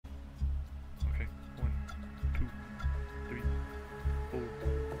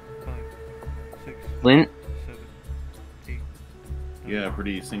Flint? 7, 8. Yeah,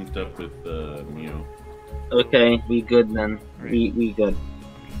 pretty synced up with Mew. Okay, we good then. Right. We good. I'm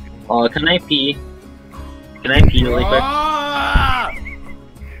just the only Can I pee? Can I pee really quick? Ah! I'm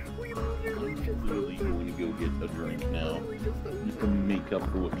literally going to go get a drink now. Just to make up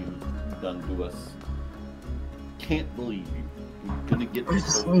for what you've done to us. Can't believe you. You're gonna get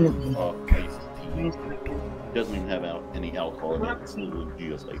this off iced tea. It doesn't even have any alcohol in it. It's literally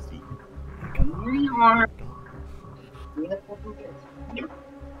just iced tea. Here you are.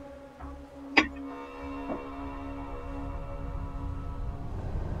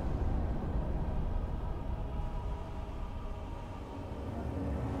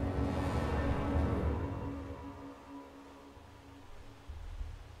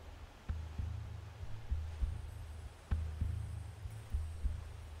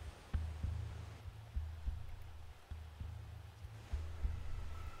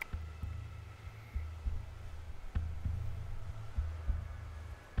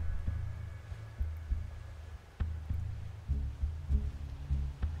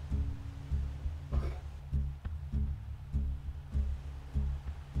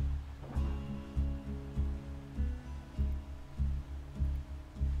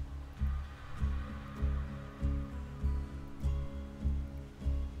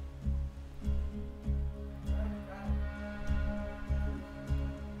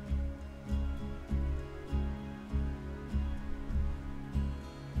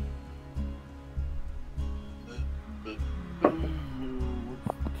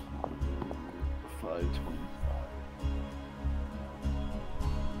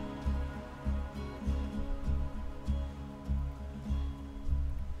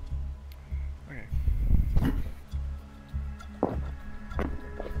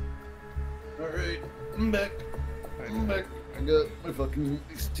 Alright, I'm back. I'm back. I got my fucking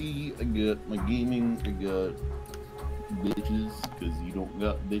iced tea. I got my gaming. I got bitches, because you don't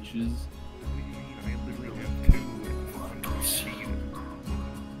got bitches. I literally have 2 on my sheet.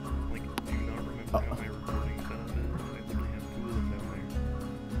 Like, do you not remember how my recording sounded? I literally have 2 of them down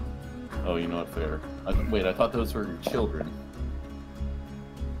there. Oh, you know what? Fair. Wait, I thought those were children.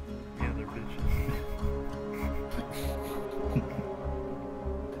 Yeah, they're bitches.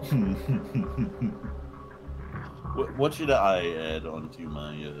 What should I add onto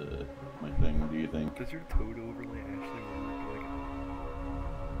my my thing? Do you think? Does your toad overlay actually work? Like,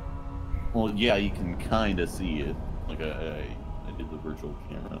 Well, yeah, you can kind of see it. Like I did the virtual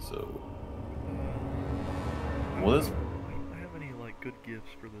camera, so. Well, this. I don't have any like good gifts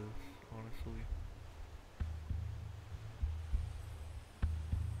for this, honestly.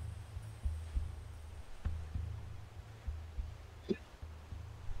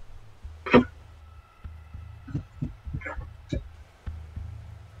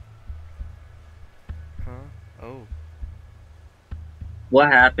 Huh? Oh, What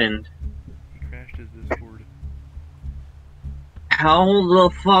happened? he crashed his Discord. How the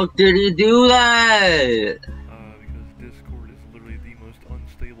fuck did he do that? Because Discord is literally the most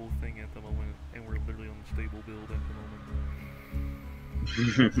unstable thing at the moment, and we're literally on the stable build at the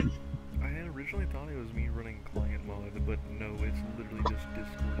moment. I had originally thought it was me running client mod, but no, it's literally just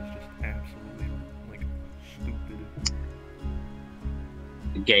Discord is just absolutely, like, stupid.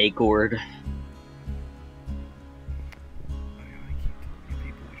 Gay cord. I keep telling you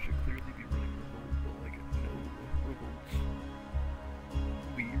people we should clearly be running remote, but like, no, remote's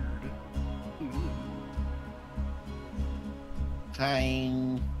weird. Ooh. Hi.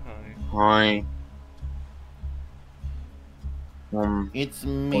 Hi. Hi. It's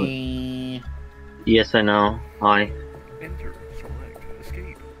me. Yes, I know. Hi. Enter, select,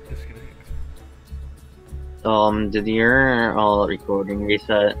 escape, disconnect. Did your recording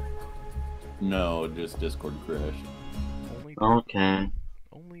reset? No, just Discord crashed. Only Okay.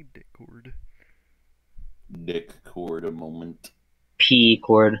 Only Discord. Dick cord a moment. P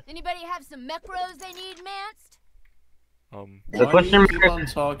cord. Anybody have some macros they need manced? The Why question do you keep mark- on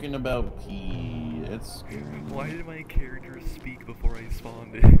talking about P? It's scary. Why did my character speak before I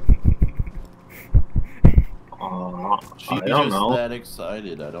spawned in? She's I don't just know. that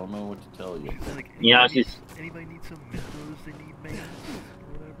excited. I don't know what to tell you. She's like, Yeah, anybody- she's- Anybody need some macros they need manced?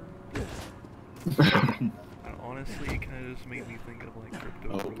 Or whatever. And honestly, it kind of just made me think of like crypto.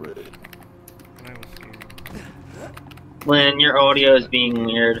 Oh, right. And I was scared. Lynn, your audio is being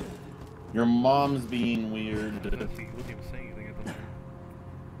weird. Your mom's being weird. See, wouldn't even say anything at the moment.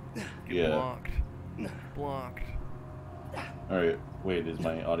 Get Yeah. blocked. Blocked. Alright, wait, is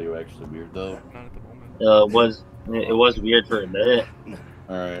my audio actually weird though? Not at the moment. It was weird for a bit.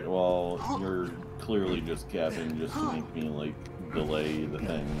 Alright, well, you're clearly just capping just to make me, like, delay the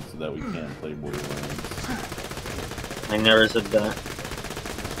thing so that we can't play Borderlands. I never said that.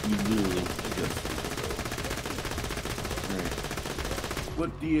 You literally just... Alright.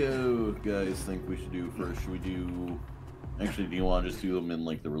 What do you guys think we should do first? Should we do... Actually, do you want to just do them in,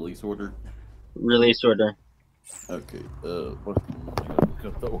 like, the release order? Release order. Okay, what? Look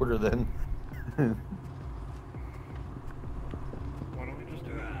up the order then. Why don't we just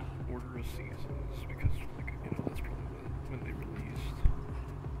do order of seasons? Because, like, you know, that's probably when they released.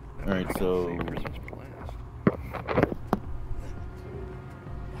 Alright, so... Christmas for last.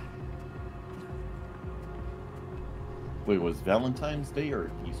 Wait, was Valentine's Day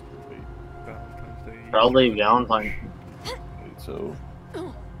or Easter Day? Valentine's Day. Probably Valentine. Wait, so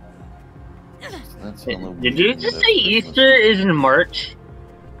that's Did you just say Easter is in March?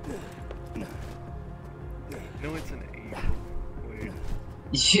 No, it's in April. Wait.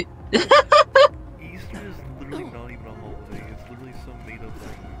 Easter is literally not even a holiday. It's literally some made-up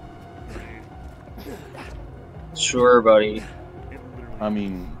thing. Right? Sure, buddy. It literally. I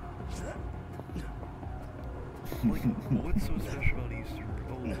mean, like, what's so special about Easter?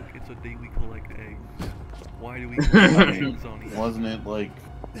 Oh, look, it's a day we collect eggs. Why do we collect eggs on Easter? wasn't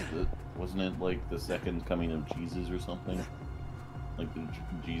it like the second coming of Jesus or something? Like the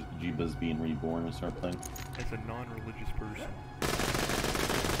Jeebus being reborn or something? As a non-religious person.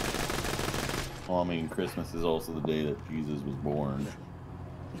 Well, I mean, Christmas is also the day that Jesus was born.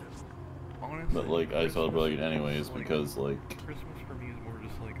 Honestly, But like, I celebrate it Christmas anyways like, because like Christmas for me is more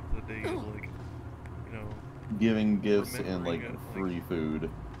just like the day of like, you know, giving gifts and like remembering it, free food.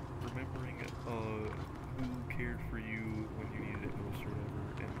 remembering who cared for you when you needed it most or whatever,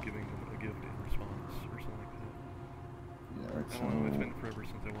 and giving them a gift in response or something like that. Yeah, right, I don't know, it's been forever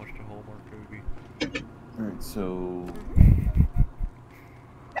since I watched a Hallmark movie. Alright, so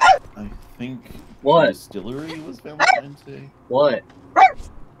I think What? Distillery was Valentine's Day. What?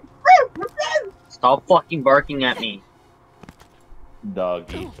 Stop fucking barking at me.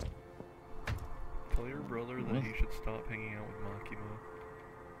 Doggy. Tell your brother that he should stop hanging out with Makima.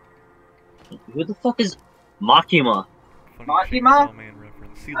 Who the fuck is Makima? Funny Makima? Chainsaw Man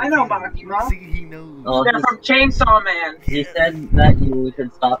reference. See, I like, know he knows. Makima. See, he knows. Oh, They're from Chainsaw Man. he said that you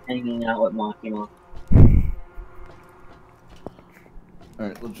should stop hanging out with Makima.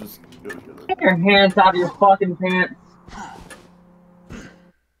 Alright, let's just go together. Get your hands out of your fucking pants.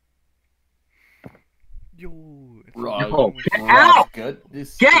 Yo, it's Right. Oh, get out! Get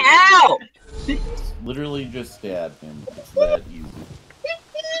out! Literally just stab him. It's that easy.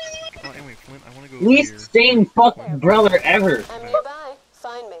 Oh, anyway, Flint, I want to go Least here. sane fucking brother ever. I'm nearby.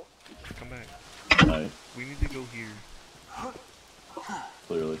 Find me. Come back. Right, We need to go here.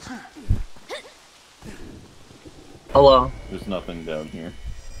 clearly. Hello. There's nothing down here.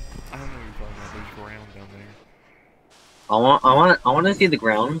 I don't know what you're talking about. There's ground down there. I want to see the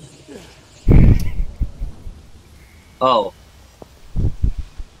ground. Oh.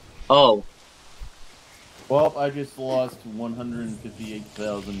 Oh. Well, I just lost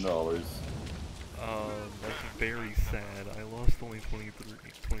 $158,000. That's very sad. I lost only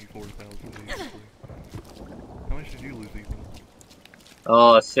 24,000 basically. How much did you lose, Ethan?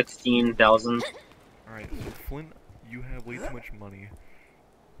 16,000. Alright, so Flint, you have way too much money.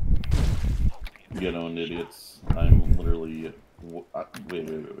 Get owned, idiots. I'm literally. Wait.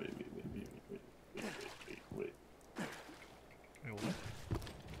 Wait, what?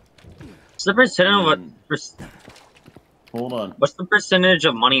 What's the percentage of Hold on. what's the percentage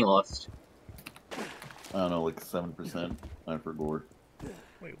of money lost? I don't know, like 7%. I forgot.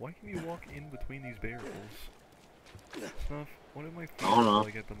 Wait, why can you walk in between these barrels? Snuff, what am I don't know.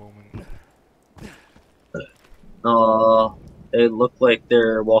 like at the moment? They look like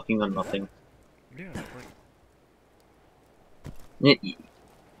they're walking on nothing. Yeah, like...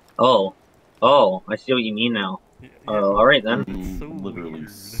 Oh, I see what you mean now. Yeah, Alright then. It's so Literally weird.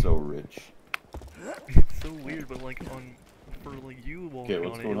 so rich. It's so weird, but like for like you walking Okay,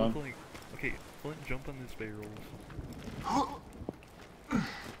 what's on it, going it on? looked like... Okay, Flint, jump on this barrel.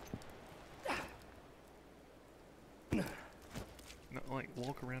 No, like,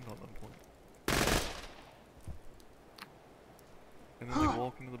 walk around on them, Flint. And then like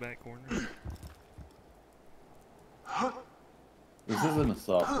walk into the back corner. This isn't a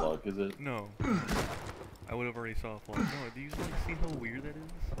soft lock, is it? No. I would have already saw a fly. No, do you like see how weird that is?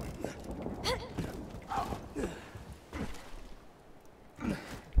 It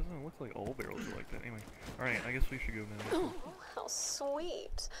doesn't look like all barrels are like that. Anyway, alright, I guess we should go now. Oh, how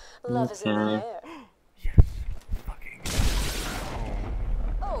sweet. Love is in the air. Yes! Fucking.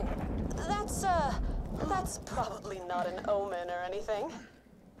 Oh. Oh, that's probably not an omen or anything.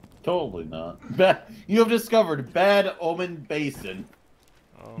 Totally not. You have discovered Bad Omen Basin.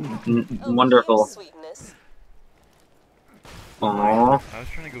 Wonderful. Sweetness. Aww. I was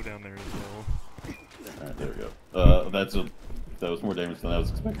trying to go down there as well. Alright, there we go. That was more damage than I was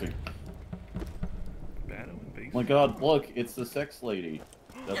expecting. Bad Omen Basin. Oh my god, look, it's the sex lady.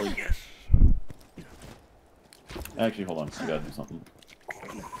 Yes! Actually, hold on, I gotta do something.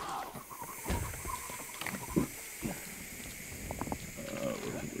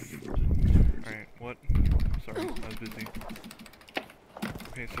 Alright, what? Sorry, I was busy.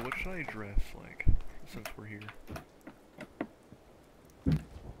 Okay, so what should I dress like, since we're here?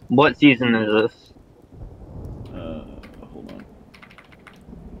 What season is this? Hold on.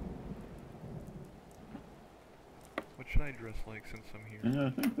 What should I dress like since I'm here? Yeah, I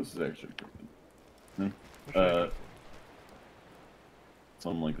think this is actually pretty good. What should I dress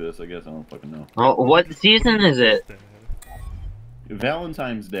Something like this, I guess, I don't fucking know. Oh, what season is it? like?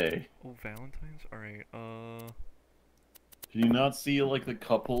 Valentine's Day. Oh, Valentine's? Alright, Did you not see, like, the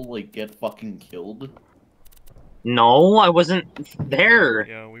couple, like, get fucking killed? No, I wasn't there.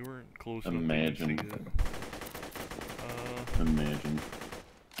 yeah, we weren't close Imagine. enough to see it. Imagine.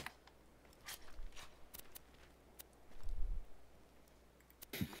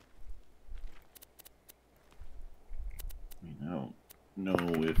 I don't know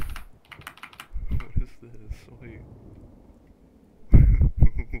if... What is this? Wait.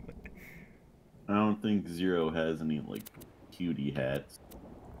 I don't think Zero has any, like, cutie hats.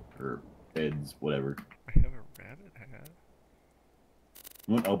 Or heads, whatever. I have a rabbit hat.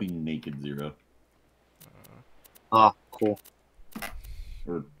 You want? I'll be naked, Zero. Ah, cool.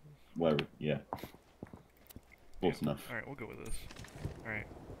 Or whatever, yeah. Close enough. Alright, we'll go with this. Alright.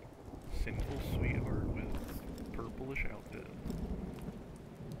 Sinful sweetheart with purplish outfit.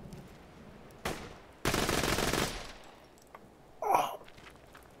 Oh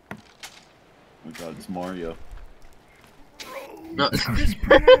my god, it's Mario. No. It's Chris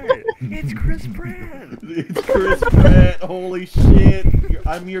Pratt! It's Chris Pratt! It's Chris Pratt! Holy shit!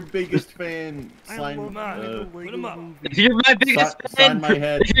 I'm your biggest fan. I love the Put Lego him up. movie. If you're my biggest Sign fan, my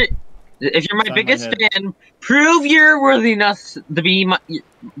head. if you're my Sign my biggest head. fan, prove your worthiness to be my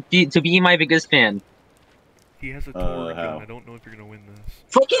biggest fan. He has a Torah how? gun. I don't know if you're gonna win this.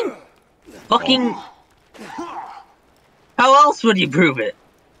 Fucking. How else would you prove it?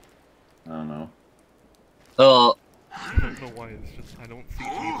 I don't know. Oh, I don't know why. It's just I don't see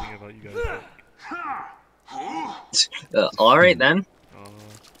anything about you guys. alright then.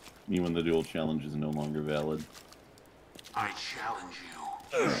 Even when the dual challenge is no longer valid. I challenge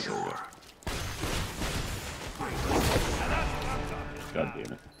you. Sure. God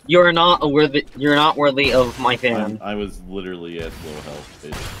damn it. You're not worthy of my fan. I was literally at low health.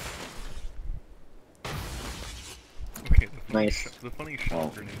 Okay, Nice. The funny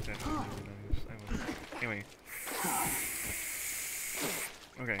shot grenade is actually really nice. Anyway.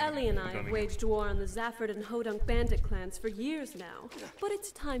 Okay. Ellie and I I'm done have again. waged war on the Zafford and Hodunk bandit clans for years now, but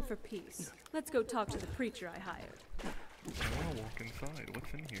it's time for peace. Let's go talk to the preacher I hired. I wanna walk inside.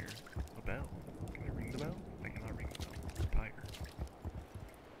 What's in here? A bell. Can I ring the bell? I cannot ring the bell. I'm tired.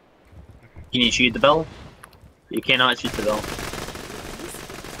 Okay. Can you shoot the bell? You cannot shoot the bell.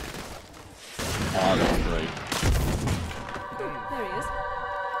 Ah, that's right. There he is.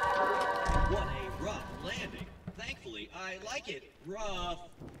 What a rough landing. Thankfully, I like it rough.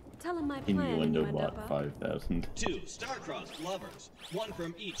 Tell him my plan and Innuendo you end bought up 5,000. 2 star-crossed lovers, one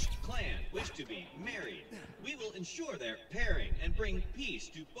from each clan, wish to be married. We will ensure their pairing and bring peace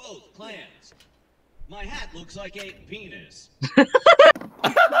to both clans. My hat looks like a penis. Oh,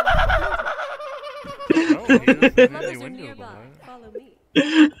 he doesn't have any Lovers are window nearby. behind. Follow me. I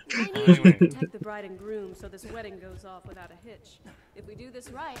need you Anyway. to protect the bride and groom so this wedding goes off without a hitch. If we do this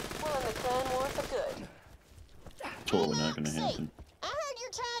right, We'll end the clan war for good. Totally not gonna happen. I heard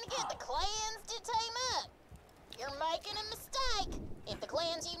you're trying to get the clans to team up. You're making a mistake. If the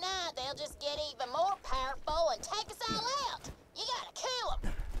clans unite, they'll just get even more powerful and take us all out. You gotta kill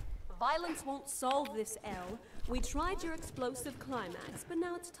them. violence won't solve this, Elle. We tried your explosive climax, but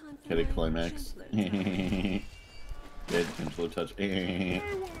now it's time for Hit a my climax. gentler touch. Dead gentler touch.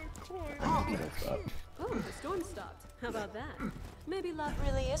 Stop. Oh, the storm stopped. How about that? Maybe love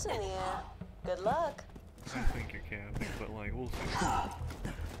Really is in the air. Good luck. I think you're capping, but like, we'll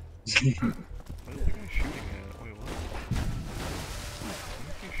see. What is the guy shooting at? Wait, what? What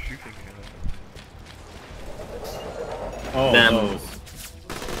is he shooting at? Oh, Them. those.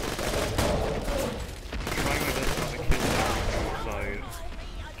 I'm trying my best not to kill the side.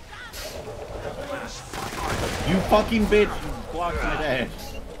 You fucking bitch! You blocked my dash.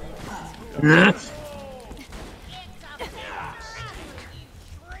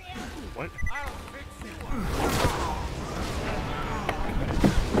 What?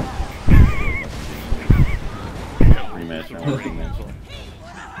 Rematch, I want a rematch.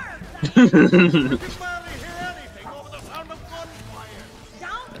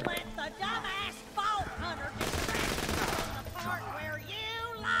 Don't let the dumbass fault hunter distract you from the part where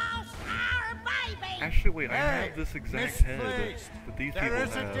you lost our baby! Actually, wait, I have this exact head that these people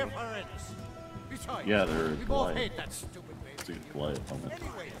have. Yeah, they're We both Goliath. hate that stupid baby. It's a Goliath helmet.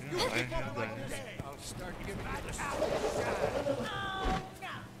 Yeah, I have that. I'll start giving you the Oh no!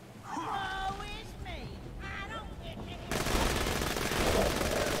 Woe is me! I don't get to hear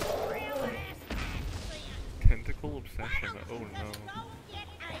real ass accent. Tentacle obsession. Oh no. Don't get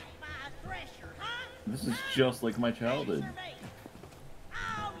ate by a thresher, huh? This is just like my childhood. Oh,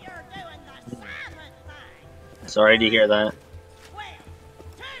 you're doing the silent thing. Sorry to hear that. Well,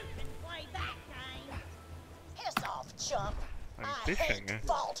 two can play that game. Piss off, chump. I'm I fishing. hate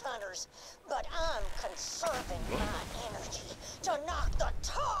vault hunters, but I'm conserving my energy to knock the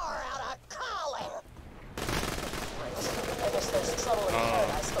tar out of Colin. I guess there's trouble in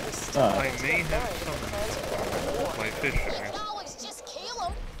paradise, but we still I may have summoned my You fishing. can always just kill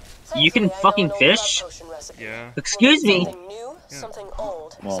them. You can fucking fish? Yeah. Excuse me. Something new, something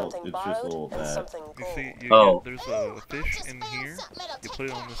old, Well, something it's just a borrowed, little and bad. something You gold. see, Oh. there's a fish in here. You put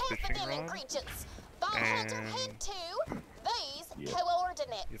it on this fishing rod, Vault hunter and head to these Yeah.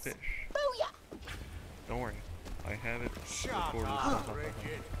 coordinates. you fish. Booyah! Don't worry, I have it Shut recorded. up,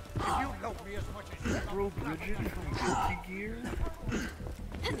 Bridget. If you love me as much as you love Bro, Bridget from Guilty Gear.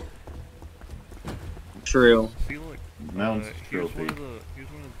 True. See, look. Mounts Here's trophy. one of the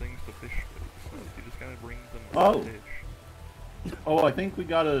things to fish with. So you just gotta bring them Oh. to fish. Oh, I think we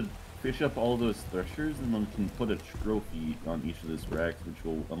gotta fish up all those threshers and then we can put a trophy on each of those racks, which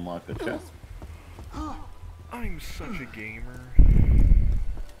will unlock a chest. I'm such a gamer.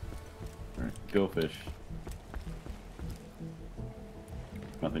 Alright, go fish.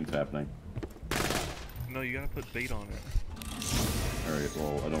 Nothing's happening. No, you gotta put bait on it. Alright,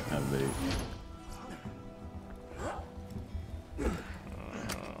 well, I don't have bait.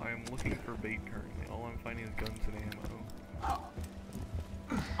 I am looking for bait currently. All I'm finding is guns and ammo.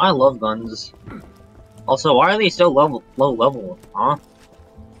 I love guns. Also, why are they so low level? Huh?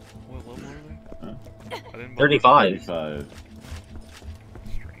 What level are they? Huh? I didn't 35. 35.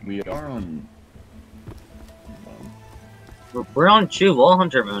 We are on... We're on Chew Wall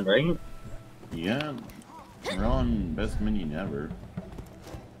Hunter mode, right? Yeah, we're on best minion ever.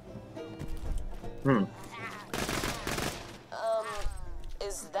 Hmm.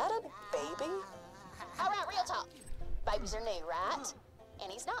 Is that a baby? Alright, real talk. Babies are new, right? And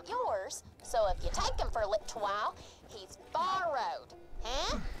he's not yours, so if you take him for a little while, he's borrowed.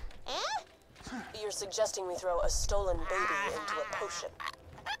 Huh? Huh? You're suggesting we throw a stolen baby into a potion.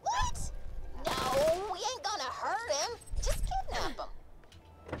 What? No, we ain't gonna hurt him. Just kidnap him.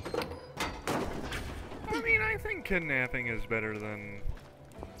 I mean, I think kidnapping is better than...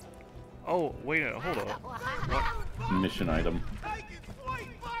 Oh, wait, hold up. What? Mission item.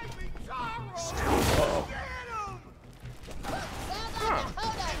 Uh-oh.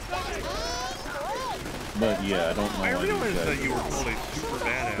 But yeah, I don't know I why realized these that guys... you were called a super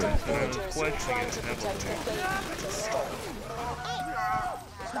badass, and I was questioning it heavily.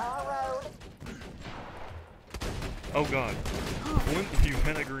 Oh god. Flynt, you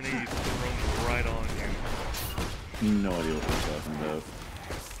had a grenade thrown right on you. No idea what they're talking about.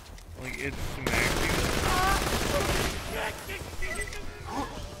 Like, it smacked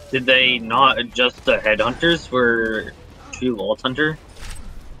Did they not adjust the headhunters for True Vault Hunter?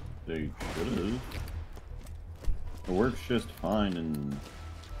 They should've. It works just fine in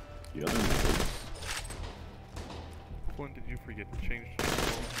the other modes. you. Flynt, did you forget to change the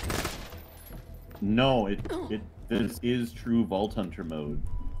No, this is true Vault Hunter mode.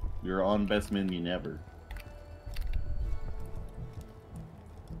 You're on best minion ever.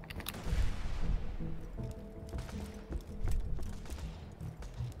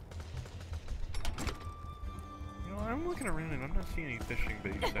 You know, I'm looking around and I'm not seeing any fishing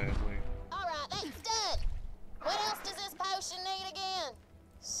bait, sadly. Alright, that's done. What else does this potion need again?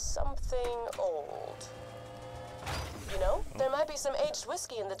 Something old. You know, there might be some aged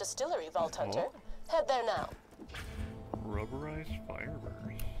whiskey in the distillery, Vault Hunter. Head there now. Rubberized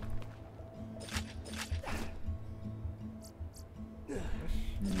fireburst.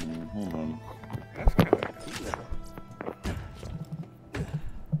 Hold on. That's kind of cool.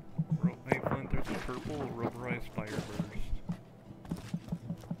 Hey, Flynt, there's a purple rubberized fireburst.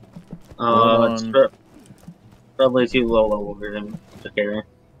 It's probably too low level for him to carry.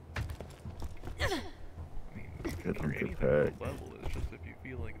 I mean, you can carry anything at low level, it's just if you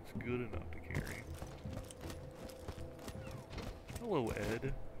feel like It's good enough to carry. Hello,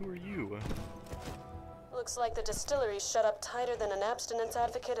 Ed. Who are you? Looks like the distillery's shut up tighter than an abstinence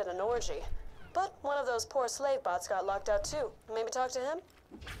advocate at an orgy. But one of those poor slave bots got locked out too. Maybe talk to him?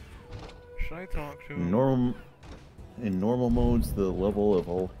 Should I talk to him? In normal modes, the level of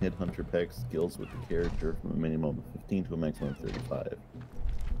all headhunter pack skills with the character from a minimum of 15 to a maximum of 35.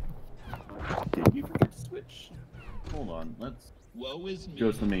 Did you forget to switch? Hold on, let's Woe is me.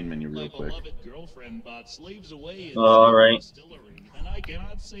 go to the main menu real My quick. beloved girlfriend bot slaves away in All the right. distillery, and I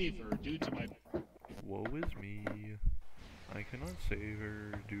cannot save her due to my... Woe is me. I cannot save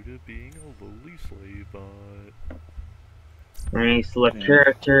her due to being a lowly slave bot. Alright, select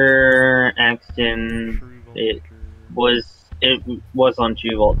character, action. True It Volter. was on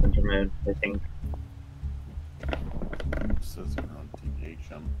 2 Vault Hunter mode, I think. It says it on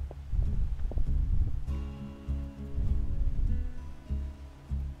THM.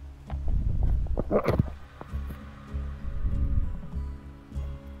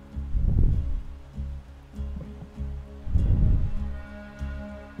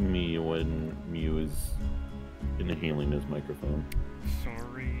 Me when Mew is inhaling his microphone.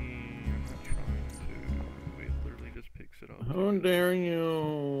 Sorry, I'm not trying to. It literally just picks it up. How dare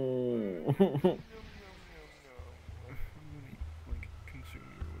you? Like, consume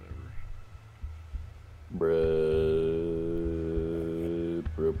you or whatever.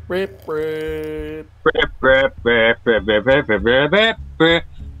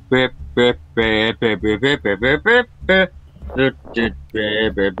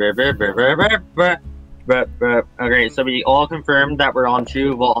 Okay, so we all confirmed that we're on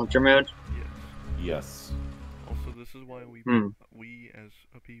 2 Vault Hunter mode. Yes. Also, this is why we as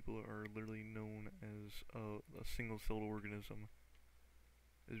a people are literally known as a single-celled organism.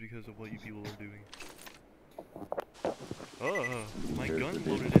 Is because of what you people are doing. My gun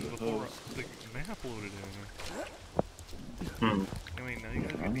loaded in before the map loaded in. Anyway, now you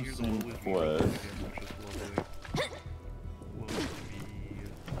guys get to hear the woe is me again, which is lovely. Woe is me.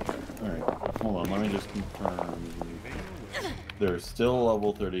 Alright, hold on, let me just confirm. They're still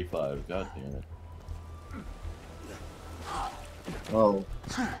level 35, god damn it. Oh.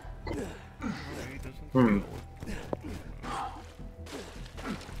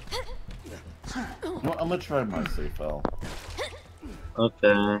 Well, I'm gonna try my safe file. Okay.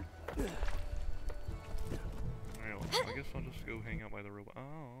 Alright, well, I guess I'll just go hang out by the robot.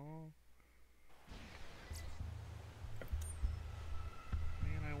 Oh.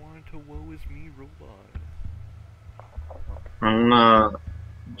 Man, I wanted to woe is me robot. I'm gonna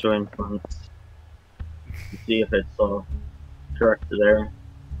join Flynt to see if it's correct there.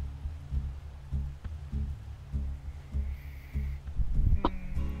 I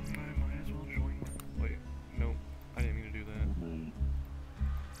might as well join. Wait, no, I didn't mean to do that. I'm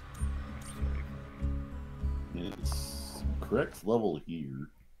sorry. It's correct level here.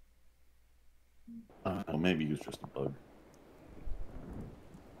 Oh, maybe it was just a bug.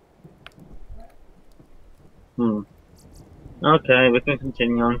 Okay, we can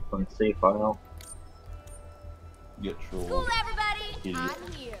continue on from save file. Get trolled. Cool, everybody. Idiot.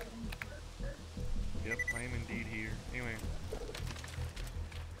 I'm here. Yep, I am indeed here. Anyway.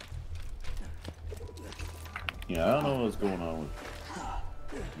 Yeah, I don't know what's going on with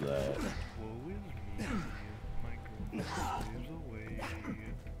that. Woe is me. My girlfriend is away.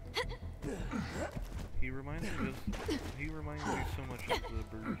 He reminds me so much of the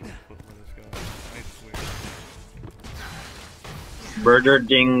Burger King foot lettuce guy. I swear. Burger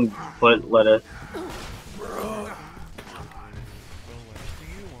Ding foot lettuce.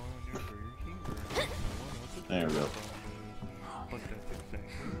 There we go. But that's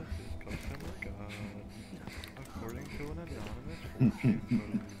exactly what this customer got. According to an anonymous fortune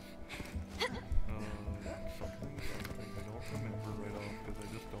post. Something. I don't remember right off because I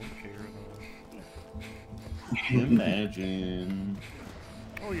just don't care enough. Imagine.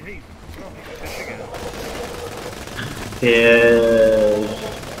 Oh, hey, Snuff, fish again.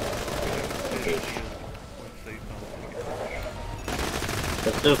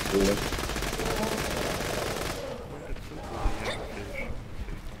 That's so cool.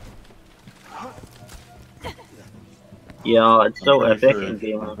 Yeah, it's so epic in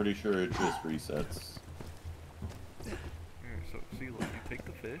game. I'm pretty sure it just resets. So, see, look, you take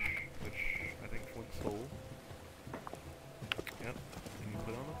the fish, which I think Flynt stole. Yep. And you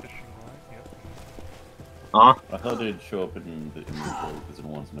put on the fishing line, yep. Huh? I thought it'd show up in the inventory because it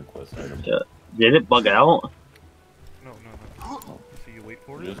wants a quest item. Yeah. Did it bug out? No. So you wait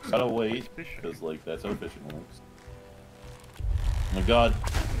for it? Just gotta wait, because, like, that's how fishing works. Oh my god,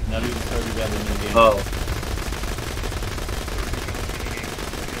 not even started gathering the game. Oh.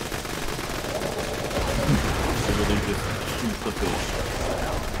 shoot the fish.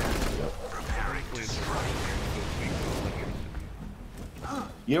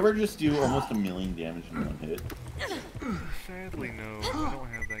 You ever just do almost 1 million damage in one hit? Sadly, no. I don't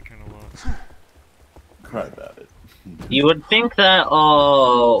have that kind of luck. Cry about it. You would think that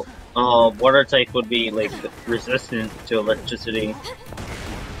water type would be like resistant to electricity.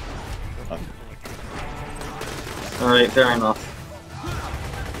 Alright, fair enough.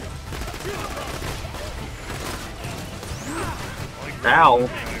 Ow.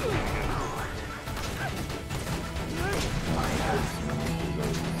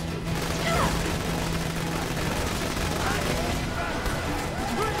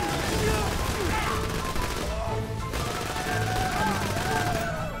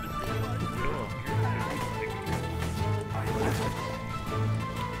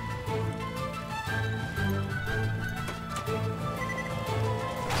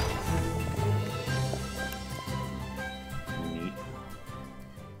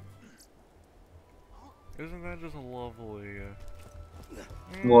 Isn't that just lovely?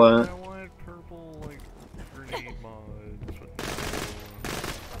 What? I wanted purple, like, grenade mods.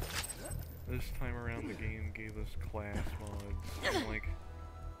 This time around the game gave us class mods. And, like,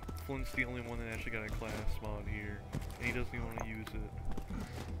 Flynt's the only one that actually got a class mod here. And he doesn't even want to use it.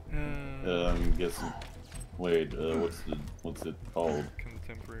 I'm guessing. Wait, what's it called?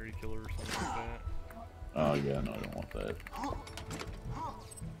 Contemporary killer or something like that. Oh yeah, no, I don't want that.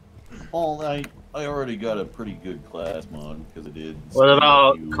 Well, I already got a pretty good class mod because I did. What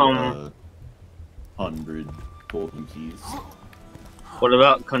about 100 golden keys? What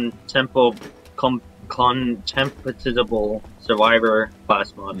about contemplative survivor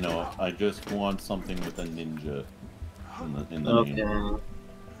class mod? No, I just want something with a ninja in the name.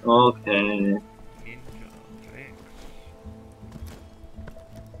 Okay. Ninja, thanks.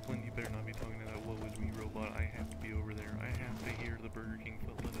 Flynn, you better not be talking to that woe is me robot. I have to be over there. I have to hear the Burger King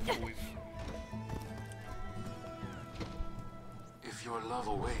footlet's voice. If your love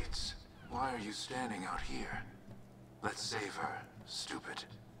awaits, why are you standing out here? Let's save her, stupid.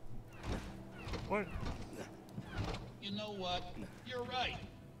 What? You know what? You're right.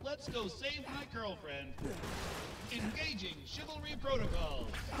 Let's go save my girlfriend. Engaging chivalry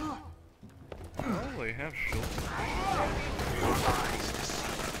protocols. Oh, they have chivalry. Your eyes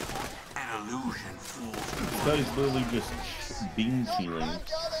deceive. An illusion fools. This guy's literally just bean stealing. Bean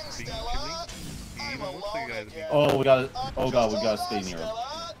killing? He even looks like a guy to be. Oh, we gotta. Oh god, we gotta stay near him.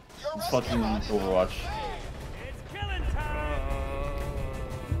 It's fucking Overwatch.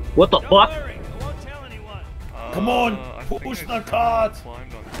 What the fuck? Come on, push the cart.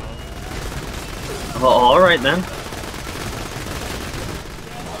 Oh, alright then.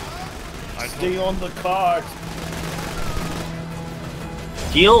 Stay on the cart.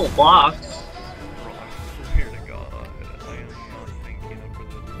 Deal blocks.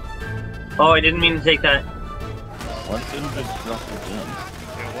 Oh, I didn't mean to take that. Why didn't you just drop the gun?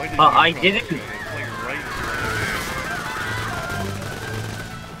 I didn't.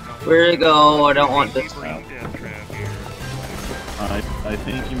 Where'd it go? I don't want this. I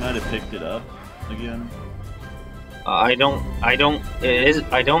think you might have picked it up again. I don't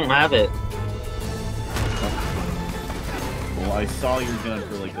have it. Well, I saw your gun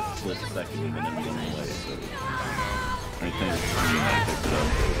for like a split second and then it went away, so I think you might have picked it up.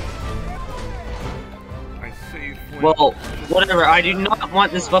 Well, whatever, I do not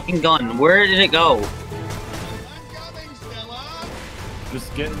want this fucking gun. Where did it go?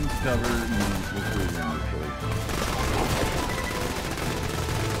 Just get into cover and look for your inventory.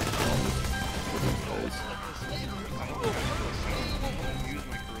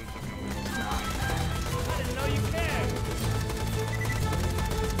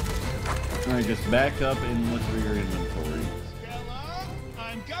 Alright, just back up and look for your inventory. Stella,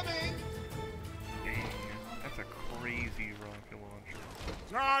 I'm coming. Dang, that's a crazy rocket launcher.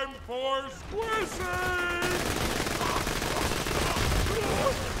 Time for squishing!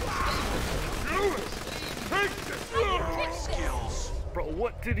 Skills. Bro,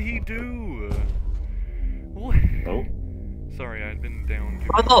 what did he do? What? Oh. Sorry, I'd been down too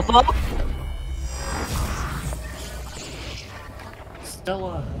What the fuck?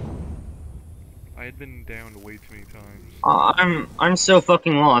 Stella. I had been down way too many times. I'm so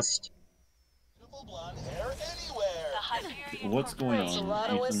fucking lost. What's going on, That's a lot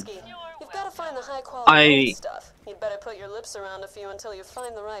of Ethan? whiskey. You've got to find the high quality stuff. You'd better put your lips around a few until you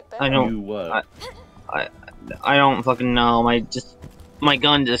find the right barrel. I don't. You what? I don't fucking know. My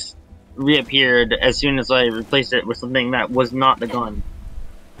gun just reappeared as soon as I replaced it with something that was not the gun.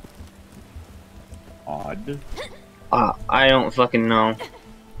 Odd. I don't fucking know.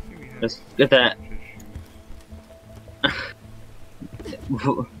 Let's get that.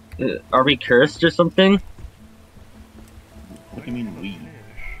 Are we cursed or something? What do you mean we?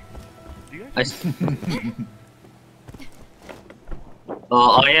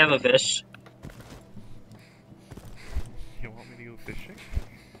 Well, I have a fish. You want me to go fishing?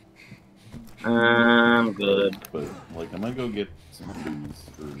 I'm good. But, like, I'm gonna go get some booze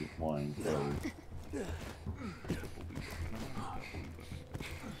or wine, whatever.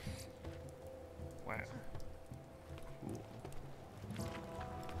 Wow. Cool.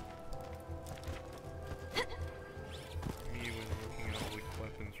 Me, when looking at all the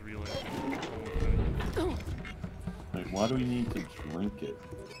weapons, realizing Like, why do we need to drink it?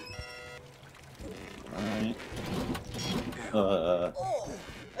 Alright. Oh,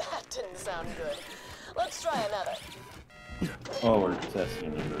 that didn't sound good. Let's try another. Oh, we're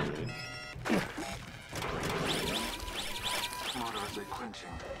testing it already. What are they quenching?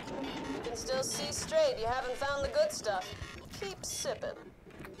 You can still see straight. You haven't found the good stuff. Keep sipping.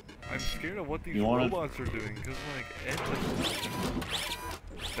 I'm scared of what these You wanna- robots are doing, because, like, Ed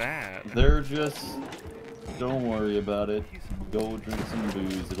was bad. They're just... Don't worry about it. Go drink some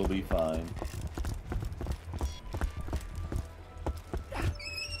booze, it'll be fine.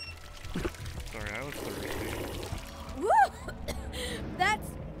 Sorry, I was thirsty. Woo!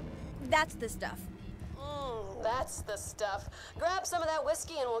 That's the stuff. That's the stuff. Grab some of that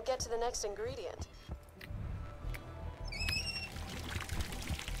whiskey and we'll get to the next ingredient.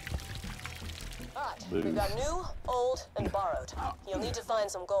 Alright, we've got new, old, and borrowed. You'll need to find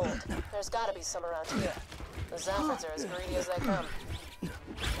some gold. There's gotta be some around here. The Zaffords are as greedy as they come.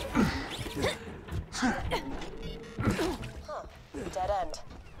 Huh. Dead end.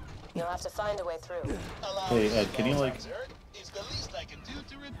 You'll have to find a way through. Hey, Ed, can you, like... It's the least I can do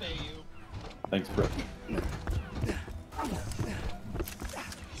to repay you. Thanks, bro.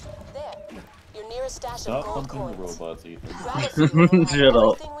 There. Your nearest stash Stop of gold pumping the coins. robots, Ethan. Grab it so we'll have Shut up.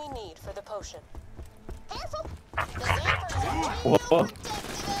 everything we need for the potion. Careful! The Zaffords are Whoa!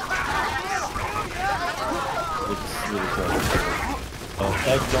 It's really tough.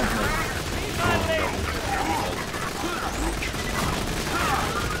 Ed, don't make...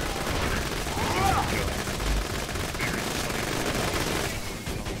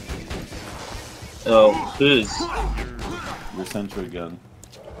 Oh, who's? Your sentry gun.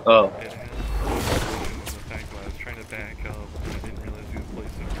 Oh. It has the fact that I was trying to back up, and I didn't realize he was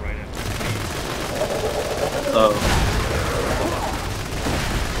placing it right after. Oh.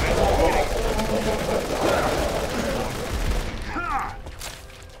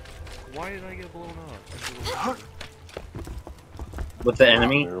 Why did I get blown up? With the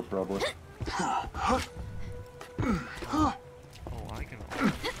enemy? Barrel, probably. Oh, I can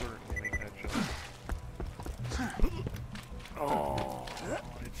almost certainly make that jump. Oh,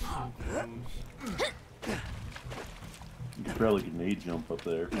 it's so close. You could probably grenade jump up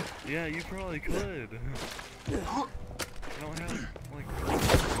there. Yeah, you probably could. I don't have, like,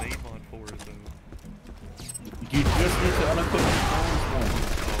 grenade mod for it, though. You just need to unequip the challenge one.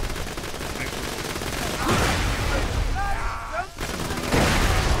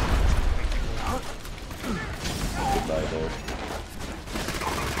 Goodbye there.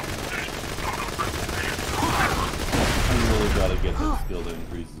 I really gotta get that skill that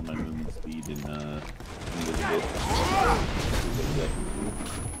increases my movement speed and invisibility.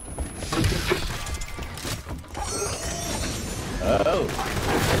 Oh!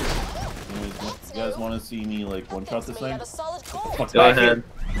 Anyways, you guys want to see me like one shot this thing? Go ahead.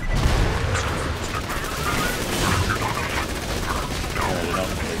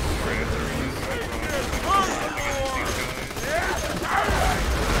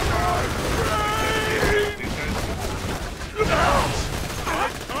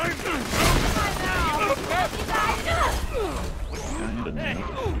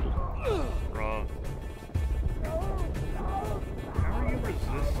 Bruh. How are you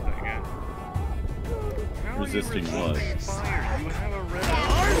resisting it? How are Resisting you what? resisting fire? You have a red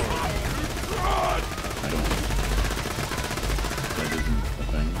arrow. I don't. That isn't a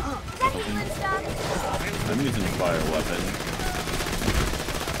thing. I'm using fire weapon.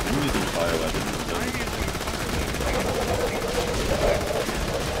 I'm using fire weapon.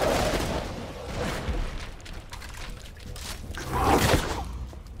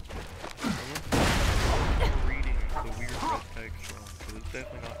 Reading the weird red text wrong, because it's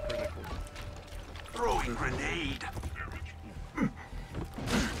definitely not critical. Throwing grenade.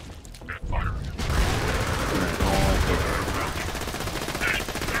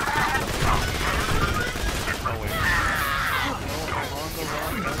 Oh wait. No, I'm on the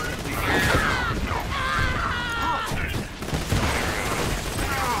wrong element.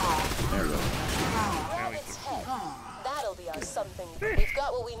 something. We've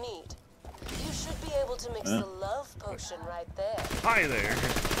got what we need. You should be able to mix the love potion right there. Hi there.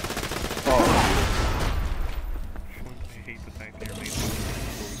 Oh. I hate the fact that you're making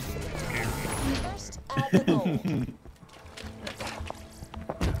First, add the gold.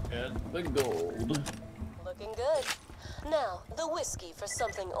 And the gold. Looking good. Now, the whiskey for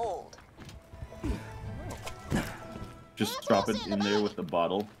something old. Just drop it in there with the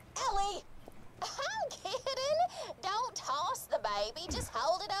bottle. Ellie, I'm kidding. Don't toss the baby. Just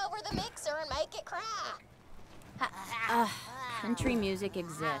hold it over the mixer and make it cry. Country music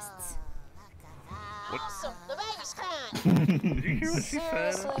exists. Awesome. The baby's crying. Did you hear what she said?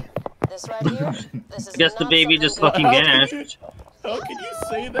 Seriously? This right here? This is I guess the not baby something just good. fucking vanished. How can you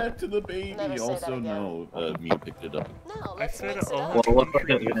say that to the baby? Never say Also, that again. no, Mia picked it up. No, I let's said mix it all up. Well, what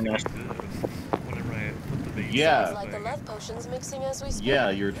country fucking music vanished? exists whenever I put the baby Yeah. Sounds like the love potion's mixing as we speak. Yeah,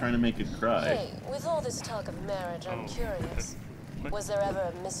 you're trying to make it cry. Hey, with all this talk of marriage, I'm curious. Was there ever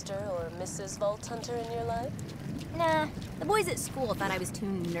a Mr. or Mrs. Vault Hunter in your life? Nah, the boys at school thought I was too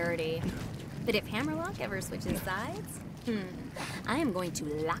nerdy. But if Hammerlock ever switches sides, I am going to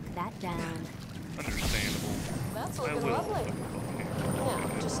lock that down. Understandable. That's I looking will. lovely.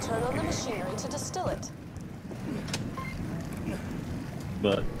 Now, just turn on the machinery to distill it.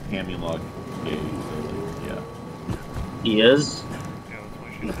 But Hammerlock gay, so yeah. He is?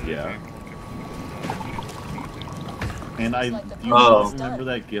 Yeah. And you remember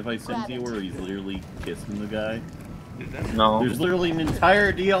that gif I sent you where he's literally kissing the guy? No. There's literally an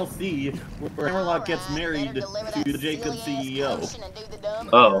entire DLC where Hammerlock gets married to the Jacob CEO.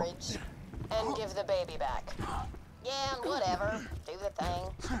 Oh. And give the baby back. Yeah, whatever. Do the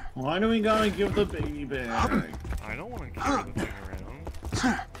thing. Why do we gotta give the baby back? I don't want to carry the thing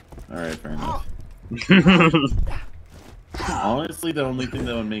around. Alright, fair enough. Honestly, the only thing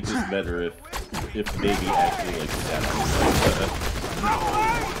that would make this better if the baby actually like sat on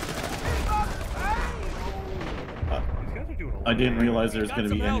I didn't realize there was gonna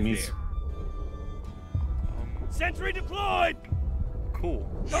be enemies. Sentry deployed! Cool.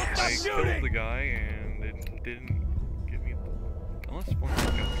 I killed the guy and it didn't give me... Unless one got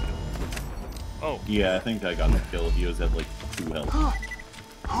the kill. Oh. Yeah, I think I got the kill. He was at like 2 health. My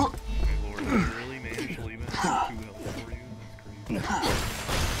lord, did you really manage to leave it at 2 health for you? That's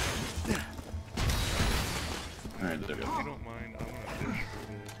crazy. Alright, there we If go. you don't mind, I'm gonna fish for a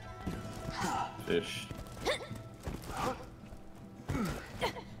bit. Fish.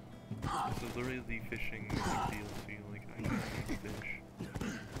 This is literally the fishing DLC, like I can fish.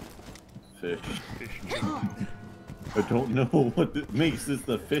 Fish. Fish chicken. I don't know what makes this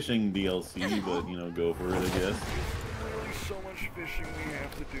the fishing DLC, but you know, go for it, I guess. There's so much fishing we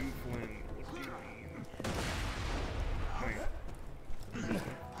have to do, Flynn. What do you mean? Wait.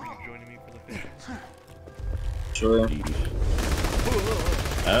 Are you joining me for the fishing? Sure.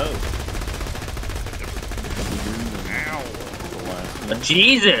 Oh. Ow.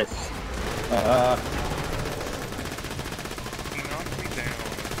 Jesus! He knocked me down.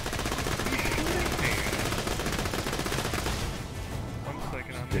 One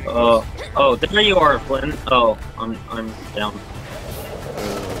second, I'm getting Oh, there you are, Flynn. Oh, I'm down.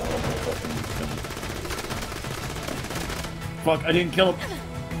 Fuck, I didn't kill him.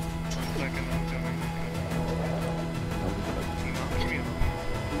 Second, I'm coming. He knocked me off.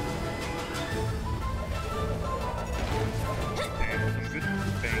 Damn, some good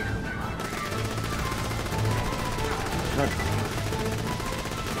banger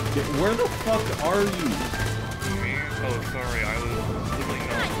Where the fuck are you? Man, oh, sorry, I was literally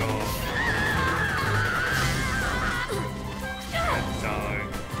knocked off. And died.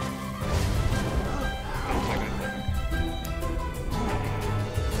 That's like a second.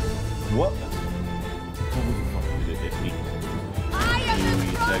 What? How the fuck did it hit me? I am the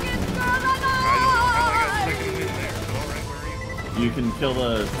strongest girl alive! I don't know how I got second in there, but alright, where are you? You can kill the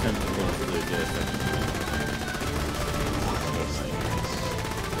tentacles to get a second.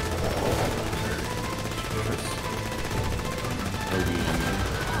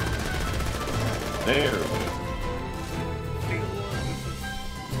 There.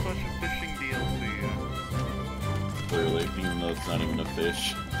 Such a fishing DLC. Clearly, even though it's not even a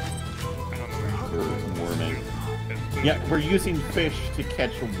fish. Or worming. Yeah, we're using fish to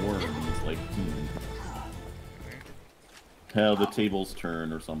catch worms. Like, how the tables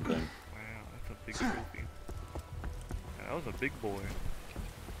turn or something. Wow, that's a big trophy. That was a big boy.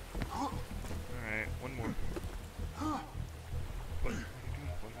 Alright, one more. What are you doing?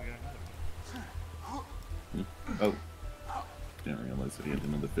 What, we got another? Oh. Didn't realize that he had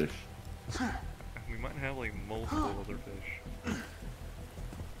another fish. We might have like multiple other fish.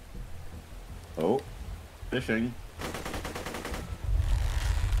 Oh. Fishing.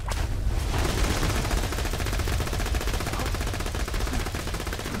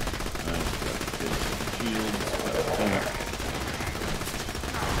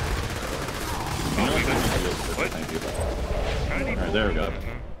 What? Thank you. Alright, there we go.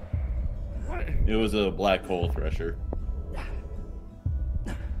 What? It was a black hole thresher.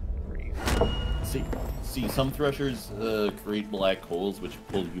 See, some threshers create black holes which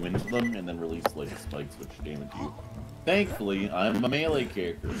pull you into them and then release like spikes which damage you. Thankfully, I'm a melee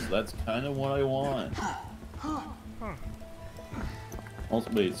character, so that's kind of what I want.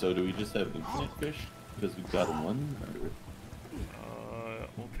 Also, wait, so do we just have infinite fish because we've got one? Or...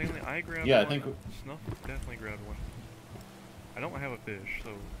 well, technically I grabbed yeah, one. I think Snuff definitely grabbed one. I don't have a fish, so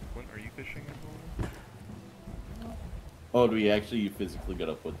Flint, are you fishing as well? Oh, do we actually physically get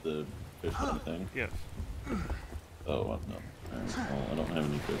up with the fish on the thing? Yes. Oh, well, no. Alright, well, I don't have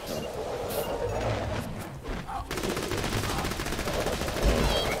any fish, huh?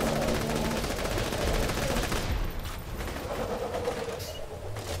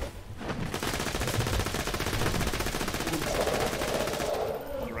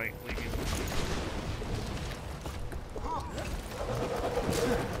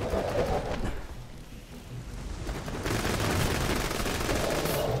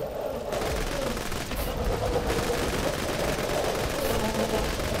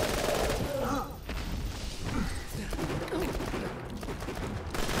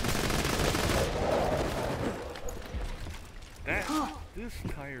 This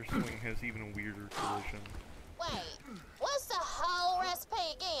tire swing has even a weirder collision. Wait, what's the whole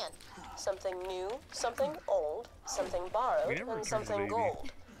recipe again? Something new, something old, something borrowed, and something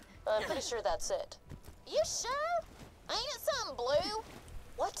gold. I'm pretty sure that's it. You sure? Ain't it something blue?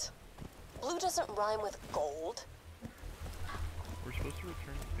 What? Blue doesn't rhyme with gold. We're supposed to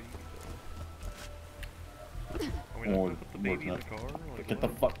return the baby, though. Are we not going to put the baby in the car? Like, get the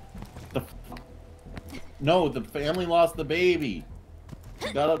fuck... No, the family lost the baby!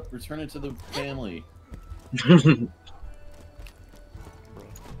 You gotta return it to the family. I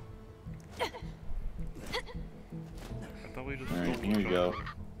thought we just Alright, here you go.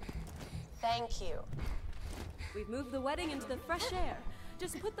 Thank you. We've moved the wedding into the fresh air.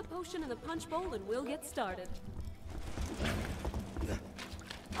 Just put the potion in the punch bowl and we'll get started. This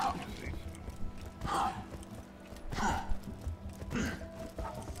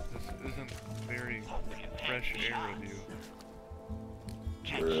isn't very fresh air of you.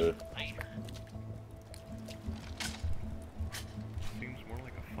 Seems more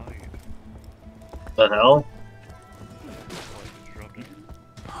like a fight. The hell?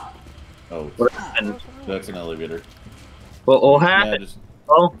 Oh, what happened? That's an elevator. What happened?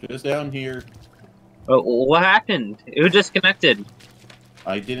 Yeah, just down here. What happened? Who disconnected?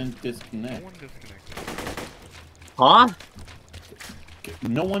 I didn't disconnect. No one disconnected. Huh?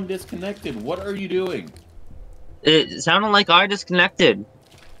 No one disconnected. What are you doing? It sounded like I disconnected.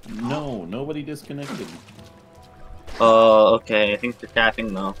 No, nobody disconnected. Okay. I think they're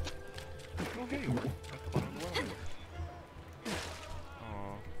tapping though. Okay.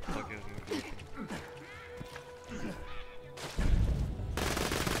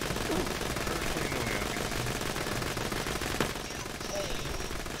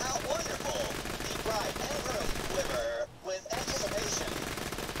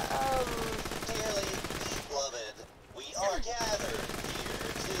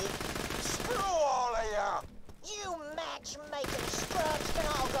 Matchmaking scrubs can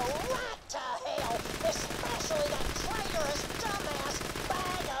all go right to hell, especially that traitorous dumbass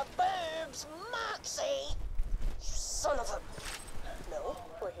bag of boobs, Moxie! You son of a... No,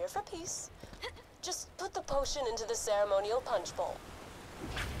 we're here for peace. Just put the potion into the ceremonial punch bowl.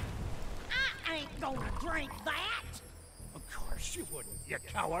 I ain't gonna drink that! Of course you wouldn't, you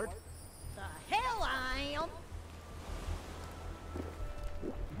coward! The hell I am!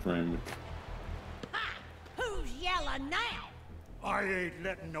 Friend. Who's yelling now? I ain't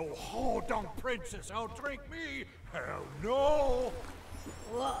letting no hodunk princess outdrink me! Hell no!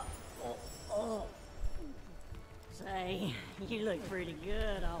 What? Oh. Say, you look pretty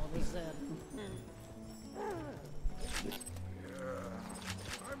good all of a sudden.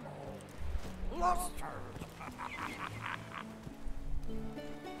 I'm all flustered.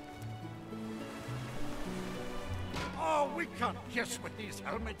 Oh, we can't kiss with these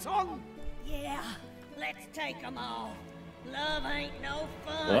helmets on! Yeah, let's take them off. Love ain't no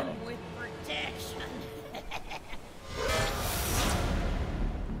fun with protection.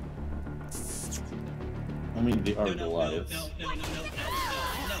 I mean, they are Goliaths.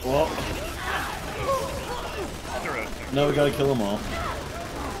 Well, no, we gotta kill them all.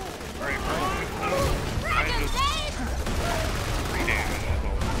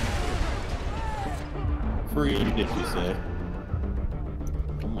 Free, did you say?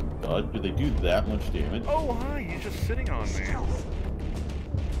 Oh my god, do they do that much damage? Oh, hi, he's just sitting on me.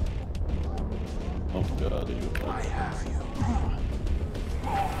 Oh god, they do it. I have you.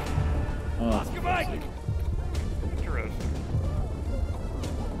 Oscar Mike! Interesting.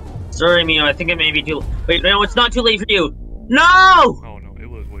 Sorry, Mio, I think it may be too. Wait, no, it's not too late for you. No! Oh no, it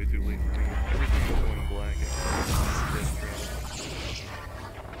was way too late for me. Everything was going black.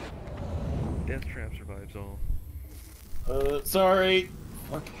 Death Trap survives all. Sorry.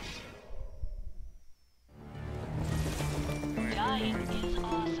 Fuck. Dying is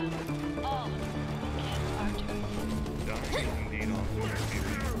awesome. All of kids are too. Dying is indeed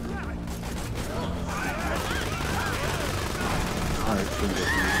awesome. Alright, shouldn't get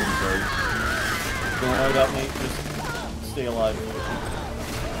through. I'm sorry. Don't worry about me. Just stay alive.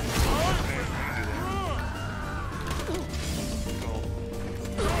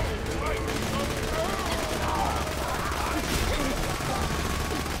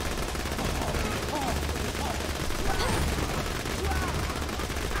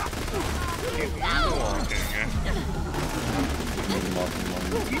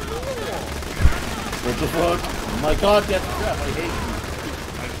 What the fuck? Oh my god, Death Trap, I hate you.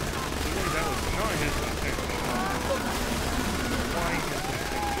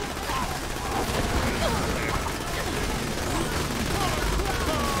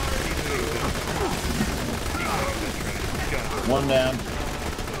 One down.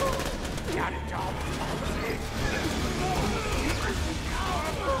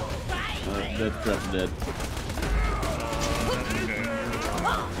 Death Trap's dead.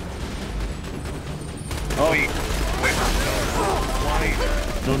 Oh. Wait. Why?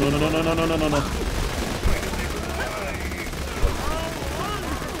 No.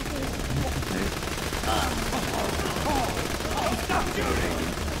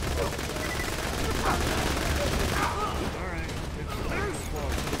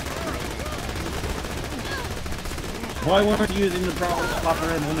 Why weren't you using the proper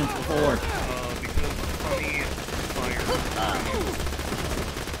implements before? Because funny fire.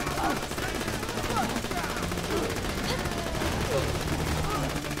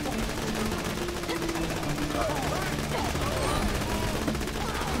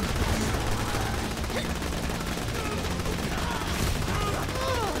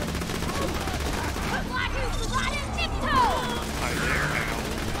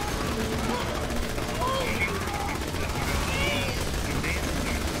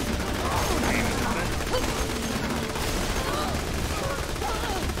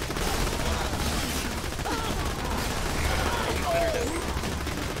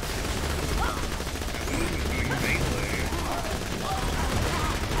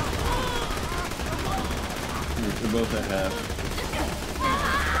 We're both at half.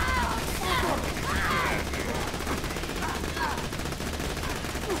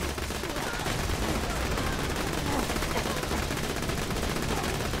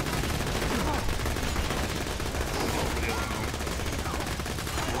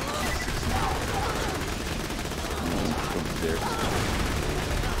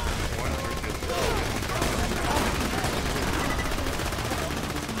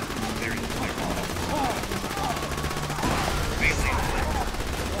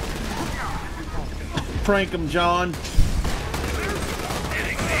 Prank him, John.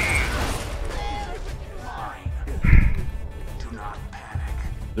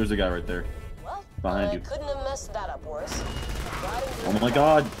 There's a guy right there. Well, behind you. Couldn't have messed that up worse. Oh my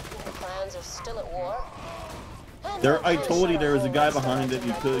god. The clans are still at war. There, I told you there was a guy behind it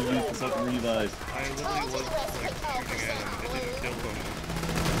you could use to fucking revive.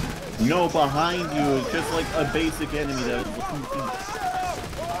 No, behind you is just like a basic enemy that was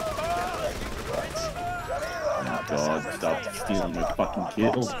Oh my god, stop stealing your fucking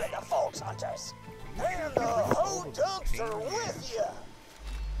kills. And the whole dumps are with you.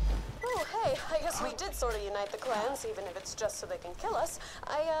 Oh, hey, I guess we did sort of unite the clans, even if it's just so they can kill us.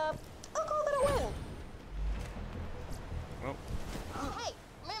 I'll call that a win. Well. Hey,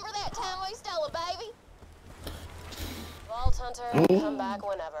 remember that time we stole a baby? Vault Hunter, come back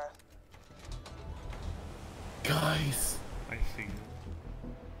whenever. Guys. I see.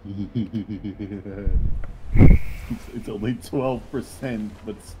 It's only 12%,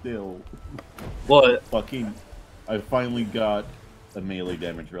 but still. What? Fucking. I finally got a melee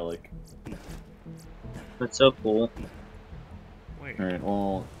damage relic. That's so cool. Wait. Alright,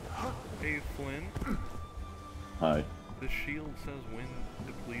 well. Hey, Flynn. Hi. The shield says when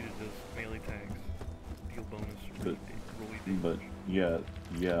depleted, does melee tags deal bonus But yeah,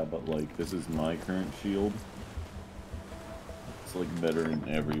 but like, this is my current shield. It's like better in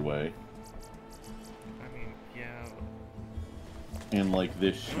every way. I mean, yeah. And like,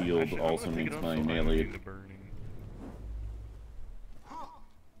 this shield also makes my melee.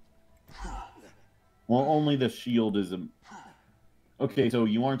 Well, only the shield is... Okay, so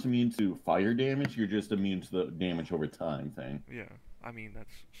you aren't immune to fire damage, you're just immune to the damage over time thing. Yeah, I mean,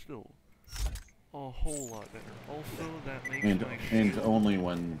 that's still a whole lot better. Also, that makes my shield... And only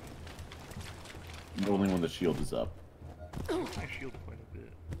when the shield is up. My shield quite a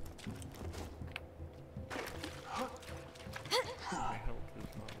bit. My health is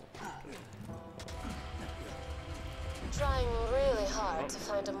not what it is. Trying really hard to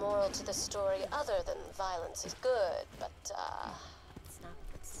find a moral to the story other than violence is good, but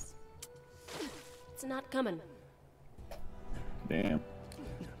it's not coming. Damn.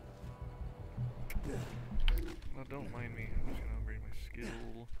 Now don't mind me, I'm just gonna upgrade my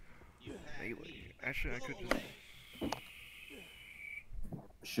skill. Melee. Actually, I could just...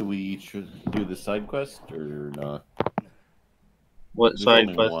 Should we each do the side quest, or not? What There's side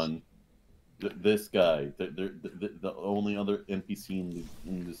only quest? one. This guy. The only other NPC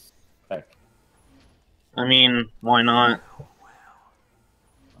in this pack. I mean, why not?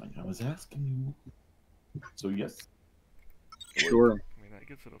 I was asking you. So yes. Sure. I mean, that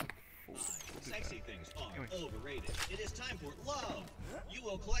gets it up full. Sexy things are overrated. It is time for love. You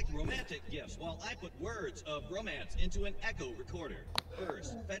will collect romantic gifts while I put words of romance into an echo recorder.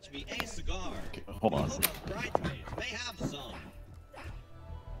 First, fetch me a cigar. Okay, hold on. Hope up bridesmaids may have some.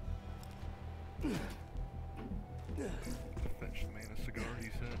 Fetch the man a cigar, he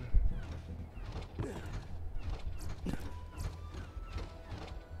said.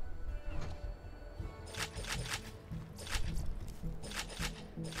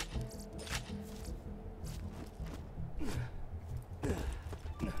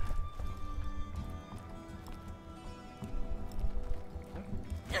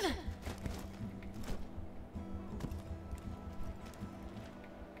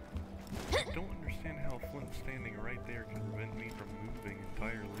 I don't understand how Flint standing right there can prevent me from moving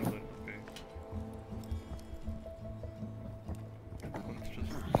entirely, but okay. Flint's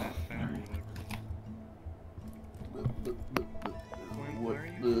just that fat or whatever. Flint, why are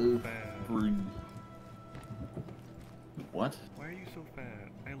you so fat? What? Why are you so fat?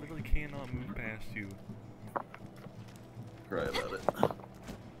 I literally cannot move past you. Cry about it.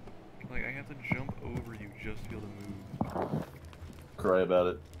 Like, I have to jump over you just to be able to move. Cry about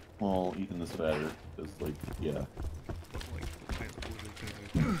it. Well, Ethan is fatter. Because, like, yeah. But, like, I literally couldn't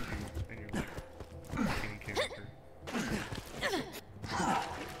move past you, and you're like, any character.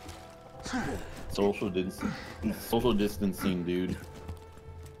 Social distancing, dude.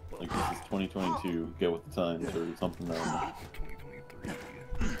 Like, this is 2022. Get with the times, or something like that. It's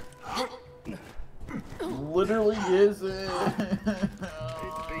 2023. Literally isn't. It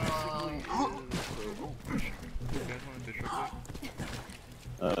basically is. So, oh, fishing. You guys want to fish real quick?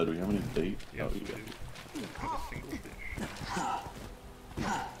 Do we have any bait? Yes, Oh, we yeah. do. Got a single fish.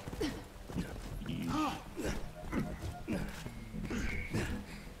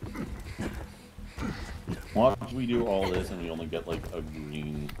 Watch we do all this and we only get like a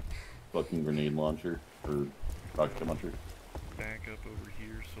green fucking grenade launcher or rocket launcher. Back up over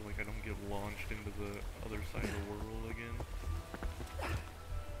here so like I don't get launched into the other side of the world again.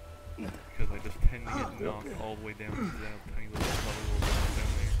 Because I just tend to get knocked all the way down to that tiny little puddle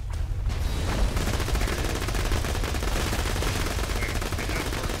down there.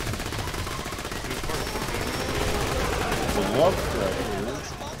 The love strike here.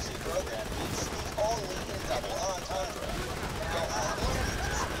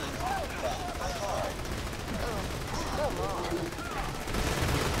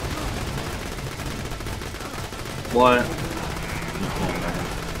 What?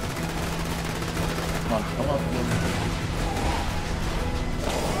 Come on, come on.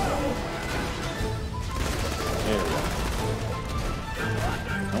 There we go.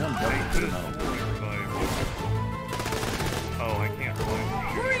 No one jumped to Oh, I can't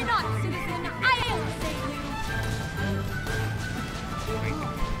revive. Worry not, citizen. I will save you.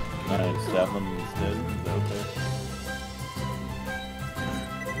 Nice, stab them instead. Is that okay?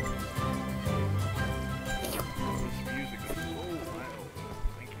 This music is so loud.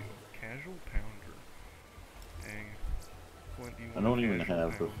 Thank you. Casual pounder. Dang. Flint, do you I don't want even casual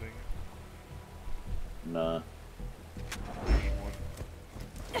have the... pounding? Nah. I need one.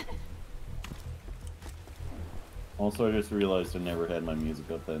 Also, I just realized I never had my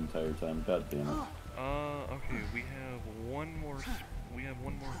music up that entire time. God damn it. Okay, we have one more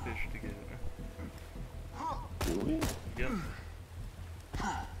fish to get. Do we? Yep.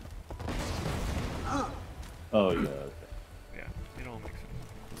 Oh, yeah, okay. Yeah, it all makes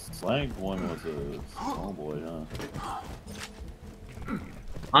sense. Slag one was a small boy, huh?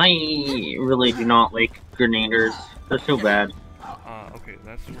 I really do not like grenaders. They're so bad. Okay,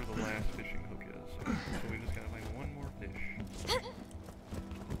 that's where the last fishing hook is. So we just gotta find one more fish.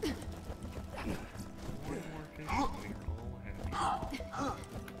 One more fish and we're all happy.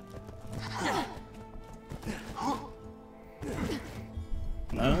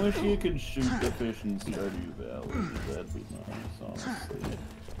 I wish you could shoot the fish in Stardew Valley. That'd be nice, honestly.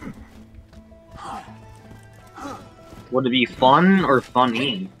 Would it be fun or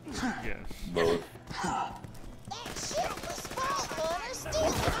funny? Yes. Both. That shiftless spawn hunter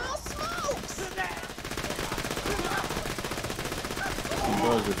stealing our smokes!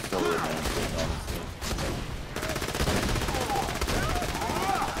 Those are so romantic, honestly.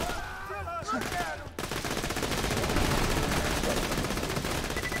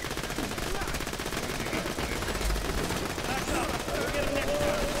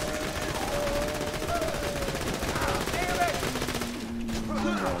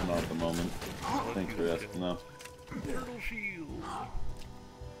 Not at the moment. Thanks for asking though. Turtle shield.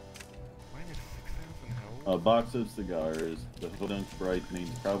 Minus 6,000 health. A box of cigars. The Hodunk Sprite means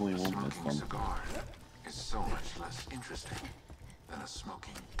probably won't miss Smoking a them. cigar is so much less interesting than a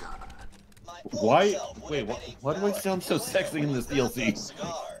smoking gun. Why? Wait, why do I sound so sexy in this DLC?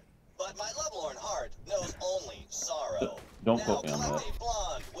 Cigar, but my lovelorn heart knows only sorrow. Don't quote me on that. A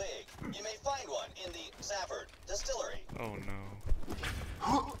blonde wig. You may find one in the Safford Distillery. Oh no.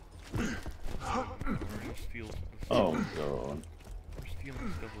 Oh god. We're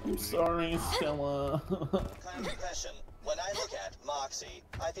stealing stuff. I'm sorry, Stella. Confession. When I look at Moxie,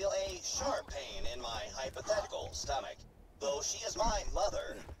 I feel a sharp pain in my hypothetical stomach. Though she is my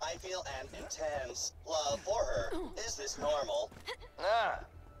mother, I feel an intense love for her. Is this normal? Ah,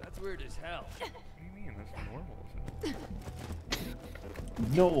 that's weird as hell. What do you mean? That's normal, is it?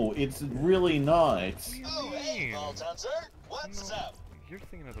 No, it's really not. Oh, hey, Vault Hunter. What's up? You're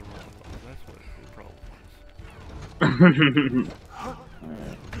thinking of the wrong one. That's what the problem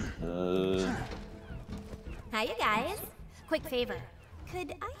is. Hi, you guys. Quick favor.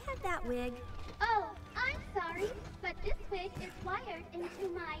 Could I have that wig? Oh, I'm sorry, but this wig is wired into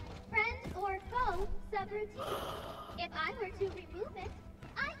my friend or foe subroutine. If I were to remove it,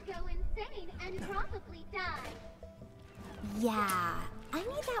 I'd go insane and probably die. Yeah, I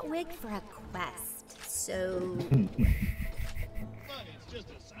need that wig for a quest, so... But it's just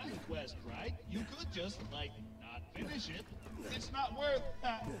a side quest, right? You could just, like, not finish it. It's not worth,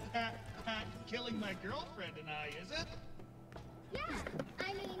 killing my girlfriend and I, is it? Yeah,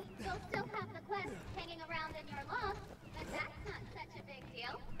 I mean, you'll still have the quest hanging around in your loft, but that's not such a big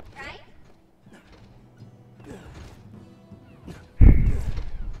deal, right?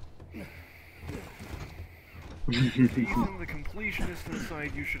 Even the completionist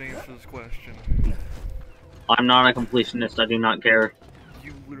inside you should answer this question. I'm not a completionist, I do not care.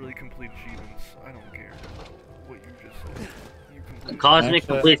 You literally complete achievements. I don't care what you just said. You complete Cosmic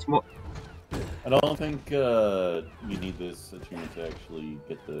completes more. I don't think you need this achievement to actually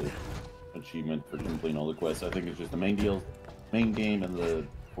get the achievement for completing all the quests. I think it's just the main game and the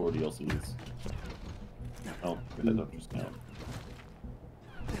 4 DLCs. Oh, that don't just count.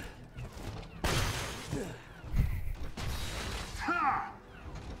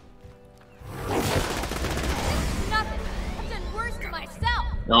 Nothing. I've done worse to myself.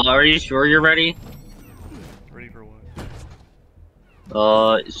 Are you sure you're ready? Ready for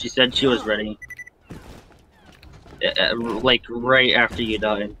what? She said she was ready. Like, right after you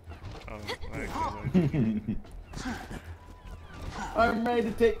died. Oh, I actually I'm ready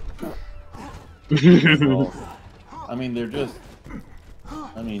to take... Well, I mean, they're just...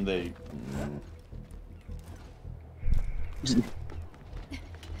 I mean, they...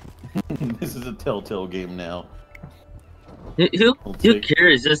 This is a Telltale game now. Who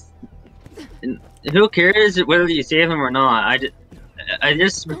cares? Who cares whether you save him or not? I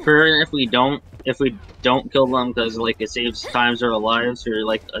just prefer if we don't kill them because like it saves times or lives or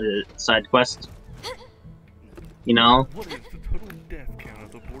like a side quest. You know? What is the total death count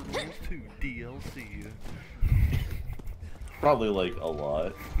of the Borderlands 2 DLC? Probably like a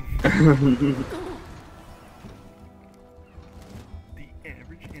lot. The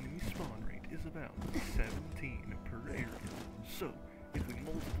average enemy spawn rate is about 17 per area. So, if we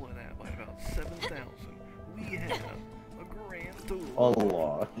multiply that by about 7,000, we have a grand total. A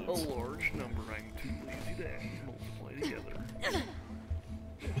lot. A large number I'm too lazy to actually multiply together.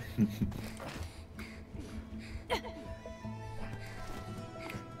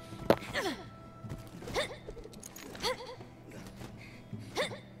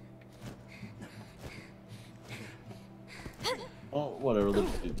 Oh, whatever,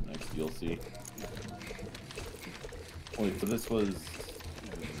 let's do the next DLC. Wait, so this was...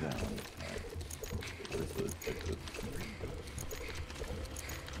 Where's the...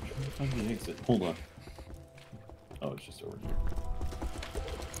 How do you exit? Hold on. Oh, it's just over here.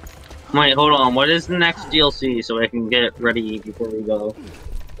 Wait, hold on. What is the next DLC so I can get ready before we go?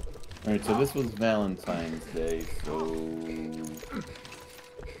 Alright, so this was Valentine's Day, so...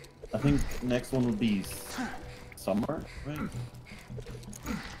 I think next one would be summer, right?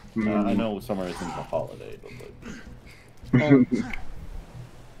 I know summer isn't a holiday, but like...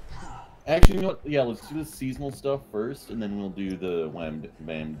 Actually, you know what? Yeah, let's do the seasonal stuff first, and then we'll do the Wham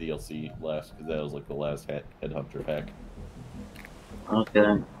DLC last, because that was like the last Headhunter pack.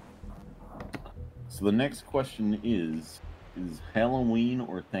 Okay. So the next question is Halloween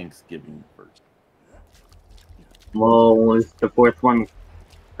or Thanksgiving first? Well, was the fourth one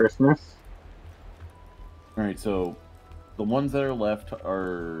Christmas? Alright, so the ones that are left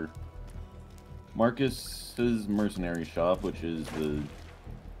are Marcus's Mercenary Shop, which is the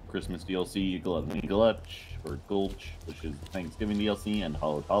Christmas DLC, Gulch, or Gulch, which is Thanksgiving DLC, and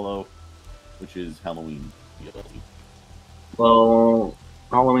Hollow, which is Halloween DLC. Well,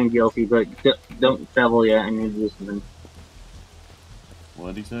 Halloween DLC, but don't travel yet, I need to do something.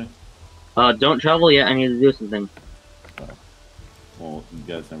 What did he say? Don't travel yet, I need to do something. Oh. Well, you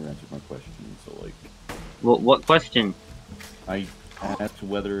guys never answered my question, so like... What question? I asked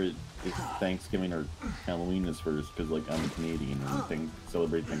whether if Thanksgiving or Halloween is first, because like I'm a Canadian and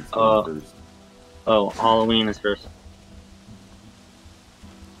celebrate Thanksgiving first. Oh, Halloween is first.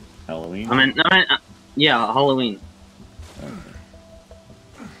 Halloween? Yeah, Halloween. Okay.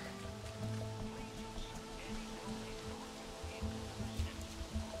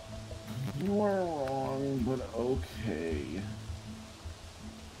 You're wrong, but okay.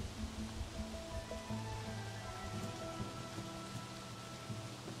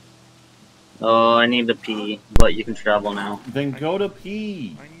 Oh, I need to pee, but you can travel now. Then go to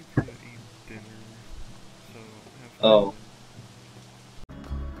pee! I need to eat dinner, so Oh.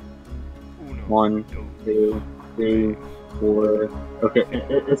 Uno, 1, 2, 3, 4. Okay,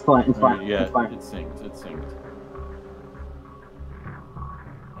 it's fine, it's fine, Yeah, it's fine. it synced, it synced.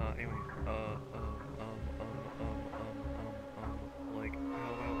 Anyway, like, how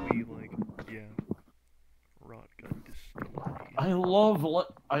about we, like, yeah, Rotgut Distillery.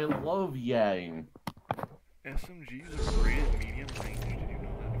 I love yang. SMGs are great at medium range, did you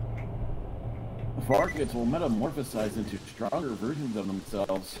know that? Vargets will metamorphosize into stronger versions of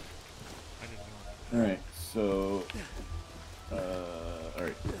themselves. I didn't know that. Alright, so...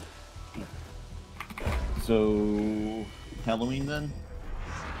 alright. So... Halloween then?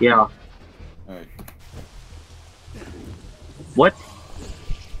 Yeah. Alright. What?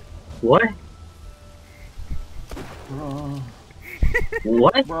 What?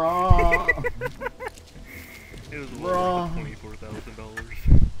 What? Bruh. It was well worth $24,000.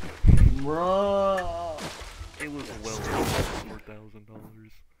 Bruh. It was well worth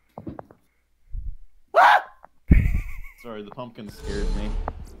 $4,000. Sorry, the pumpkin scared me.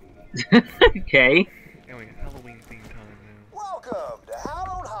 Okay. Anyway, Halloween theme time now. Welcome to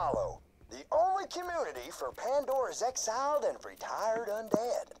Hallowed Hollow, the only community for Pandora's exiled and retired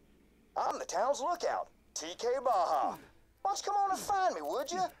undead. I'm the town's lookout, TK Baja. Why don't you come on and find me,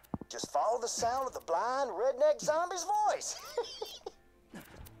 would you? Just follow the sound of the blind redneck zombie's voice.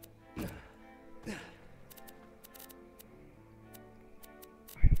 I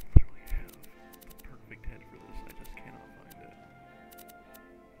literally have the perfect head for this, I just cannot find it.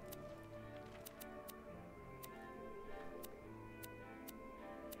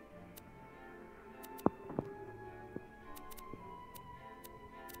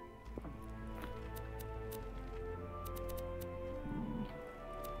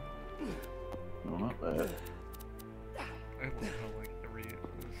 No, not bad. I love how, like, every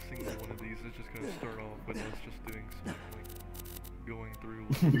single one of these is just gonna start off with us just doing some, like, going through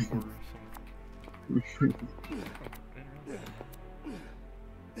looking for some...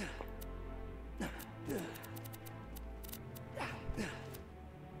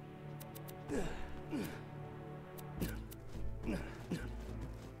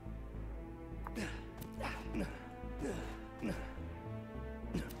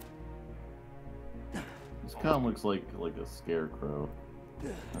 This kind of looks like a scarecrow.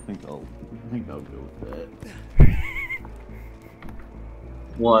 I think I'll go with that.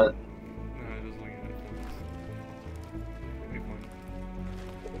 What?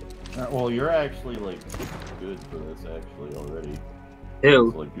 Well, you're actually like good for this actually already. Who?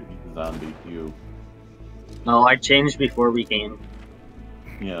 It's like zombie you. No, I changed before we came.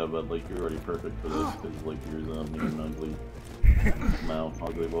 Yeah, but like you're already perfect for this because like you're zombie and ugly. Now,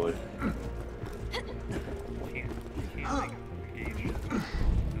 ugly boy.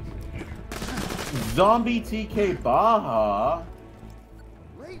 Zombie TK Baja.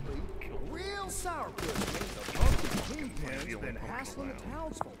 Lately, sourpuss means the pumpkin kingpin's been hassling the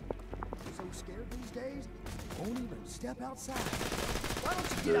townsfolk. So scared these days, won't even step outside. Why don't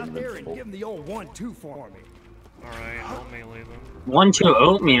you get out there and give them the old 1-2 for me? Alright, I'll melee them. 1-2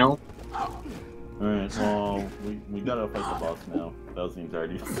 oatmeal. Alright, well, we gotta fight the boss now. That was the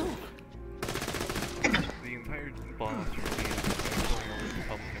entirety. The entire boss for me is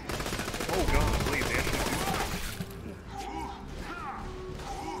pumpkin. Oh god, wait, they actually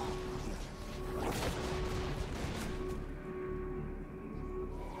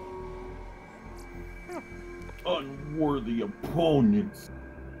Unworthy opponents.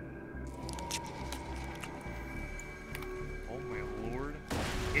 Oh my lord.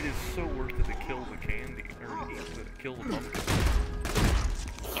 It is so worth it to kill the candy, or to kill the pumpkin.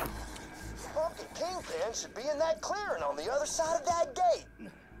 Pumpkin Kingpin should be in that clearing on the other side of that gate.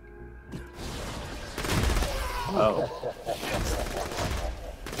 Oh.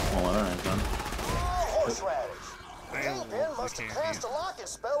 Well, alright then. Horseradish. Kingpin must have cast a locking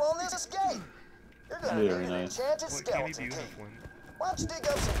spell on this gate. You're gonna need an enchanted skeleton key. Why don't you dig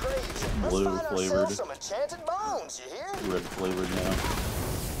up some graves and let's find ourselves some enchanted bones, you hear? Red flavored now.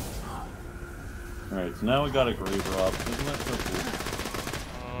 Alright, so now we got a grave rob. Isn't that so cool?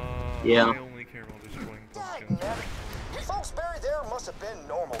 Yeah. I only care about destroying pumpkins. Folks buried there must have been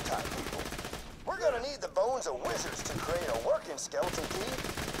normal type people. We're gonna need the bones of wizards to create a working skeleton key.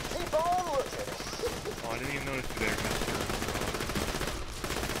 Keep on looking. Oh, I didn't even notice there, Master.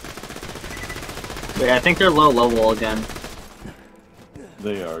 Wait, I think they're low level again.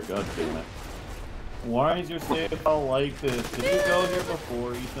 They are, god damn it. Why is your save file like this? Did you go here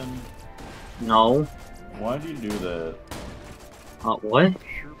before, Ethan? No. Why'd you do that? What?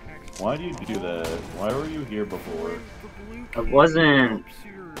 Why do you do that? Why were you here before? I wasn't.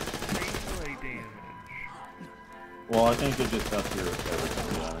 Well, I think it just up your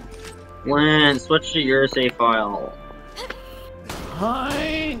everything damage. Lynn, switch to your save file.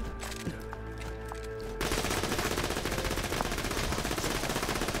 Hi!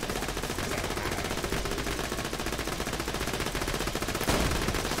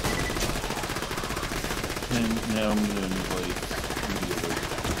 And now I'm gonna invite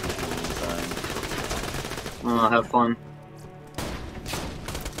Oh, have fun.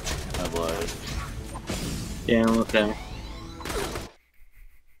 Have life. Yeah, okay.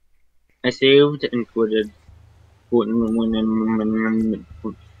 I saved and quitted. Saved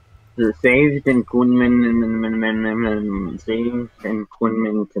and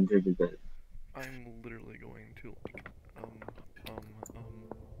quitted. I'm literally going to like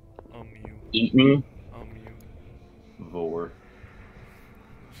you. Eat me? You. Vor.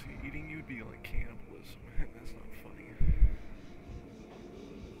 See, eating you would be like cannibalism, and that's not funny.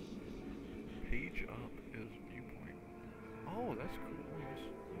 Page up is viewpoint. Oh, that's cool.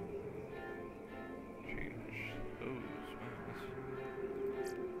 Change those. Wow, that's...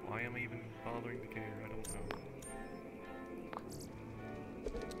 Why am I even bothering to care? I don't know.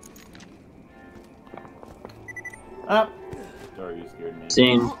 Ah! Sorry, you scared me.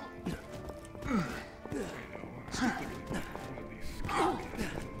 Same.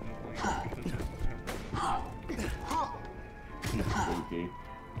 Spooky.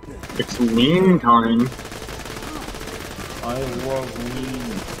 It's lean time. I love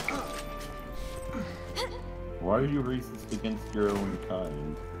lean. Why are you racist against your own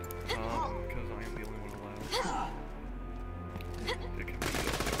kind? Because I am the only one allowed.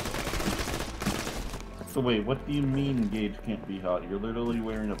 So wait, what do you mean Gage can't be hot? You're literally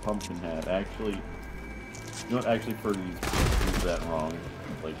wearing a pumpkin hat. Actually, you know what? Actually, Fergie's used that wrong.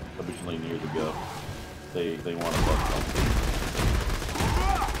 Like, a bajillion years ago. They want to fuck pumpkin.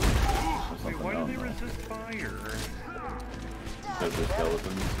 Wait, why do they resist fire? Because they're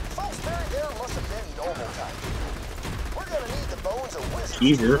skeletons. Folks buried there must have been normal type. We're gonna need the bones of wizards to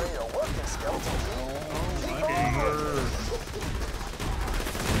Jesus. create a working skeleton key. Keep on looking.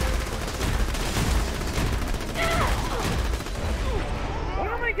 Why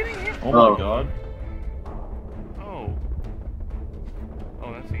am I getting hit? Oh my god. Oh.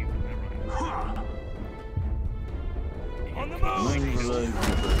 Oh, that's easy. Never mind. On the move!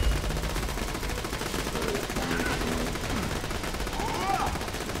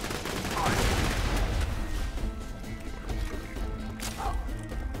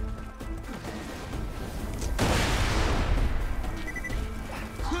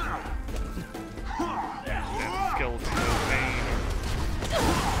 Skeleton, no pain.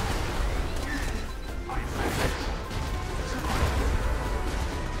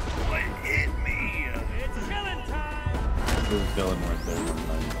 What hit me? It's killing time! There's a skeleton right there.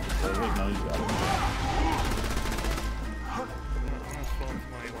 Oh wait, no, you got it. I'm gonna spawn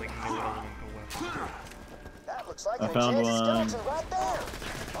my, like, no elemental weapon. That looks like I an found enchanted one. skeleton right there.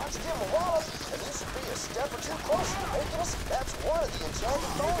 Why don't you give him a wallop, and you should be a step or two closer to making us. That's one of the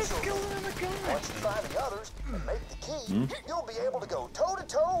enchanted bones you'll need. Once you find the others and make the key, you'll be able to go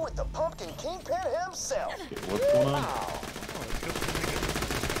toe-to-toe with the Pumpkin Kingpin himself. Okay, what's going on?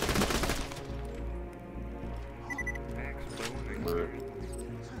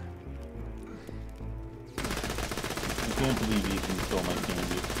 I can't believe Ethan stole my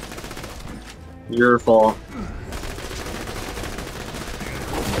candy. Your fault.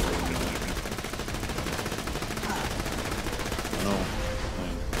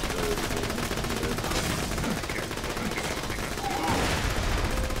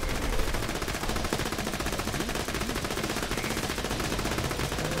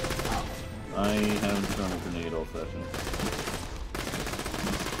 I haven't thrown a grenade all session.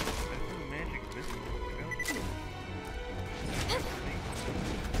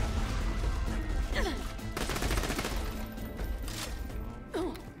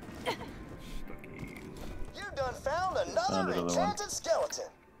 You done found another enchanted skeleton.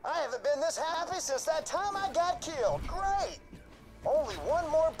 I haven't been this happy since that time I got killed. Great. Only one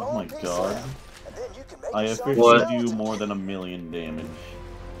more bone piece left, and then you can make I yourself a officially skeleton. do more than 1,000,000 damage.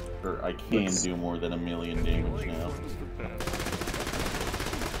 Or I can do more than 1,000,000 damage now.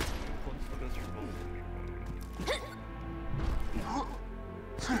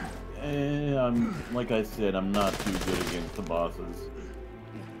 Like I said, I'm not too good against the bosses.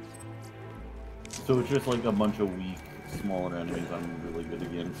 So it's just like a bunch of weak, smaller enemies I'm really good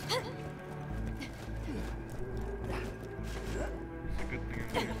against.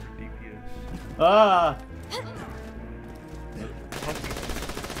 Ah!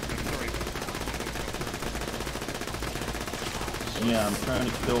 Yeah, I'm trying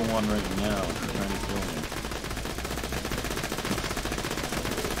to kill one right now. He's trying to kill me.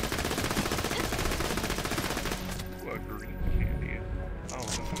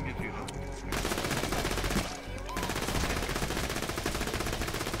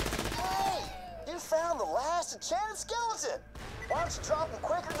 Hey! You found the last enchanted skeleton! Why don't you drop him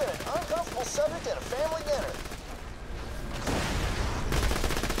quicker than an uncomfortable subject at a family dinner?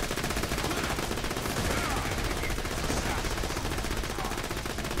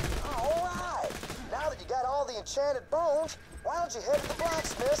 Alright! Now that you got all the enchanted bones, why don't you head to the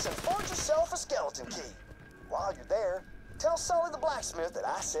blacksmith's and forge yourself a skeleton key? While you're there, tell Sully the blacksmith that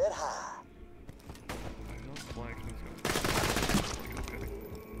I said hi.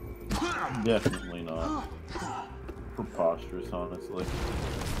 Definitely not. Preposterous, honestly.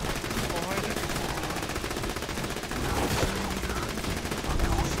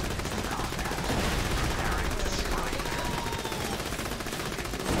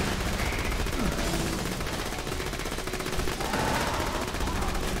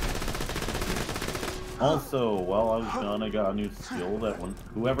 Also, while I was gone, I got a new skill that when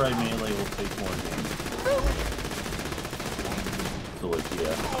whoever I melee will take more damage. So like,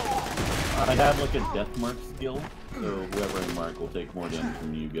 yeah. I have like a death mark skill, so whoever I mark will take more damage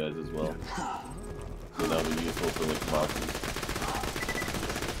from you guys as well. So that'll be useful for like bosses.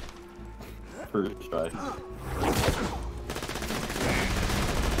 First try.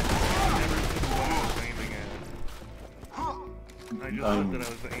 I just thought that I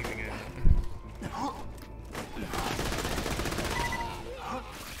was aiming at.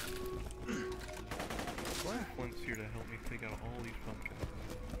 Flynt's here to help me take out all these pumpkins.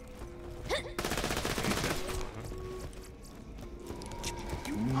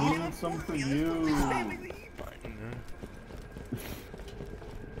 Need some for you.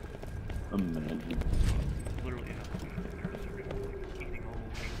 Imagine. Literally eating all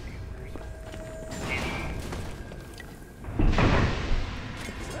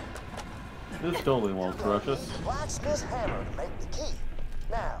This totally won't crush us. Blacksmith's hammer to make the key.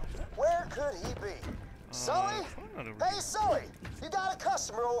 Now, where could he be? Sully? Hey, Sully! You got a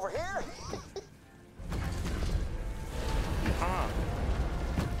customer over here?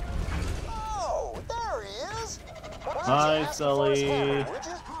 Oh, there he is! Hi, Sully. Hammer, would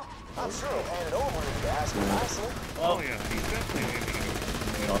you? I'm sure he'll hand it over if you ask him nicely. Oh, yeah, he's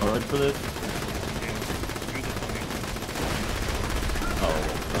definitely alright for this. Oh,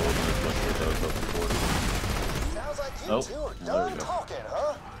 that wasn't as much as I was hoping for. Sounds like you two are done talking,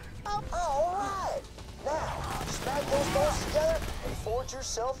 huh? Alright! Now, smack those bones together and forge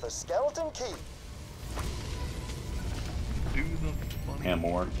yourself a skeleton key. Do the funny. And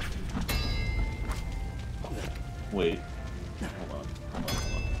more. Wait. Hold on.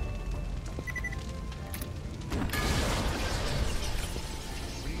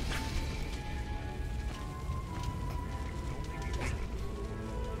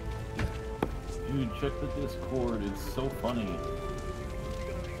 Dude, check the Discord. It's so funny.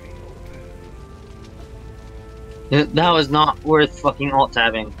 That was not worth fucking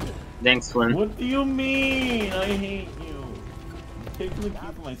alt-tabbing. Thanks, Flynn. What do you mean? I hate you. I'm taking the key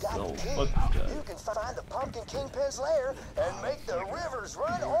for myself. Fuck this guy. You can find the Pumpkin Kingpin's lair and make the rivers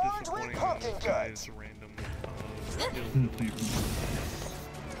run orange with pumpkin guts.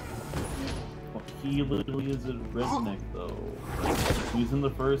 He literally is a redneck, though. He's in the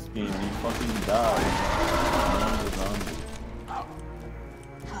first game and he fucking died.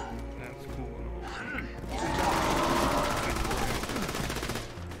 That's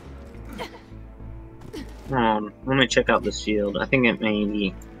cool. Let me check out the shield. I think it may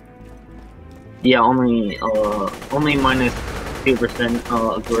be. Yeah, only minus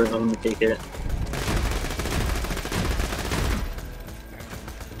 2% absorb. I'm gonna take it.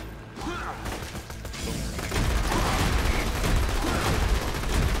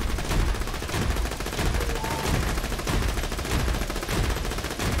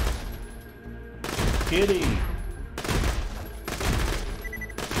 Kitty!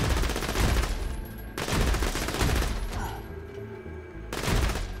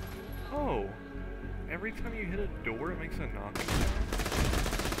 Oh! Every time you hit a door, it makes a knocking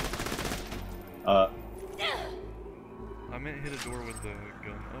sound. I meant hit a door with the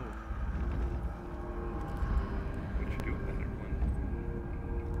gun. Oh. What'd you do with that, everyone?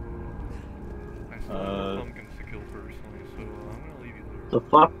 I still have more pumpkins to kill personally, so I'm gonna leave you there. The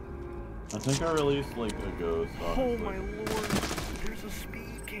fuck? I think I released like a ghost. Honestly. Oh my lord! There's a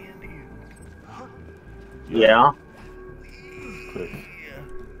speed candy! Yeah? Quick.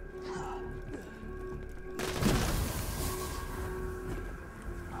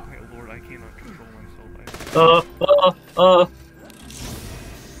 My lord, I cannot control myself.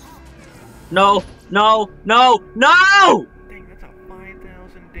 No! No! No! No! Dang, that's a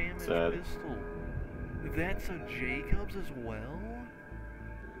 5,000 damage Sad. pistol. That's a Jacobs as well?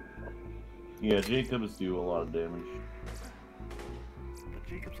 Yeah, Jacobs do a lot of damage. But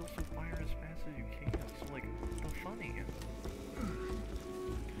Jacobs also fire as fast as you can, so like, the funny.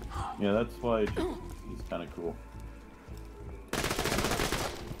 Yeah, that's why he's kind of cool.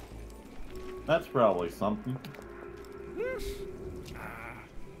 That's probably something. This?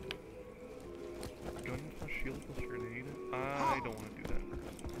 Gun plus shield plus grenade? I don't want to do that.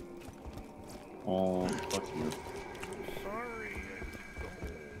 Oh, fuck you. Sorry,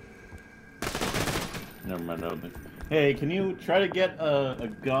 Never mind, I don't think. Hey, can you try to get a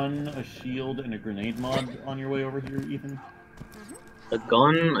gun, a shield, and a grenade mod on your way over here, Ethan? A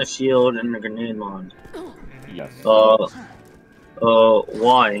gun, a shield, and a grenade mod. Yes.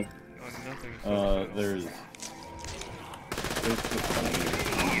 Why? There's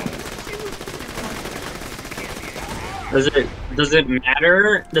Does it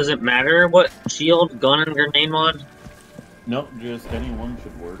matter? Does it matter what shield, gun, and grenade mod? Nope, just any one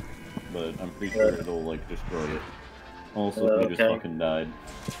should work, but I'm pretty sure it'll like destroy it. Also, they just fucking died.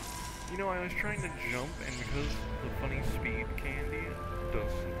 You know, I was trying to jump, and because the funny speed candy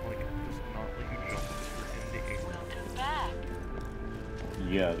does not let you jump if you're in the air.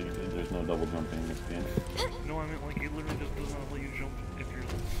 Yeah, there's no double jumping in this game. No, I meant like it literally just does not let you jump if you're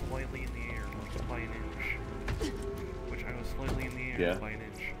slightly in the air, like by an inch. Which I was slightly in the air by an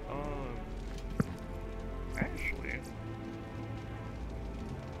inch. Actually.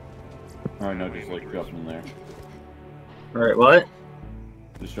 Alright, no, just like drop in there. Alright, what?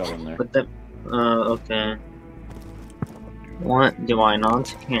 Just drop in there. Put the, okay. What do I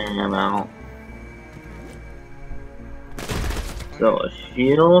not care about? So, a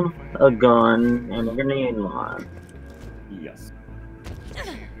shield, a gun, and a grenade mod. Yes.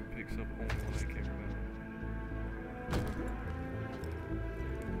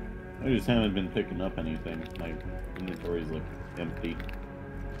 I just haven't been picking up anything. My inventory's like empty.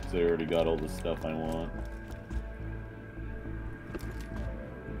 So I already got all the stuff I want.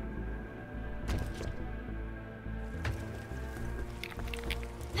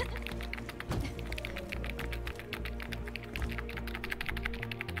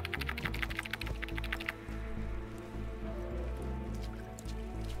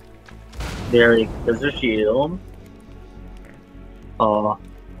 There's a shield. I don't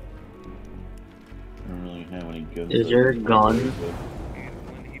really have any guns. Is there a gun? And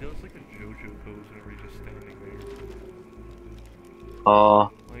when he does like a JoJo pose whenever he's just standing there.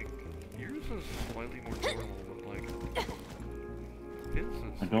 Like, yours is slightly more normal, but like, his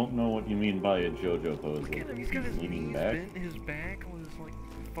is... I don't know what you mean by a JoJo pose. Look at him, he's got his knees bent, his back was like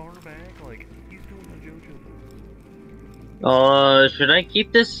far back, like, he's doing a JoJo pose. Should I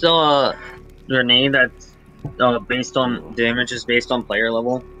keep this, grenade that's, based on, damage is based on player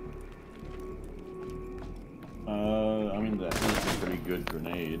level? good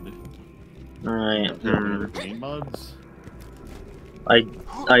grenade. Alright. Do you have any other grenade mods? I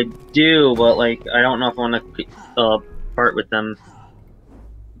do, but like I don't know if I want to part with them.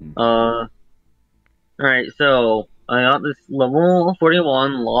 Alright, so I got this level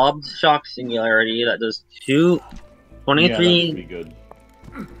 41 lobbed shock singularity that does 23. Yeah, that should be good.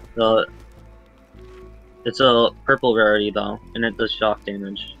 It's a purple rarity though, and it does shock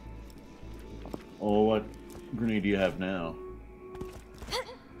damage. Oh, what grenade do you have now?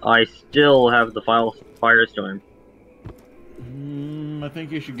 I still have the Firestorm. I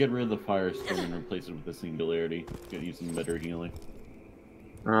think you should get rid of the Firestorm and replace it with the Singularity. Get you some better healing.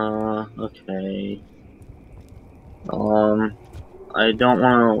 Okay. I don't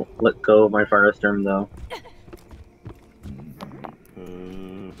want to let go of my Firestorm though.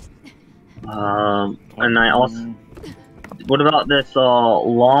 And I also... What about this,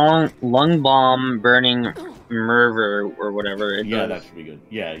 lung bomb burning murder or whatever it Yeah, does? that should be good.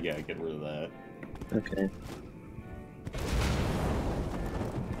 Yeah, get rid of that. Okay.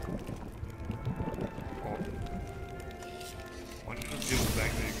 Why don't you just give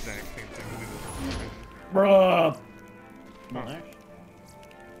back the exact same thing we did? Bruh!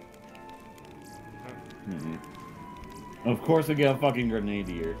 Of course I get a fucking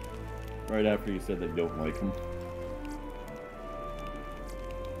Grenadier. Right after you said they don't like him.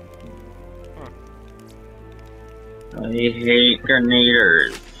 I hate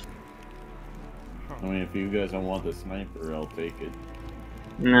grenaders. I mean, if you guys don't want the sniper, I'll take it.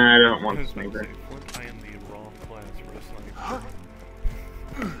 Nah, I don't want the sniper. I am the wrong class for a sniper.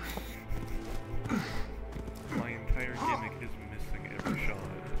 My entire gimmick is missing every shot.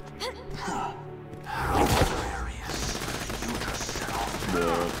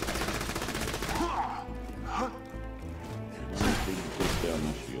 Push down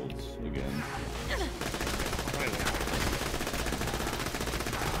the shields again.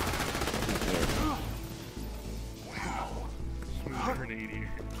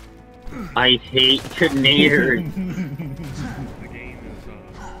 I hate grenaders. The game is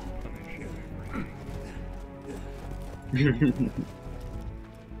punishing.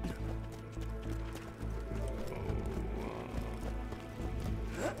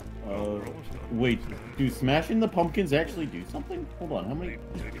 Wait, do smashing the pumpkins actually do something? Hold on, how many?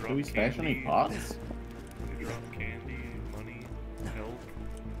 Do we smash any pots? They drop candy, money, health.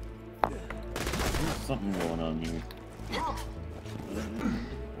 There's something going on here.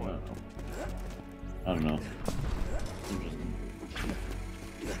 What? I don't know. Interesting.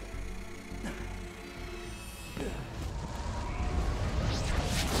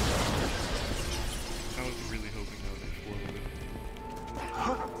 I was really hoping that would explode.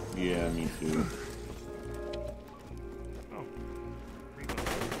 Yeah, me too. Oh.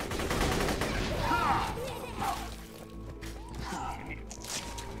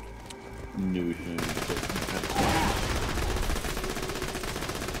 Notion.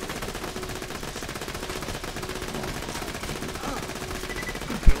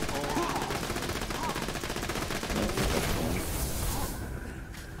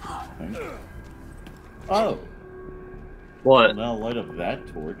 Oh! What? Now light up that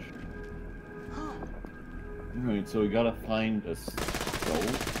torch. Alright, so we gotta find a stove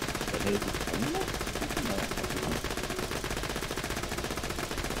that has a terminal?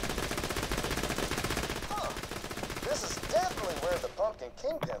 This is definitely where the Pumpkin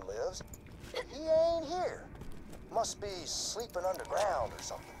Kingpin lives. He ain't here. Must be sleeping underground or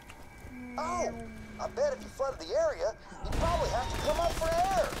something. Oh, I bet if you flooded the area, you'd probably have to come up for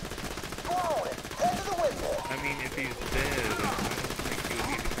air. Go on and head to the windmill. I mean, if he's dead, I don't think he would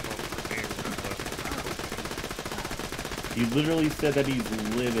need to come up for air. You literally said that he's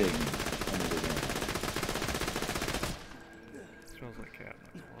living underground. Smells like cat,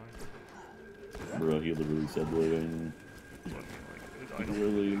 that's why. Bro, he literally said living. He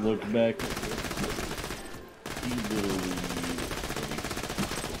literally looked back. He literally...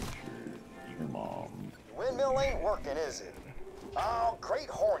 Your mom. Windmill ain't working, is it? Oh, great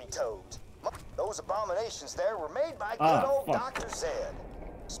horny toads. Those abominations there were made by good old fuck. Dr. Zed.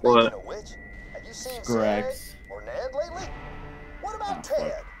 Speaking of which, have you seen Scrax. Zed or Ned lately? What about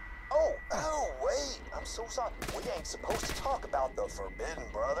Ted? Oh, wait, I'm so sorry. We ain't supposed to talk about the Forbidden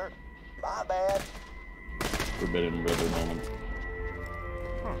Brother. My bad. Forbidden brother moment.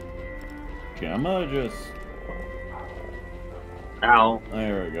 Okay, I'm gonna just... Ow.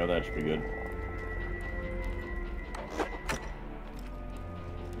 There we go, that should be good.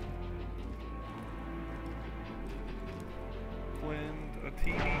 When a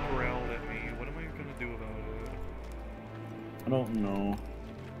TV growled at me, what am I gonna do about it? I don't know.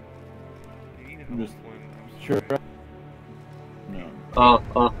 You need I'm help, just... Flynn. I'm Sure. sorry. No.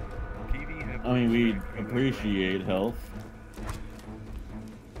 Oh. I mean, we appreciate health.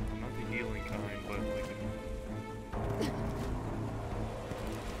 Not the healing kind, but like...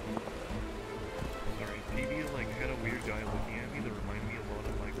 Sorry, TV like had a weird guy looking at me that reminded me a lot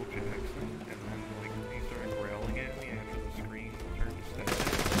of Michael Jackson, and then like he started growling at me after the screen turned to sadge.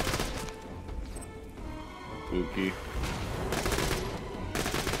 Spooky.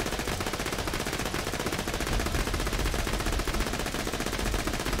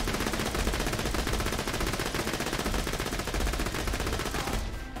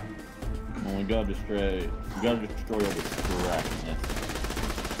 We gotta destroy all the scrappiness.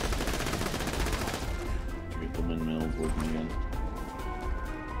 Get the windmills working again.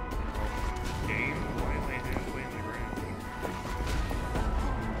 Game? Why am I halfway in the ground?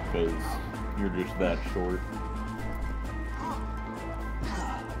 Because you're just that short.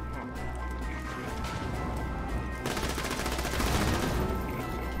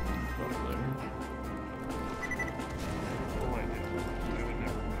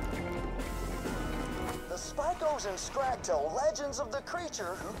 And Scrag tell legends of the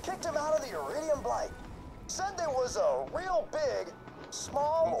creature who kicked him out of the Iridium Blight. Said there was a real big,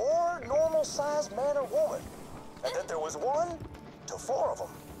 small, or normal-sized man or woman, and that there was 1 to 4 of them.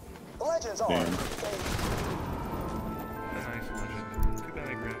 The legends are A nice legend. Too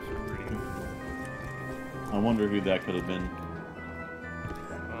bad graphs are pretty. I wonder who that could have been.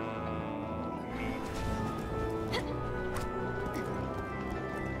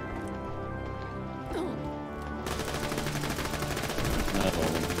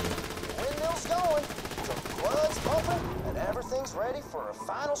 Ready for a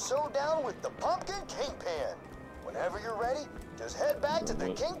final showdown with the Pumpkin Kingpin. Whenever you're ready, just head back to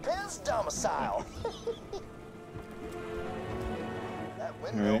the Kingpin's domicile. That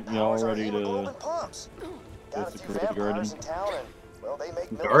windmill powers our hemoglobin pumps. Got a few vampires in town, and well, they make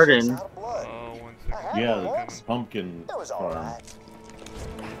milkshakes out of blood. Yeah, the pumpkin farm.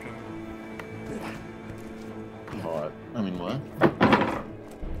 Hot. I mean, what?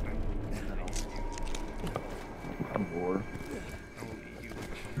 I'm bored.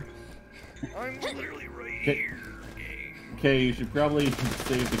 I'm literally right here. Okay, you should probably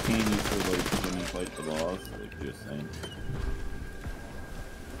save the candies for like when you fight the boss, like just saying.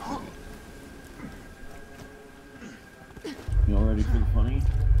 You already feel funny?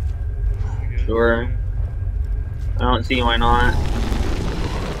 Sure. I don't see why not.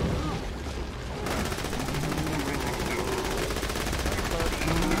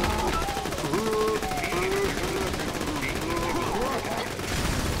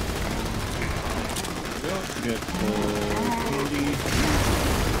 Get candy.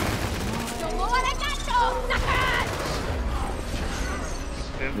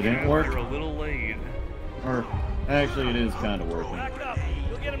 It didn't work. You're a little late. Or actually, it is kind of working. Back up.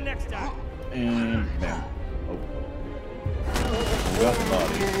 You'll get him next time. And bam. Oh. We got the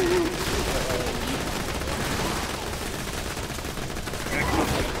body.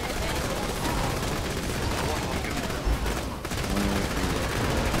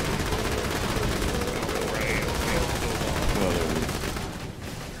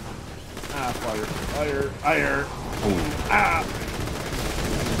 Fire! Oh. Ah!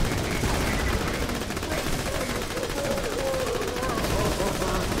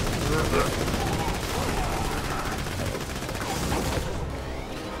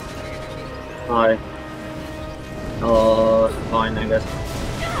 Hi. Oh, fine, I guess.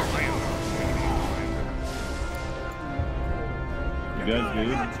 You guys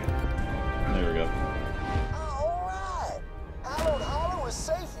good? There we go. Alright! Hallowed Hollow is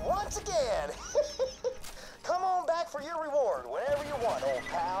safe once again! Come on back for your reward whenever you want, old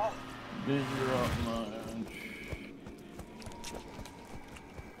pal. Busy rock lunch.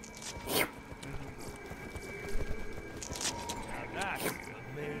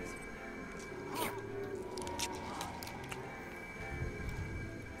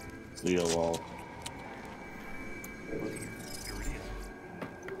 See you all.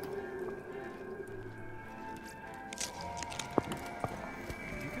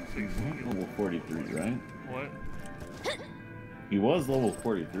 Level 43, right? What? He was level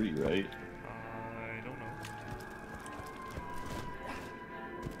 43, right? I don't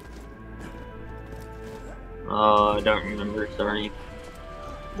know. I don't remember, sorry.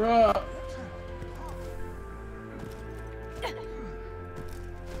 Bruh!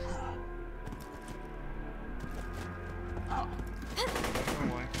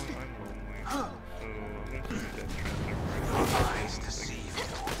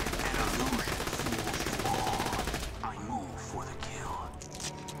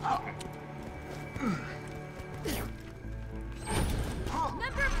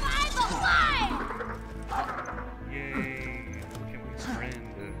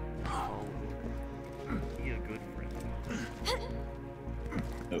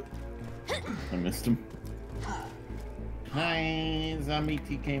 I missed him. Hi, zombie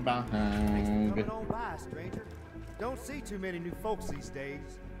TK behind. Coming on by, stranger. Don't see too many new folks these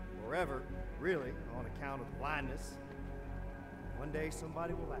days, or ever, really, on account of blindness. One day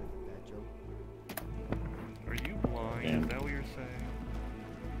somebody will laugh at that joke. Are you blind? Damn. Is that what you're saying?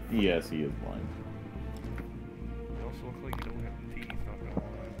 Yes, he is blind. You also look like you don't have the teeth, not gonna lie.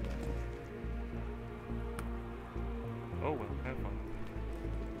 Oh well, have fun.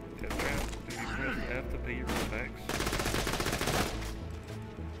 Tap trap. Did you press F to pay your respects?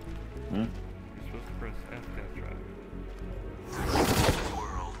 Huh? You're supposed to press F tap trap.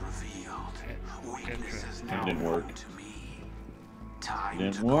 World revealed. Weaknesses now It didn't work. known to me. Time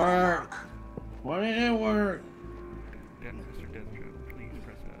Didn't to work. Why didn't it work? Yeah, Mr. Death Trap, please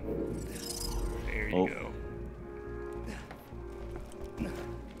press F. There you Oh. go.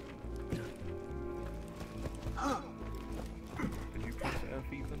 Did you press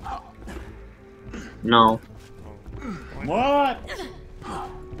F, Ethan? No. What? You're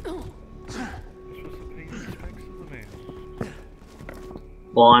supposed to pay respects to the man.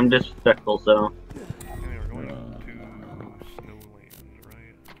 Well, I'm disrespectful, so. Anyway, we're going to Snowlands,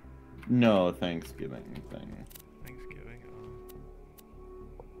 right? No, Thanksgiving thing. Thanksgiving,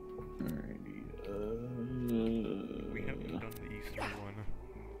 Alrighty. we haven't done the Easter one.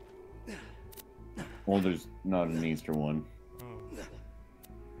 Well, there's not an Easter one. Oh.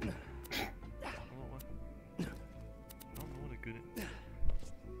 Well, what? I don't know what a good.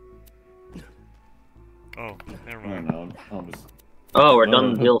 Oh, never I mind. don't know. I'll just. Oh, we're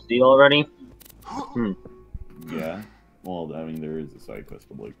done with DLC already? Hmm. Yeah. Well, I mean, there is a side quest,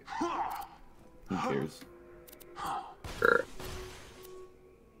 but like, who cares? Sure.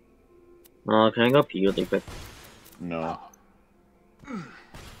 Can I go pee really quick? No.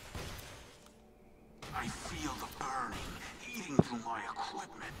 I feel the burning eating through my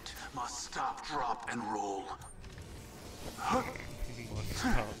equipment. Must stop, drop, and roll. Must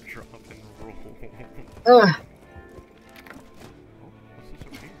stop, drop, and roll. Ugh. Oh, what's this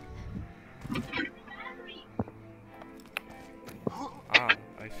over here? Ah,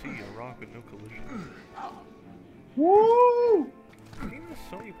 I see a rock with no collision. Woo! Even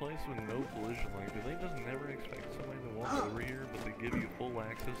so many places with no collision, like, do they just never expect somebody to walk over here, but they give you full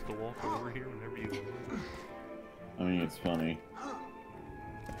access to walk over here whenever you want? I mean, it's funny.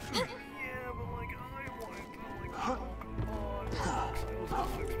 Yeah, but like, I wanted to, like, walk on rocks. I was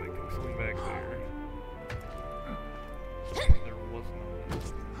also expecting something back there. There was none.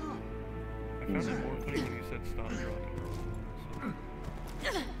 I found it more funny when you said stop, drop, and roll. So.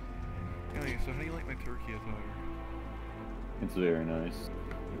 Anyway, so how do you like my turkey attire? It's very nice.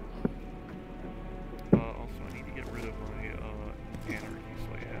 Also, I need to get rid of my, anarchy, so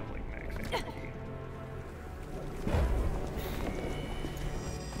I have, like, max anarchy.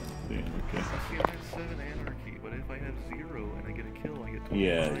 The anarchy. See, I have 7 anarchy, but if I have 0 and I get a kill, I get 25.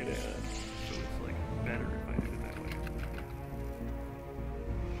 Yeah. So it's, like, better if I do it that way.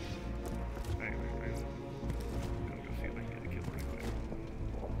 Anyway, I'm gonna go see if I can get a kill right quick.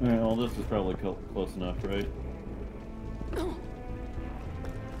 Alright, well, this is probably close enough, right?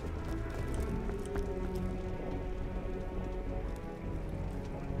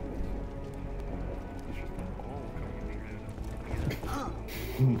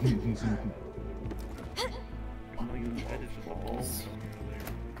 Balls.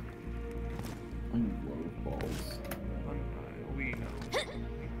 I love balls. We know. I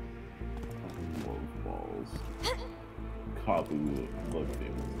love balls. Copy Bug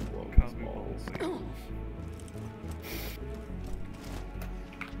Fables loves balls.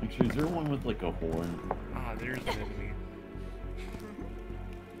 Actually, is there one with like a horn? Ah, there's an enemy.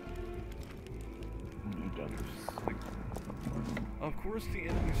 Of course the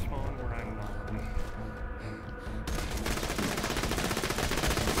enemies spawn where I'm not.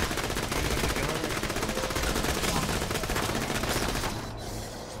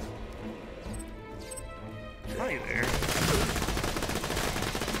 Hi there.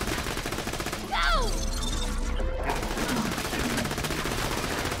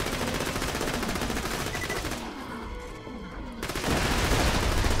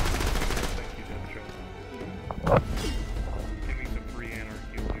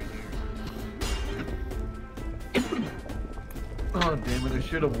 Oh damn it, I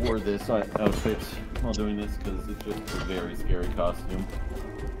should have wore this outfit while doing this because it's just a very scary costume.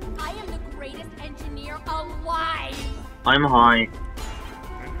 I am the greatest engineer alive! I'm high.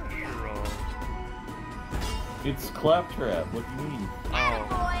 It's Claptrap, what do you mean?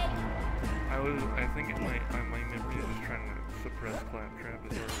 I think in my memory I was trying to suppress Claptrap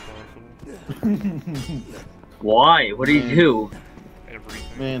as hard as possible. Why? What do you do?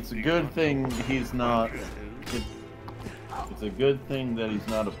 Everything. Man, it's a good thing he's not. It's a good thing that he's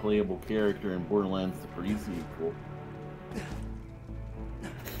not a playable character in Borderlands the pre-sequel.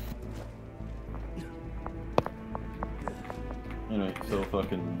 Anyway, so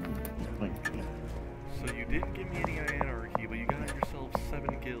fucking. So you didn't give me any anarchy, but you got yourself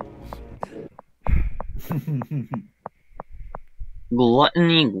 7 kills.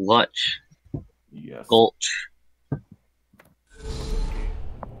 Gluttony Glutch. Yes. Gulch.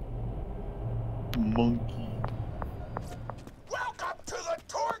 Monkey. Welcome to the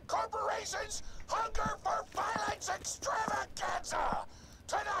Torg Corporation's Hunger for Violence Extravaganza!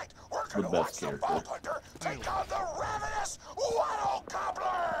 Tonight, we're gonna watch the Vault Hunter take on the ravenous Waddle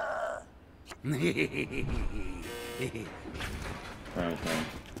Gobbler! Alright, thanks.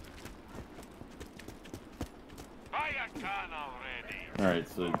 Alright,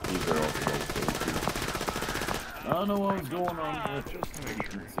 so these are all I don't know what was going on with the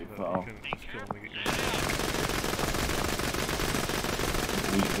agency file.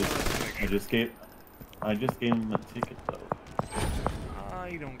 I just gave him a ticket though.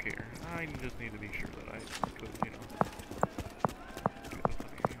 I don't care. I just need to be sure that I could, you know.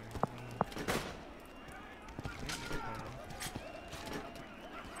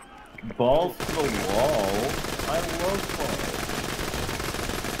 Balls to the wall. I love balls.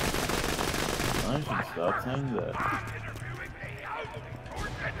 I should stop saying that.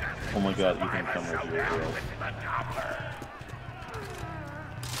 Oh my god, you can come over here, girl.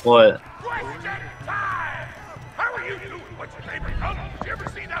 What? How are you doing? What's your favorite color? Did you ever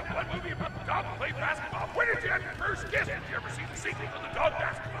see that one movie about the dog who played basketball? When did you have your first kiss? Did you ever see the sequel to the dog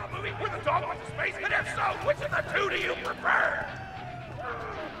basketball movie where the dog went to space? And if so, which of the two do you prefer?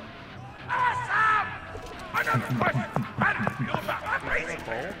 Awesome! Another question. How do you feel about my crazy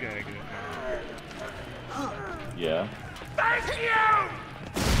ball gagging? Yeah. Thank you!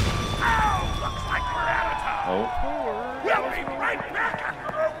 Oh, looks like we're out of time. Oh. We'll be right back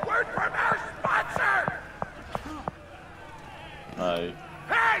after a word from our sponsor! Hi.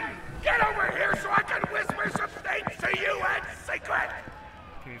 Hey! Get over here so I can whisper some things to you in secret!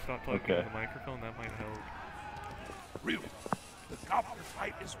 Can you stop talking to the microphone? That might help. Really? The Gobbler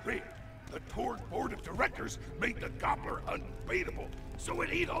fight is rigged. The Torg Board of Directors made the Gobbler unbeatable, so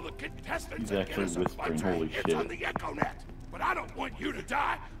it eat all the contestants He's and get us a whispering, bunch holy of hits shit. on the EchoNet. But I don't want you to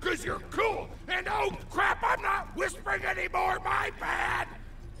die, because you're cool, and oh crap, I'm not whispering anymore, my bad!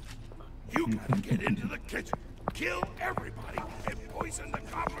 You gotta get into the kitchen, kill everybody, and poison the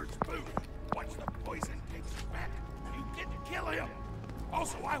Gobbler's food. Once the poison takes effect, you get to kill him.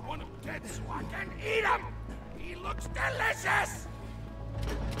 Also, I want him dead so I can eat him! He looks delicious!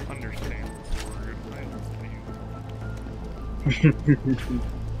 Understand.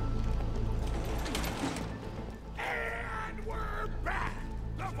 And we're back!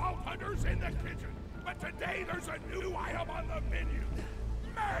 The Vault Hunter's in the kitchen, but today there's a new item on the menu.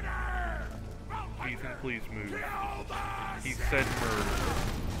 Murder! Ethan, please move. Kill the He said murder.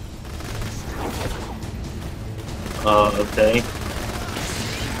 Okay.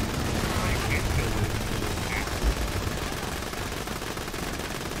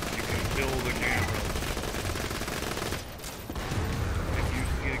 Kill the camera. If you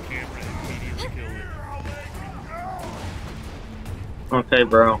see a camera, immediately kill it. Okay,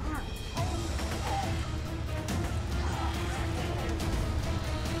 bro.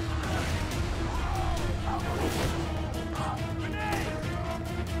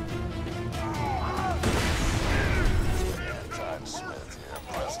 Smith here,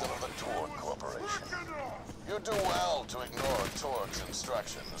 president of the Torg Corporation. You do well to ignore Torg's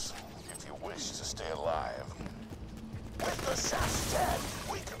instructions if you wish to stay alive. With the chef's dead,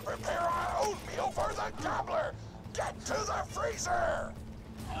 we can prepare our own meal for the Gobbler. Get to the freezer!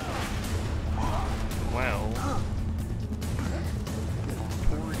 Well,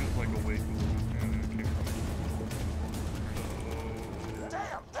 Torg is like a wig.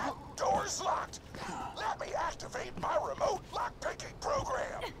 Damn, that door's locked! Let me activate my remote lock-picking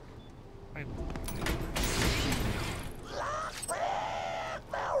program!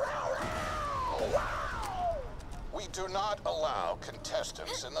 We do not allow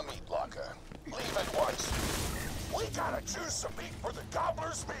contestants in the meat locker. Leave at once. We gotta choose some meat for the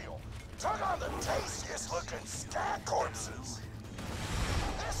Gobbler's meal. Tug on the tastiest looking stag corpses.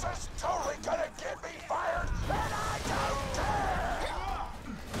 This is totally gonna get me fired, and I don't care!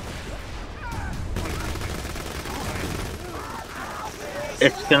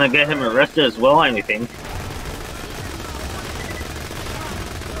 It's gonna get him arrested as well, I think.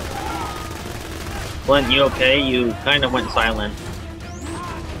 Flynt, you okay? You kind of went silent.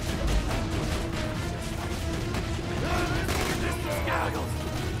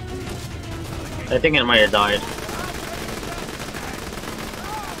 I think it might have died.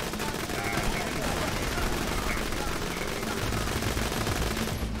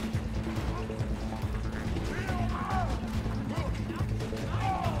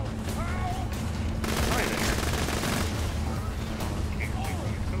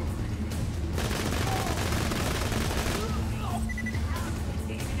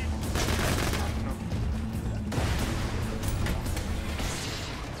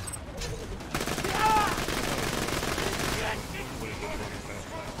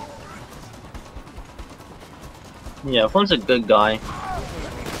 Yeah, Flynt's a good guy.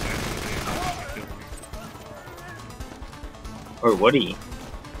 Or would he?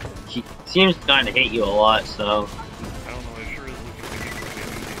 He seems to kind of hate you a lot, so...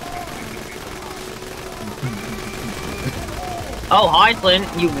 Oh, hi, Flynt.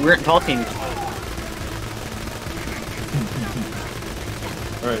 You weren't talking.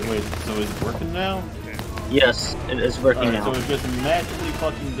 Alright, wait, so is it working now? Yes, it is working now. So it's just magically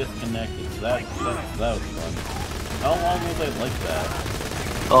fucking disconnected. That was fun. How long was it like that?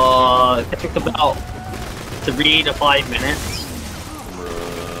 It took about 3 to 5 minutes.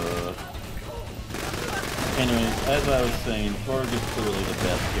 Anyways, as I was saying, Torg is clearly the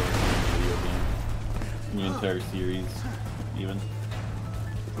best character in the video game. In the entire series, even.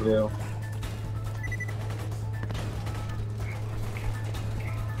 Yeah.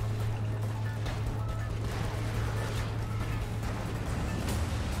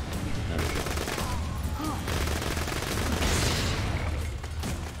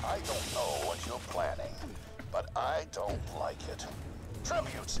 I don't like it.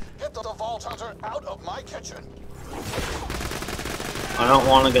 Tributes, get the Vault Hunter out of my kitchen. I don't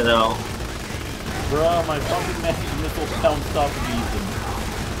want to get out. Bruh, my fucking magic missile bounced off of Ethan.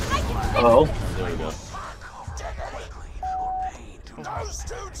 Oh. There we go. Those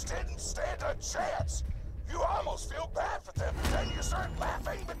dudes didn't stand a chance. You almost feel bad for them, then you start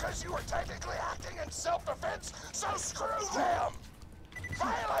laughing because you were technically acting in self-defense, so screw them!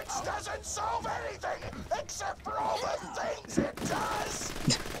 Violence doesn't solve anything except for all the things it does!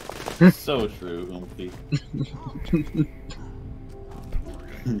 So true, Oompy.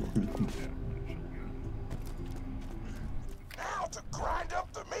 Now to grind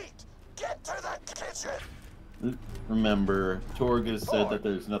up the meat! Get to the kitchen! Remember, Torg has said that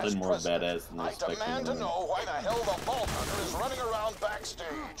there's nothing more badass than I respecting demand to know why the hell the Vault Hunter is running around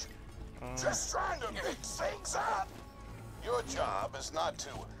backstage. Just trying to mix things up. Your job is not to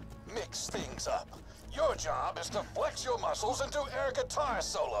mix things up. Your job is to flex your muscles and do air guitar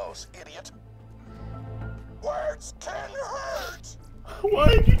solos, idiot. Words can hurt!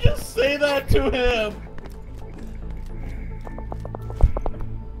 Why did you just say that to him?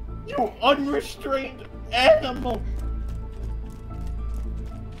 You unrestrained animal!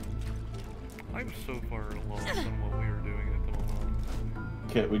 I'm so far along from what we were doing at the moment.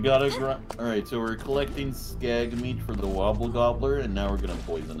 Okay, we gotta grind. Alright, so we're collecting skag meat for the Wobble Gobbler, and now we're gonna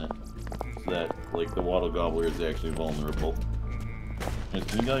poison it. So that, like, the Wobble Gobbler is actually vulnerable.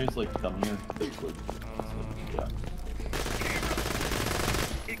 Can you guys, like, come here? Yeah.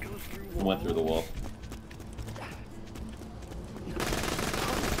 It goes through It went through the wall.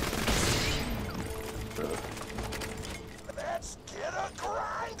 Let's get a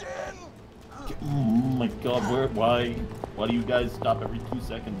grindin'! Oh my god, why do you guys stop every 2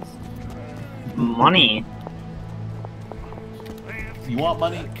 seconds? Money. You want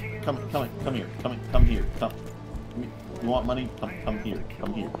money? Come here, come here. You want money? Come here.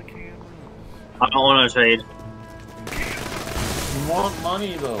 I don't want to trade. You want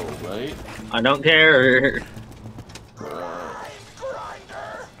money though, right? I don't care.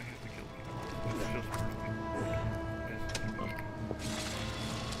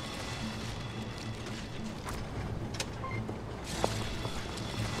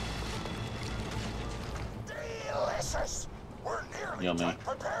 Delicious! We're nearly Yummy. done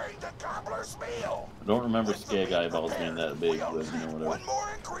preparing the gobbler's meal. I don't remember skag eyeballs being that big, but you know, whatever. One more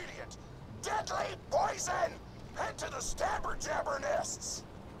ingredient. Deadly poison! Head to the stabber jabber nests.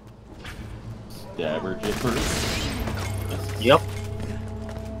 Stabber jippers? Yep.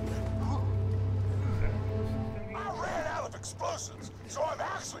 I ran out of explosives, so I'm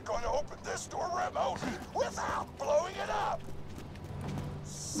actually going to open this door remotely without blowing it up.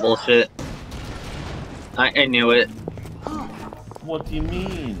 Bullshit. I knew it. What do you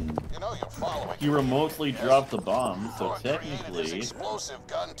mean? You know you're following. He remotely dropped the bomb, so technically... Explosive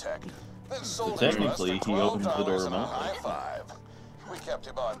gun tech. Then So sold technically, it to us for he opens the door $12 and a remotely. high five. We kept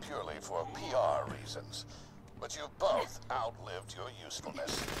him on purely for PR reasons. But you both outlived your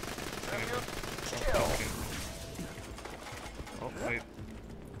usefulness. Tribute, kill. Oh, wait.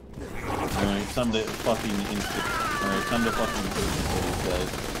 Alright. It's time to fucking Alright, time to fucking these guys.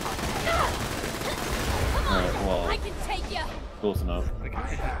 Alright, well. I can take you. Close enough.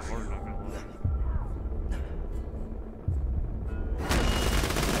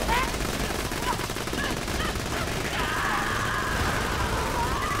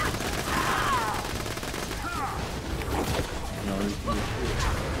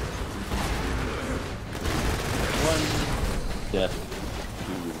 One death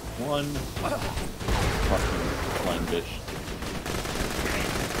to one fucking flying bitch.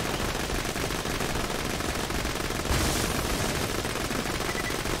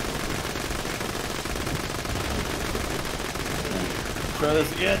 Try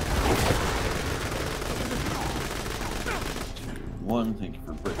this again. One, thank you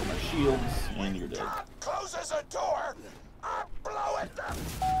for breaking my shields, and you're dead. Closes a door. I blow it the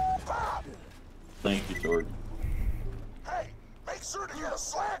up. Thank you, Torg. Hey, make sure to get a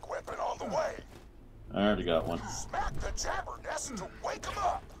slag weapon on the way. I already got one. Smack the jabbernest to wake him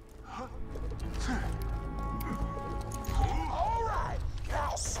up. All right,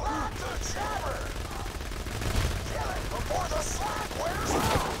 now slag the jabber. Kill it before the slag wears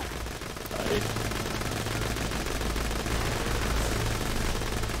off.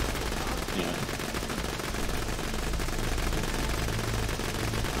 Yeah.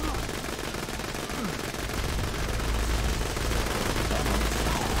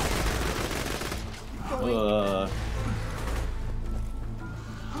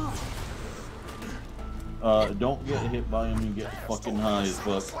 Don't get hit by him and get fucking high as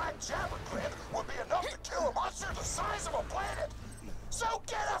fuck. Slag jabber clip would be enough to kill a monster the size of a planet. So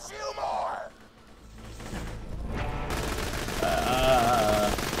get a few more.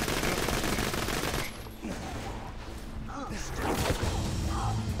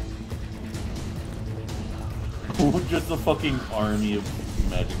 Just a fucking army of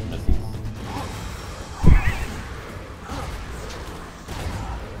magic missiles.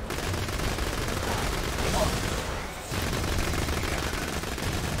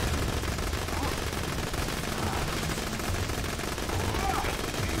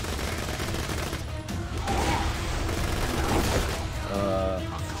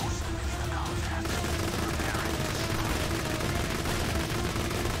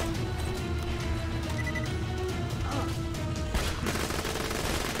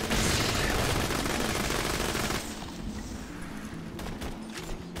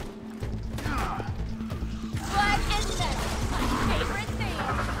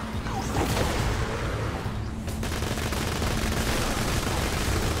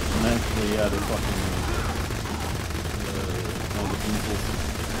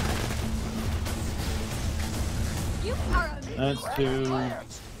 That's two.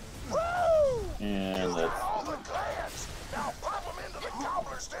 And that's all the clans. Now pop them into the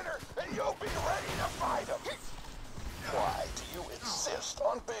gobbler's dinner and you'll be ready to fight them. Why do you insist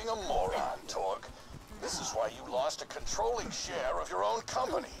on being a moron, Torg? This is why you lost a controlling share of your own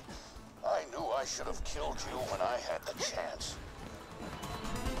company. I knew I should have killed you when I had the chance.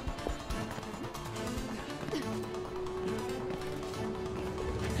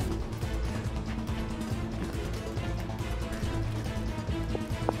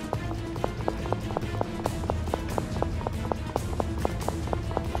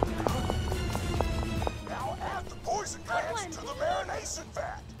 To the marination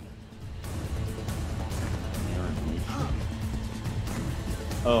vat.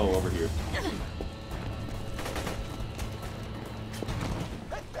 Oh, over here.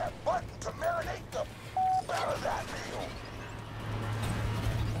 Hit that button to marinate the out of that meal.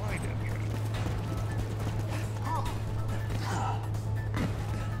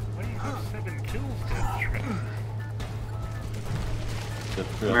 Why do you have 7 kills,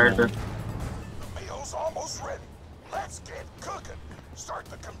 Death Trap? Murder. The meal's almost ready. Let's get cooking. Start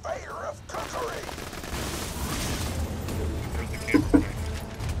the conveyor of cookery.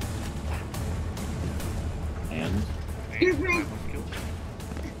 And? Excuse me.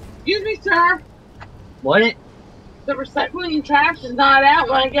 Excuse me, sir. What? The recycling trash is not out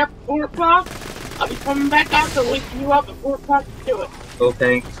when I get up at 4 o'clock. I'll be coming back out to wake you up at 4 o'clock to do it.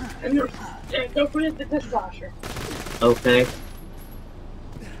 Okay. And go put it in the dishwasher. Okay.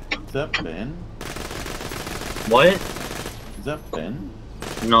 Is that Ben? What? Is that Ben?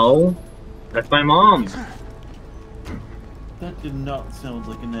 No. That's my mom. That did not sound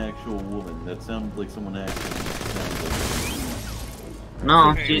like an actual woman. That sounded like someone actually sounds like...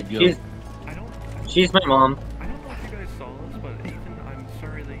 No, Okay, she's my mom. I don't know if you guys saw this, but Ethan, I'm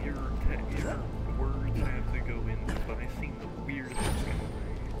sorry that your words have to go in this, but I seen the weirdest thing.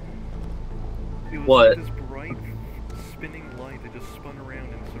 It was What? this bright spinning light that just spun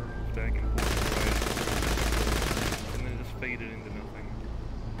around in circles back and forth. faded into nothing.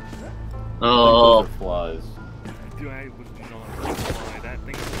 Oh. Those are flies. Dude, I was not gonna fly. That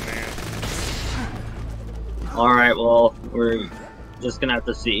thing is mad. Alright, well, we're just gonna have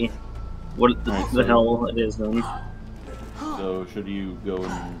to see what the hell it is then. So, should you go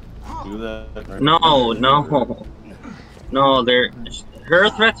and do that? Right No, now? no. No, her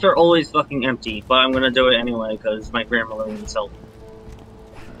threats are always fucking empty, but I'm gonna do it anyway, because my grandmother needs help.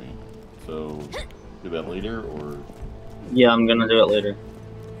 Alright, so, do that later, or? Yeah, I'm gonna do it later.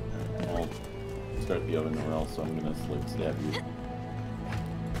 I'll start the oven or else I'm gonna like stab you.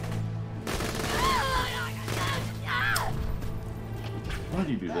 Why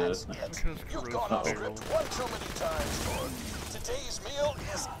do you do that? You've gone off script one too many times, Lord. Today's meal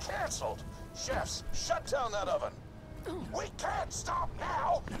is cancelled. Chefs, shut down that oven. We can't stop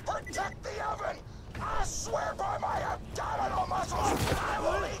now. Protect the oven. I swear by my abdominal muscles, I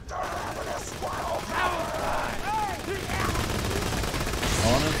will eat the ravenous wild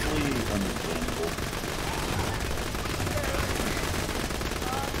Honestly, understandable.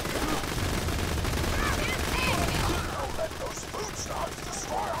 Don't let those food snobs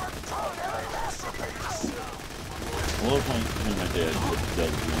destroy our culinary masterpiece. I love when my dad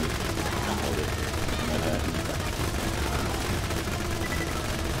does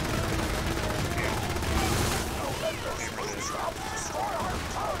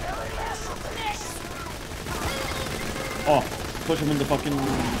Oh, push him in the fucking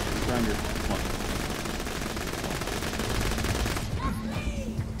grinder. Come on.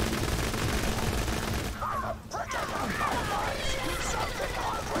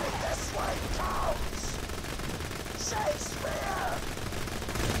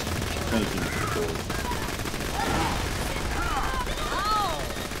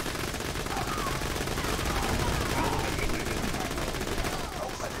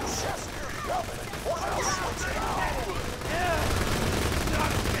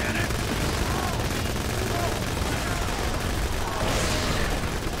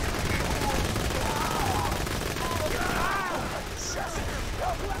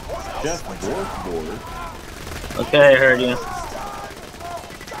 Okay, I heard you.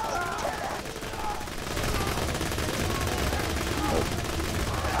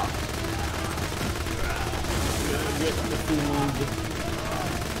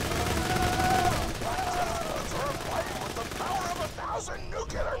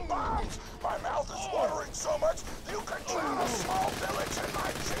 My mouth is watering so much, you can drown a small village in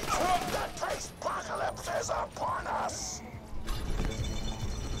my cheeks. The taste apocalypse is upon us.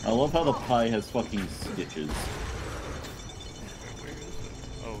 I love how the pie has fucking stitches.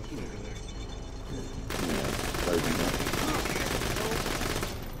 Oh, it's over there. Yeah, sorry,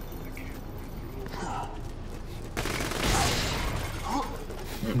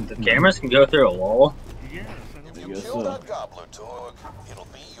 The cameras can go through a wall? Yes, If you kill that gobbler, Torg, it'll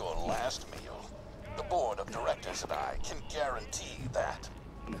be your last meal. The board of directors and I can guarantee that.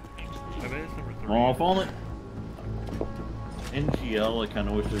 I bet it's number 3. Oh, if only... NGL, I kind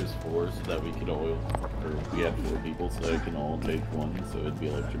of wish there was 4 so that we could all, or we had 4 people so I can all take one, so it'd be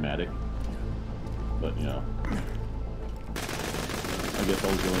like dramatic. But you know, I guess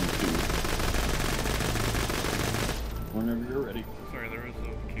I'll go into whenever you're ready. Sorry, there is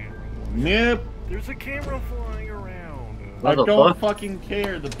a camera. Yep. There's a camera flying around. I don't fucking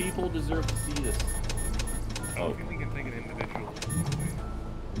care. The people deserve to see this. I don't think we can take an individual.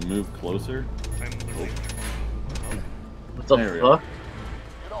 Move closer. What the fuck?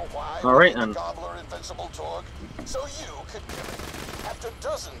 Alright then. Gobbler invincible, Torg, so you could kill it. After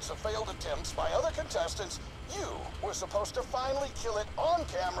dozens of failed attempts by other contestants, you were supposed to finally kill it on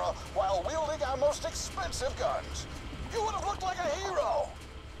camera while wielding our most expensive guns. You would have looked like a hero.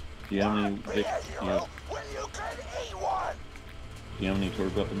 Do you have any? Be a hero when you can eat one. Do you have any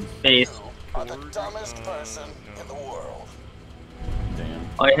Torg weapons? Base. Are the dumbest person in the world. Damn.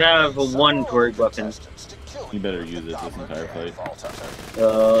 I have one Torg weapon. You better use it this entire fight.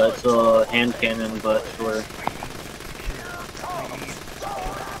 It's a hand cannon, but sure.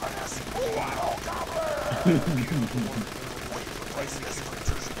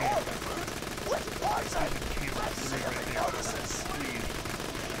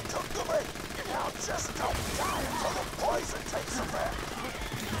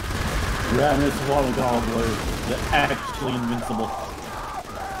 Ravenous Water Gobbler, they're actually invincible.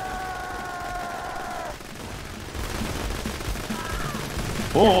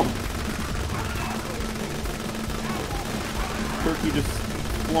 Oh! Turkey just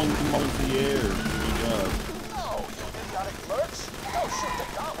flung him out into the air. Oh my god. No, you idiotic lurch! Don't shoot the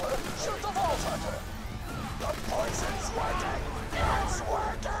gobbler, shoot the vault hunter! The poison's working! It's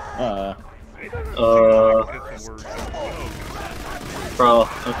working! Bro,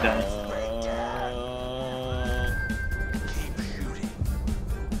 okay.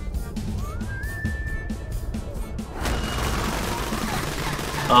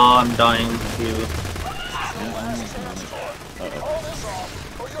 Oh, I'm dying too.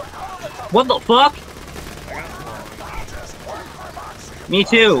 What the fuck? Me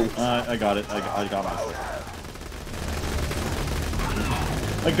too. I got it. I got myself.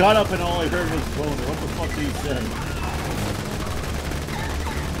 I got up and all I heard was boner. What the fuck did he say?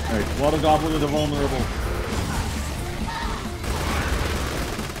 Alright, Water Goblin is vulnerable.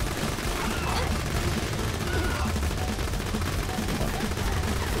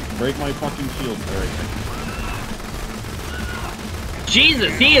 Break my fucking shield, alright.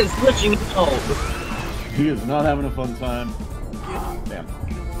 Jesus, he is glitching out. He is not having a fun time. Damn.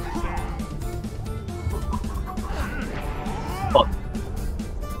 Fuck.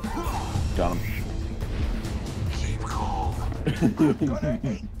 Got him.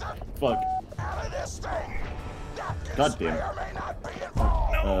 Fuck. God damn it.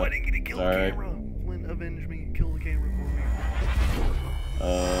 No, I didn't get to kill the camera. Flynt, avenge me. Kill the camera for me.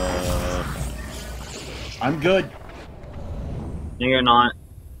 I'm good. No, you're not.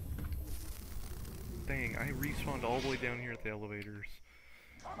 Dang, I respawned all the way down here at the elevators.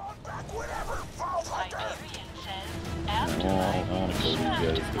 I wanna kill these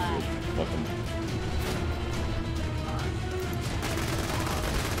guys because fuck them.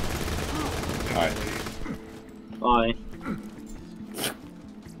 Alright. Bye.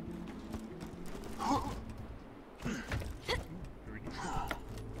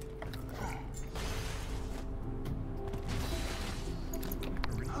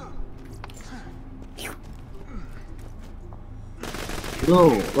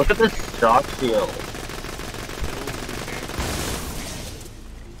 Ooh, look at this shock shield.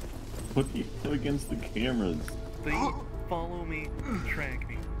 What do you do against the cameras? They follow me, track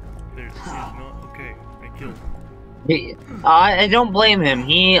me. It's not okay. I killed him. I don't blame him.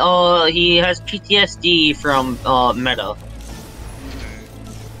 He has PTSD from meta.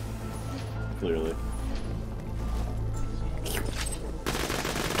 Clearly.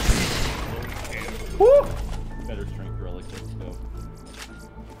 Woo! Better strength relic, let's go.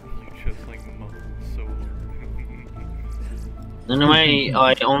 You just like muffled so hard. Anyway,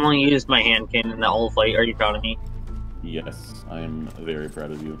 I only used my hand cannon in that whole fight. Are you proud of me? Yes, I am very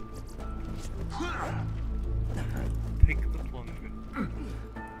proud of you. Take the plunge.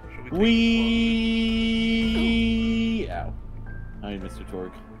 Wee! Ow. Hi, Mr.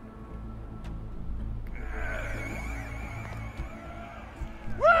 Torque.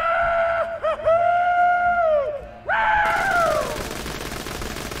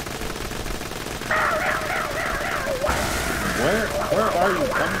 Where are you?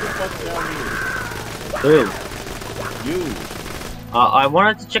 Come the fuck down here. Who? You. I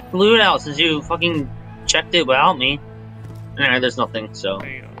wanted to check the loot out since you fucking checked it without me. Nah, there's nothing, so.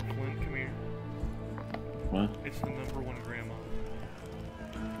 Hey, Flynt, come here. What? It's the #1 grandma.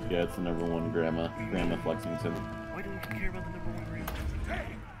 Yeah, it's the #1 grandma. Grandma Flexington. Why don't you care about the #1 grandma? Hey,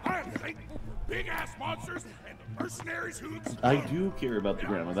 I'm thankful for big-ass monsters and the mercenaries who... I do care about the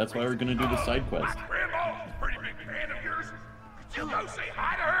grandma. That's why we're gonna do the side quest. Grandma, pretty big fan of yours. Could you go say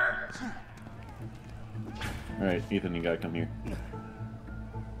hi to her? Alright, Ethan, you gotta come here.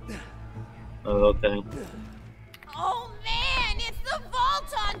 Oh, okay. Oh man, it's the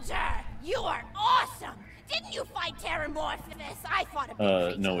Vault Hunter! You are awesome! Didn't you fight Terramorphous? I fought a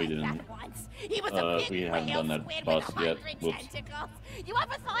big No, we didn't. that once. He was a big we haven't whale done that squid boss with yet. 100 Whoops. tentacles. You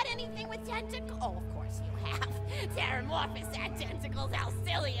ever thought anything with tentacles? Oh, of course you have. Terramorphous had tentacles. How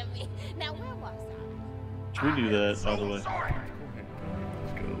silly of me. Now, where was I? Should we do that, by the way? Let's go.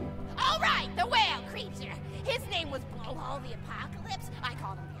 All right, the whale creature. His name was Blowhole the Apocalypse. I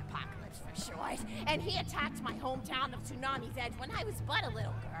called him the Apocalypse for short. And he attacked my hometown of Tsunami's Edge when I was but a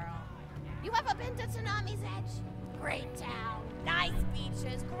little girl. You ever been to Tsunami's Edge? Great town, nice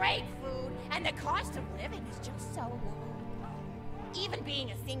beaches, great food, and the cost of living is just so low. Even being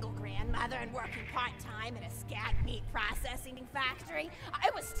a single grandmother and working part-time in a scat meat processing factory,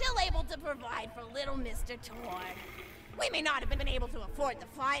 I was still able to provide for little Mr. Torg. We may not have been able to afford the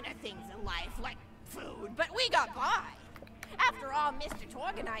finer things in life, like food, but we got by. After all, Mr.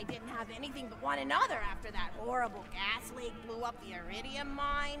 Torg and I didn't have anything but one another after that horrible gas leak blew up the iridium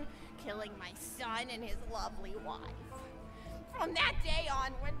mine, killing my son and his lovely wife. From that day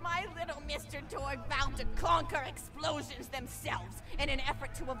onward, my little Mr. Torg vowed to conquer explosions themselves in an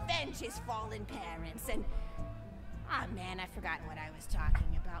effort to avenge his fallen parents, and Oh man, I forgot what I was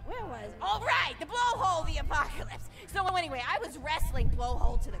talking about. Where was? Oh right, the blowhole, the apocalypse. So anyway, I was wrestling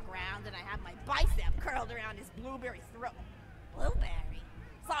blowhole to the ground, and I have my bicep curled around his blueberry throat. Blueberry?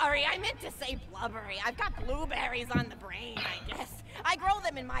 Sorry, I meant to say blubbery. I've got blueberries on the brain, I guess. I grow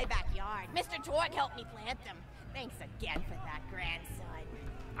them in my backyard. Mr. Torg helped me plant them. Thanks again for that, grandson.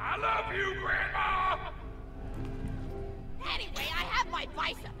 I love you, Grandma! Anyway, I have my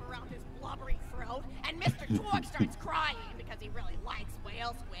bicep around his blubbery throat, and Mr. Torg starts crying because he really likes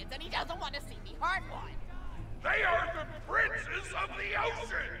whale squids, and he doesn't want to see me hurt one. They are the princes of the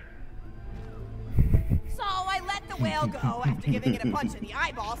ocean! So I let the whale go after giving it a punch in the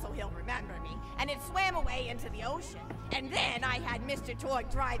eyeball so he'll remember me, and it swam away into the ocean. And then I had Mr. Torg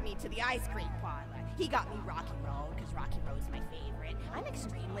drive me to the ice cream parlor. He got me Rocky Road, because Rocky Road's my favorite. I'm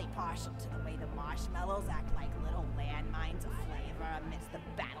extremely partial to the way the marshmallows act like little landmines of flavor amidst the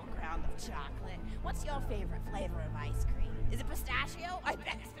battleground of chocolate. What's your favorite flavor of ice cream? Is it pistachio? I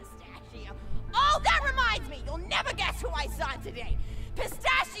bet it's pistachio. Oh, that reminds me! You'll never guess who I saw today!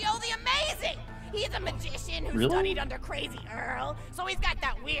 Pistachio the Amazing! He's a magician who studied under Crazy Earl, so he's got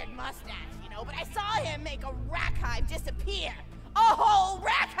that weird mustache, you know, but I saw him make a rack hive disappear. A whole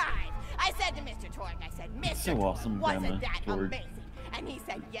rack hive! I said to Mr. Torg, I said, Mr. Torg, wasn't that amazing? And he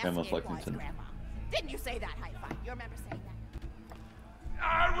said, yes, it was, Grandma. Didn't you say that, high five? You remember saying that?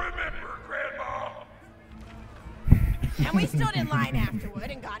 I remember, Grandma! And we stood in line afterward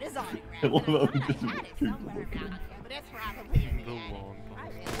and got his autograph. And I thought I had it somewhere around here, but it's probably in the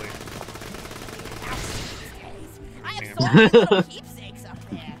attic. I have so many little keepsakes up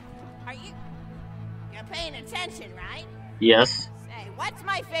there. You're paying attention, right? Yes. Say, what's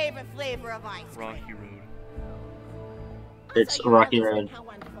my favorite flavor of ice cream? Rocky Road. It's Rocky Road. How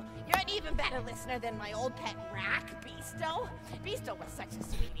wonderful. You're an even better listener than my old pet rack, Beasto. Beasto was such a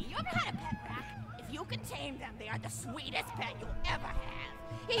sweetie. You ever had a pet rack? If you can tame them, they are the sweetest pet you'll ever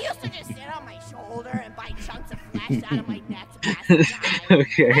have. He used to just sit on my shoulder and bite chunks of flesh out of my neck to pass the time.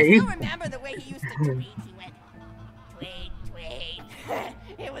 Okay. I still remember the way he used to tweet. He went, tweet,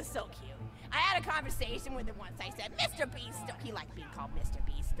 tweet. It was so cute. I had a conversation with him once. I said, Mr. Beasto. He liked being called Mr.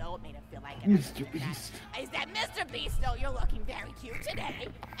 Beasto. It made him feel like it. Mr. Beast. I said, Mr. Beasto, you're looking very cute today.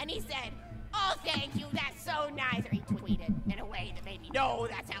 And he said, oh, thank you. That's so nice. Or he tweeted in a way that made me know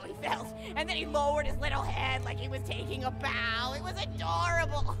that's how he felt. And then he lowered his little head like he was taking a bow. It was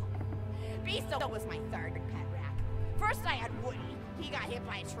adorable. Beasto was my third pet rack. First I had Woody. He got hit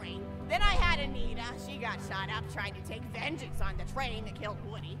by a train. Then I had Anita. She got shot up trying to take vengeance on the train that killed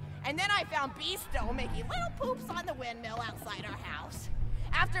Woody. And then I found Beasto making little poops on the windmill outside our house.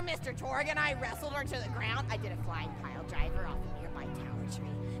 After Mr. Torg and I wrestled her to the ground, I did a flying pile driver off a nearby tower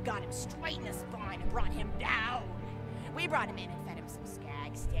tree. Got him straight in the spine and brought him down. We brought him in and fed him some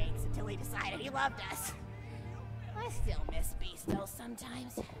skag steaks until he decided he loved us. I still miss Beasto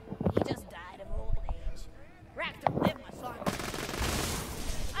sometimes. He just died of old age. Rack don't live much longer.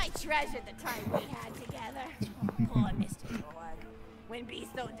 I treasured the time we had together. Poor Mr. Torg. When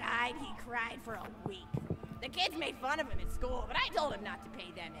Beasto died, he cried for a week. The kids made fun of him at school, but I told him not to pay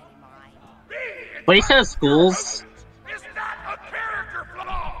them any mind. Place has schools. It's not a character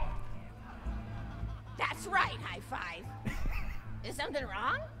flaw! That's right, high five. Is something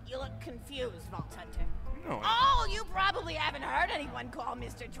wrong? You look confused, Vault Hunter. No. Oh, you probably haven't heard anyone call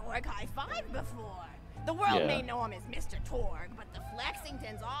Mr. Torg high five before. The world may know him as Mr. Torg, but the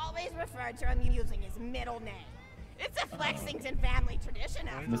Flexingtons always refer to him using his middle name. It's a Flexington family tradition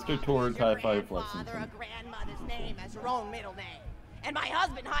after Mr. Torg, high five Flexington. Or a grandmother's name as your own middle name. And my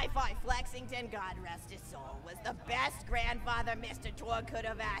husband, High Five Flexington, God rest his soul, was the best grandfather Mr. Torg could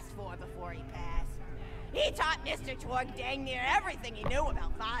have asked for before he passed. He taught Mr. Torg dang near everything he knew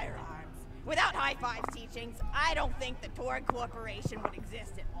about firearms. Without High Five's teachings, I don't think the Torg Corporation would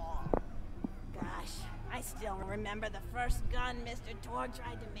exist at all. Gosh, I still remember the first gun Mr. Torg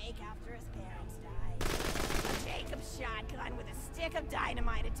tried to make after his parents died. A Jacobs shotgun with a stick of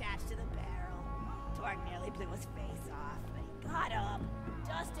dynamite attached to the barrel. Torg nearly blew his face off, but he got up,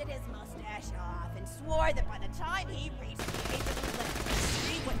 dusted his mustache off, and swore that by the time he reached the age of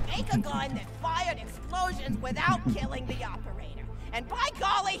 11, he would make a gun that fired explosions without killing the operator. And by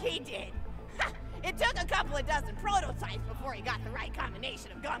golly, he did! It took a couple of dozen prototypes before he got the right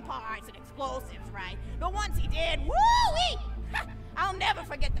combination of gun parts and explosives right. But once he did, woo-wee! I'll never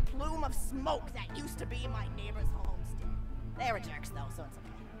forget the plume of smoke that used to be my neighbor's homestead. They were jerks though, so it's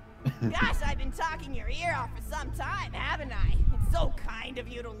okay. Gosh, I've been talking your ear off for some time, haven't I? It's so kind of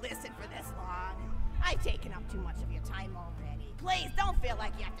you to listen for this long. I've taken up too much of your time already. Please don't feel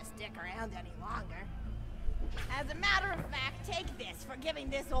like you have to stick around any longer. As a matter of fact, take this for giving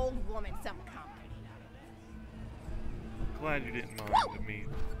this old woman some company. glad you didn't mind the meat.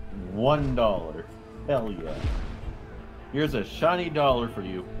 $1. Hell yeah. Here's a shiny dollar for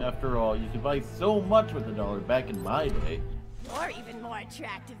you. After all, you could buy so much with a dollar back in my day. You're even more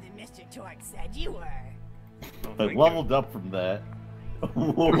attractive than Mr. Torque said you were. I leveled up from that.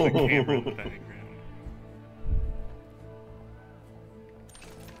 Where's the camera in the background?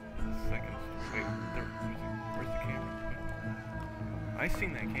 Second. Wait, where's the camera? I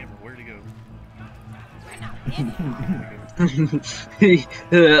seen that camera. Where'd it go?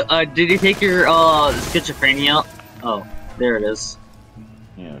 Did you take your schizophrenia out? Oh, there it is.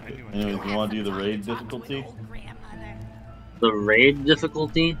 Yeah, okay. Anyways, you want to do the raid difficulty? The raid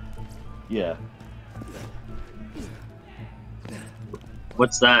difficulty? Yeah.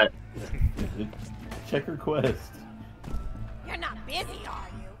 What's that? Check request. You're not busy, are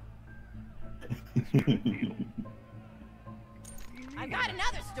you? I've got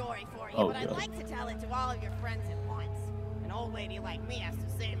another story for you, but I'd like to tell it to all of your friends at once. An old lady like me has to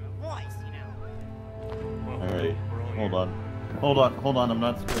save her voice, you know. Alright, hold on, I'm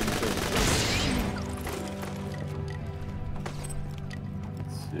not spraying.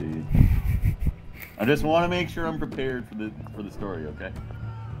 Let's see. I just want to make sure I'm prepared for the story, okay?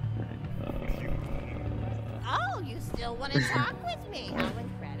 Oh, you still want to talk with me? How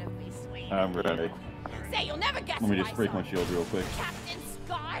incredibly sweet. I'm ready. Say, you'll never guess Let me who just I break saw. my shield real quick. Captain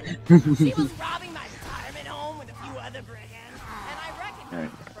Scott. She was robbing my retirement home with a few other brigands, and I recognized Alright,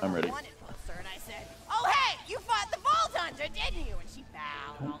 her I'm from ready. the wanted poster, and I said, "Oh, hey, you fought the Vault Hunter, didn't you?" And she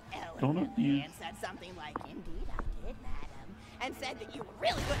bowed all elegantly and said something like, "Indeed, I did, madam," and said that you were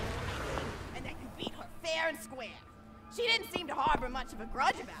really good at fighting, and that you beat her fair and square. She didn't seem to harbor much of a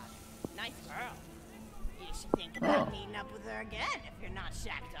grudge about it. Nice girl. You should think about meeting up with her again if you're not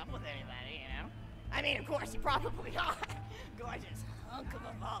shacked up with anybody, you know? I mean, of course, you probably are. Gorgeous hunk of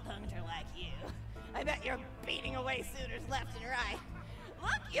a Vault Hunter like you. I bet you're beating away suitors left and right.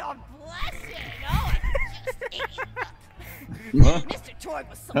 Look, you're blushing. Oh, it's just Mr. Torque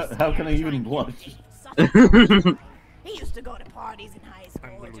was so How can I even blush? He used to go to parties in high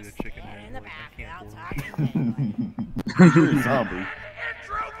school and just stand in the back without talking to anybody. You're a zombie.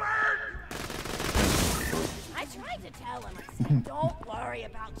 I tried to tell him, I said, don't worry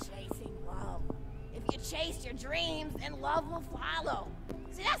about chasing love. If you chase your dreams, then love will follow.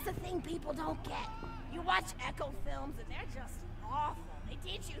 See, that's the thing people don't get. You watch Echo films and they're just awful. They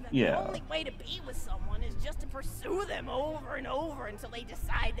teach you that the only way to be with someone is just to pursue them over and over until they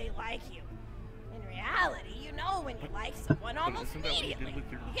decide they like you. In reality, you know when you like someone almost immediately.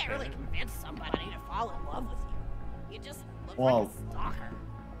 You can't really convince somebody to fall in love with you. You just look like a stalker.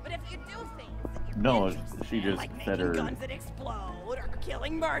 But if you do things that you're she just like fed making her guns that explode or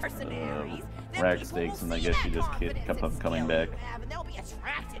killing mercenaries, then rack people steaks, will and I see guess that she just confidence kept and on coming skill back. you have, and they'll be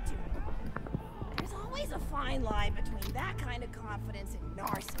attracted to it. There's always a fine line between that kind of confidence and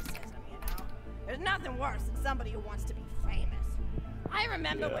narcissism, you know? There's nothing worse than somebody who wants to be famous. I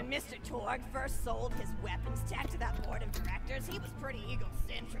remember when Mr. Torque first sold his weapons tech to that board of directors, he was pretty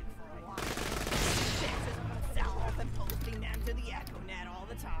egocentric for a while. Pictures of himself and posting them to the EchoNet all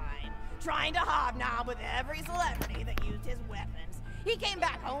the time, trying to hobnob with every celebrity that used his weapons. He came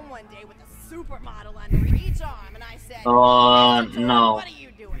back home one day with a supermodel under each arm, and I said, Mr. Torque, no. what are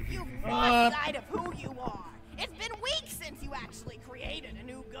you doing? You've lost sight of who you are. It's been weeks since you actually created a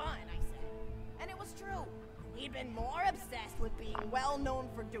new gun, I said. And it was true. He'd been more obsessed with being well known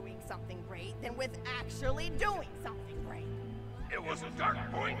for doing something great than with actually doing something great. It was a dark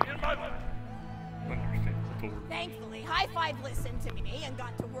point in my life. Thankfully, High Five listened to me and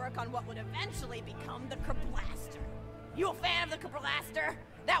got to work on what would eventually become the Kerblaster. You a fan of the Kerblaster?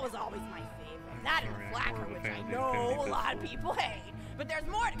 That was always my favorite. That and the Flacker, which I know a lot of people hate. But there's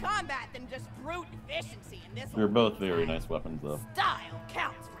more to combat than just brute efficiency in this one. They're both very nice weapons, though. Style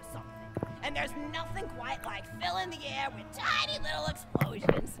counts for something. And there's nothing quite like filling the air with tiny little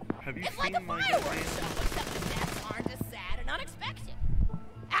explosions. It's like a fireworks show, except the deaths aren't as sad and unexpected.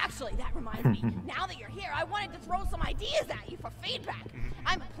 Actually, that reminds me, now that you're here, I wanted to throw some ideas at you for feedback.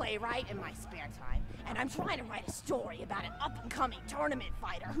 I'm a playwright in my spare time, and I'm trying to write a story about an up-and-coming tournament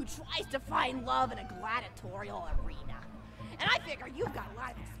fighter who tries to find love in a gladiatorial arena. And I figure you've got a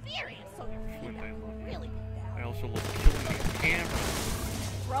lot of experience, so your feedback will really be valuable. I also love killing these cameras.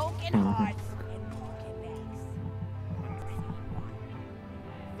 Broken hearts and broken necks.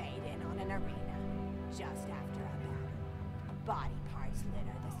 Fade in on an arena just after a battle. Body parts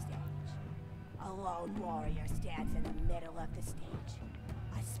litter the stage. A lone warrior stands in the middle of the stage.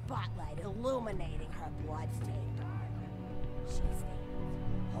 A spotlight illuminating her blood-stained arm. She stands,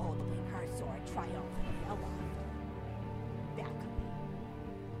 holding her sword triumphantly aloft. Balcony.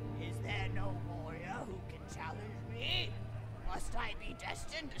 Is there no warrior who can challenge me? Must I be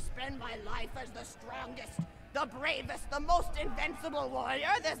destined to spend my life as the strongest, the bravest, the most invincible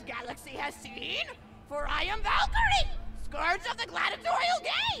warrior this galaxy has seen? For I am Valkyrie, scourge of the gladiatorial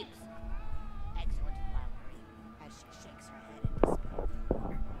games! Exhort Valkyrie, as she shakes her head in despair.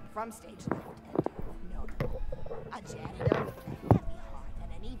 From stage left, enter Noda, a janitor with a heavy heart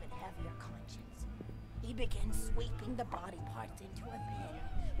and an even heavier conscience. He begins sweeping the body parts into a bin,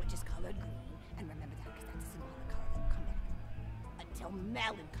 which is colored green, and remember that because that's a symbolic color that will come back, until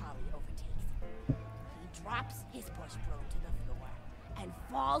melancholy overtakes him. He drops his push broom to the floor and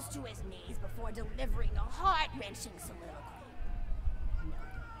falls to his knees before delivering a heart-wrenching soliloquy. Noda,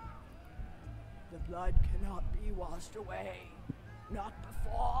 the blood cannot be washed away. Not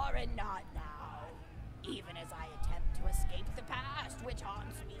before and not now. Even as I attempt to escape the past, which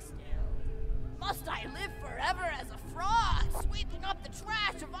haunts me still. Must I live forever as a fraud, sweeping up the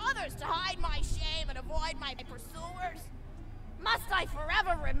trash of others to hide my shame and avoid my pursuers? Must I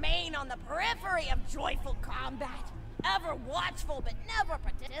forever remain on the periphery of joyful combat, ever watchful but never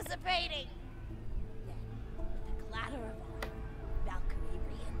participating? Then, with the clatter of armor, Valkyrie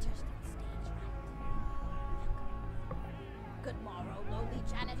re-enters the stage right. Good morrow, lowly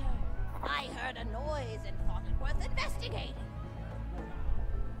janitor. I heard a noise and thought it worth investigating.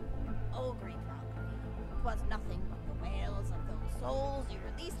 Oh, great Valkyrie, 'twas nothing but the wails of those souls you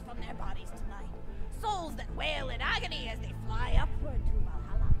released from their bodies tonight. Souls that wail in agony as they fly upward to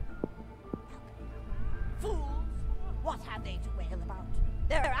Valhalla. Valkyrie. Fools! What have they to wail about?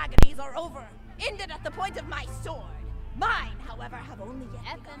 Their agonies are over, ended at the point of my sword. Mine, however, have only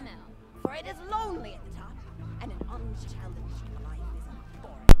yet begun, for it is lonely at the top, and an unchallenged life is a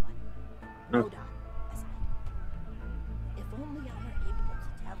boring one. No doubt, aside. If only I were able to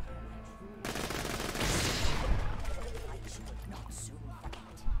tell her my true light she would not soon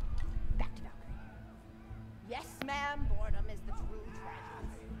forget. Back to Valkyrie. Yes, ma'am, boredom is the true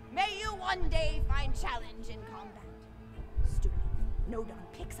tragedy. May you one day find challenge in combat. Stupid. Nodon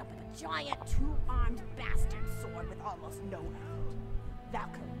picks up a giant two-armed bastard sword with almost no effort.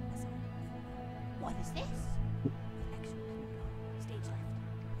 Valkyrie aside. What is this? Stage left.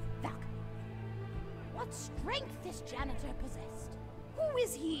 Valkyrie. What strength this janitor possessed? Who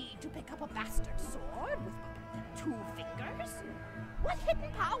is he to pick up a bastard sword with 2 fingers? What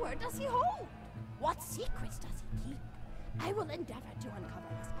hidden power does he hold? What secrets does he keep? I will endeavor to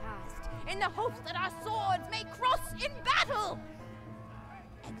uncover his past, in the hopes that our swords may cross in battle!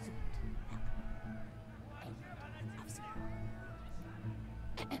 Exit. End of scene.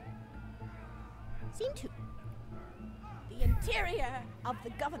 Scene 2. The interior of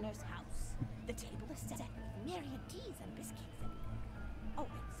the governor's house. The table is set with myriad teas and biscuits. Oh, I'm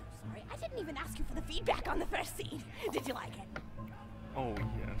so sorry. I didn't even ask you for the feedback on the first scene. Did you like it? Oh,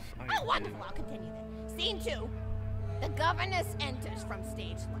 yes, I Oh, wonderful. I'll continue then. Scene 2. The governess enters from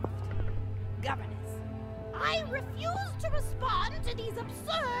stage left. Governess, I refuse to respond to these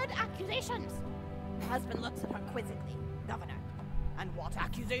absurd accusations. The husband looks at her quizzically. Governor, and what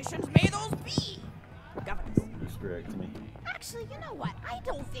accusations may those be? Governess. Distract me. Actually, you know what? I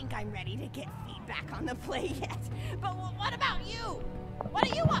don't think I'm ready to get feedback on the play yet. But what about you? What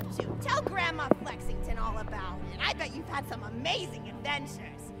are you up to? Tell Grandma Flexington all about it. I bet you've had some amazing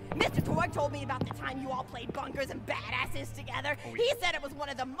adventures. Mr. Torg told me about the time you all played bunkers and badasses together. Oh, yeah. He said it was one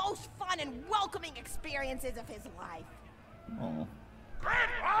of the most fun and welcoming experiences of his life. Oh.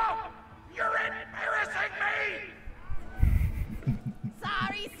 Grandpa! You're embarrassing me!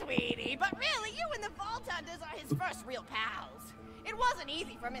 Sorry, sweetie, but really, you and the Vault Hunters are his first real pals. It wasn't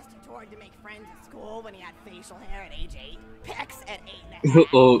easy for Mr. Torg to make friends at school when he had facial hair at age 8, pecs at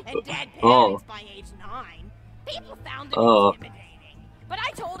 8.5, and dead parents by age 9. People found it intimidating. But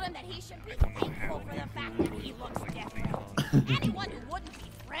I told him that he should be thankful for the fact that he looks different. Anyone who wouldn't be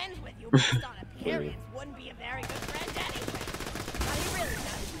friends with you based on appearance wouldn't be a very good friend anyway. But he really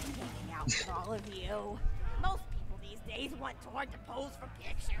does like hanging out with all of you. Most people these days want Torg to pose for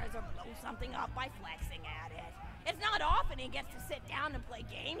pictures or blow something up by flexing at it. It's not often he gets to sit down and play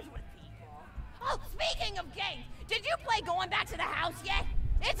games with people. Oh, speaking of games, did you play Going Back to the House yet?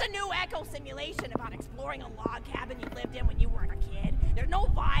 It's a new echo simulation about exploring a log cabin you lived in when you were a kid. There's no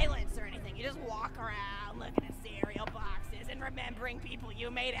violence or anything. You just walk around looking at cereal boxes and remembering people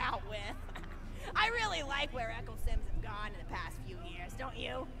you made out with. I really like where echo sims have gone in the past few years, don't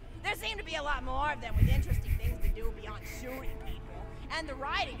you? There seem to be a lot more of them with interesting things to do beyond shooting people. And the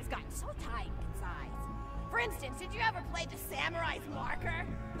writing has gotten so tight and concise. For instance, did you ever play The Samurai's Marker?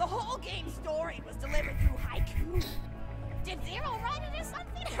 The whole game's story was delivered through haiku. Did Zero write it or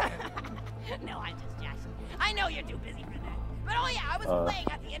something? No, I'm just joshing. I know you're too busy for that. But oh yeah, I was playing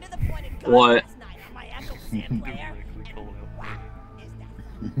at the end of the point in gun last night on my Echo simpler and what is that?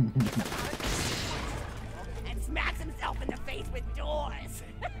 And smacks himself in the face with doors.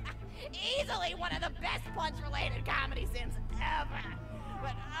 Easily one of the best punch-related comedy sims ever.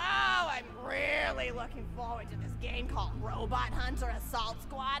 But oh, I'm really looking forward to this game called Robot Hunter Assault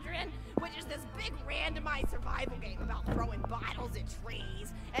Squadron, which is this big randomized survival game about throwing bottles at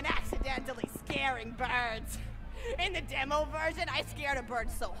trees and accidentally scaring birds. In the demo version, I scared a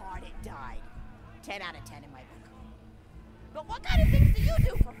bird so hard it died. 10 out of 10 in my book. But what kind of things do you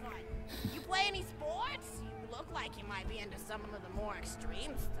do for fun? You play any sports? You look like you might be into some of the more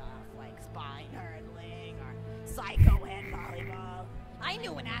extreme stuff, like spine hurdling or psycho head volleyball. I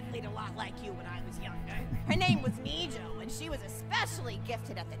knew an athlete a lot like you when I was younger. Her name was Nijo, and she was especially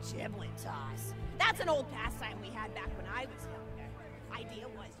gifted at the giblet toss. That's an old pastime we had back when I was younger. Idea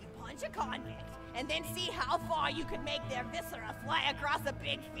was you punch a convict, and then see how far you could make their viscera fly across a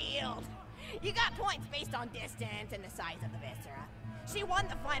big field. You got points based on distance and the size of the viscera. She won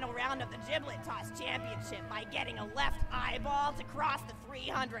the final round of the giblet toss championship by getting a left eyeball to cross the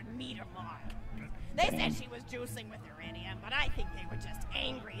 300-meter mark. They said she was juicing with iridium, but I think they were just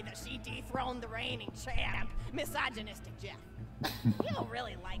angry that she dethroned the reigning champ, misogynistic Jeff. You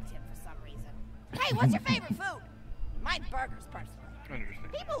really liked him for some reason. Hey, what's your favorite food? Mine's burgers, personally.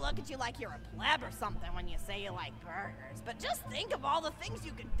 People look at you like you're a pleb or something when you say you like burgers, but just think of all the things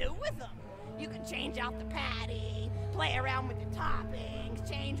you can do with them. You can change out the patty, play around with the toppings,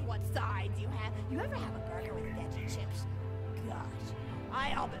 change what sides you have. You ever have a burger with veggie chips? Gosh,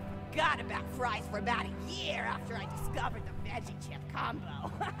 I all but forgot about fries for about a year after I discovered the veggie chip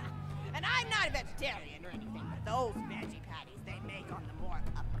combo. And I'm not a vegetarian or anything, but those veggie patties they make on the more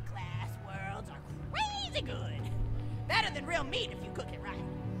upper class worlds are crazy good. Better than real meat if you cook it right.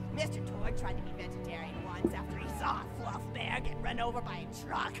 Mr. Torg tried to be vegetarian once after he saw a fluff bear get run over by a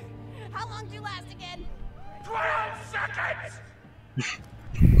truck. How long did you last again? 12 seconds!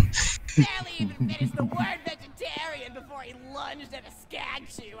 Barely even finished the word vegetarian before he lunged at a skag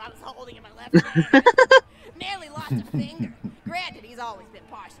shoe I was holding in my left hand. Nearly lost a finger. Granted, he's always been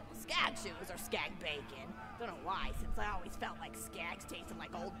partial to skag shoes or skag bacon. Don't know why, since I always felt like skags tasted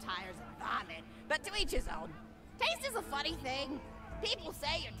like old tires and vomit. But to each his own. Taste is a funny thing. People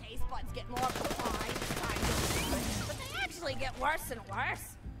say your taste buds get more refined as time goes on, but they actually get worse and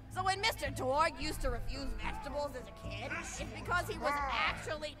worse. So when Mr. Torg used to refuse vegetables as a kid, it's because he was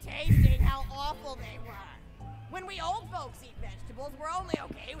actually tasting how awful they were. When we old folks eat vegetables, we're only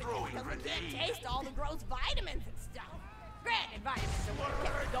okay with it because we can't taste all the gross vitamins and stuff. Granted, vitamins are what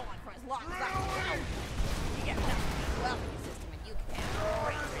kept me going for as long as I was young. You get enough of the welfare system and you can have a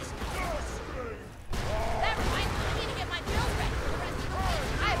great Christmas. That reminds me, I need to get my bills ready for the rest of the week.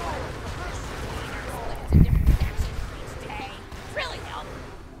 I work split into different sections each day. It's really helpful.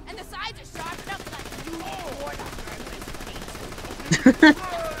 And the sides are sharp enough that I can use the board on burglars for each.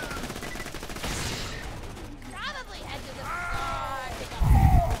 Probably head to the store, pick up.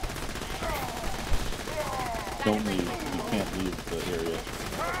 Don't leave. You can't leave the area.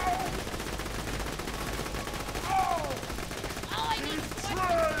 Oh, I need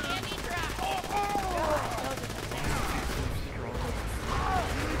candy drops.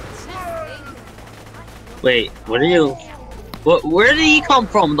 Wait, what are you? Where did he come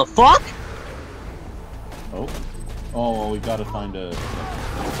from? The fuck? Oh, well, we gotta find a.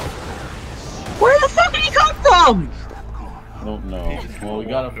 Where the fuck did he come from? I don't know. Well, we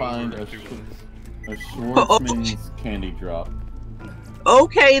gotta find a Schwartzman's candy drop.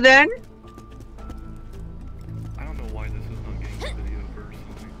 Okay then. I don't know why this is not getting the video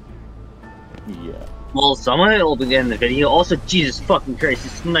personally. Yeah. Well, some of it will be in the video. Also, Jesus fucking Christ,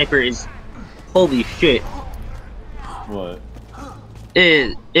 this sniper is holy shit. What?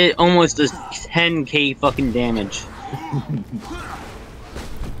 It almost does 10k fucking damage.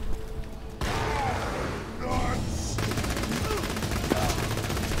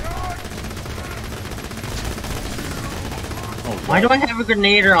 Why do I have a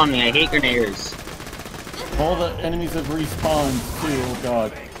grenader on me? I hate grenaders. All the enemies have respawned too, oh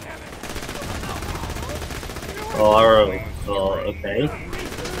god. Oh, okay.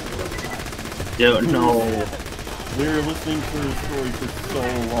 Don't know. We were listening to her story for so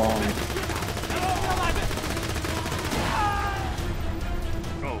long.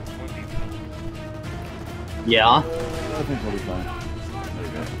 Yeah? I think we'll be fine. There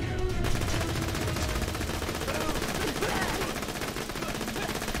you go.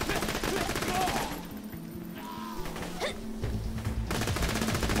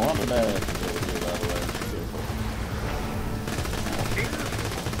 Come on, the bad over here, by the way.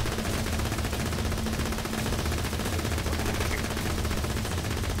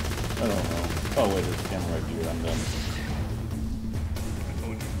 I don't know. Oh wait, there's a camera right here. I'm done.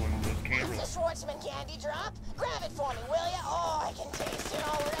 It's a Schwartzman candy drop. Grab it for me, will ya? Oh, I can taste it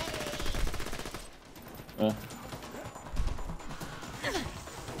already.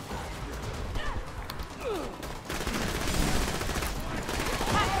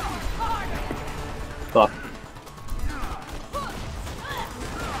 Fuck.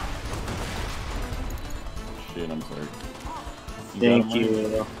 Shit, I'm sorry. Thank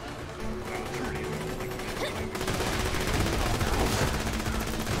you.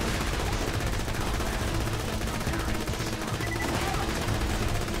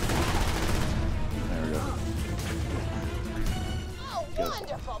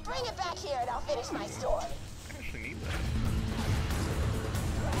 Wonderful. Bring it back here and I'll finish my story. I actually need that.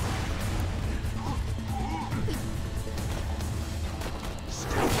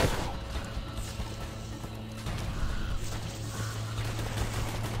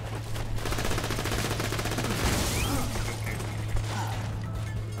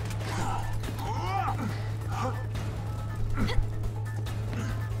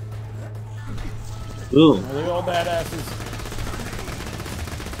 Ooh. Are they all badasses?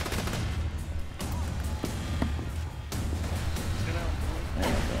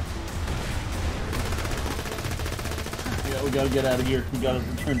 Yeah, we gotta get out of here. We gotta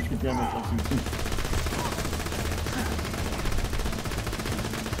return to the camera.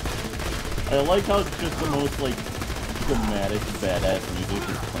 I like how it's just the most, like, dramatic, badass music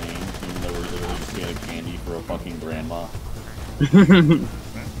is playing, even though we're literally just getting candy for a fucking grandma.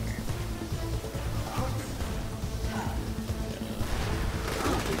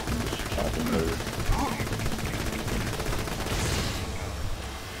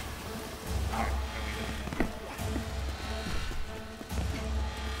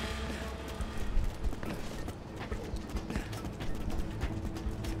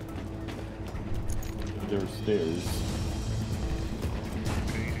 There's stairs.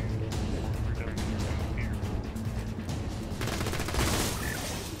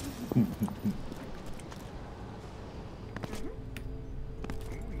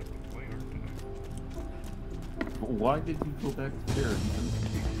 Why did you go back there?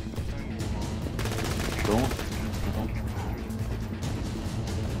 Don't.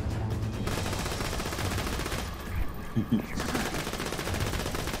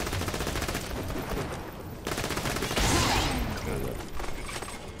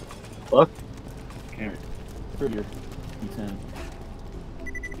 Fuck. Alright. Prettier. E10.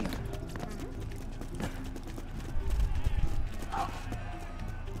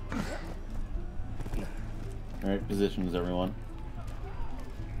 Alright, positions, everyone.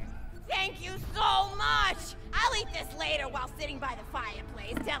 Thank you so much! I'll eat this later while sitting by the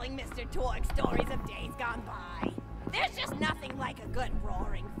fireplace telling Mr. Torg stories of days gone by. There's just nothing like a good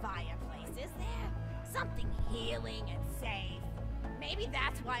roaring fireplace, is there? Something healing and safe. Maybe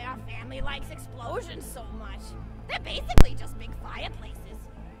that's why our family likes explosions so much. They're basically just big fireplaces.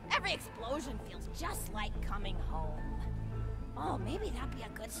 Every explosion feels just like coming home. Oh, maybe that'd be a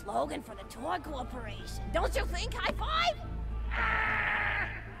good slogan for the Torg Corporation. Don't you think? High five?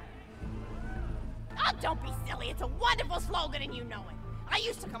 Oh, don't be silly. It's a wonderful slogan and you know it. I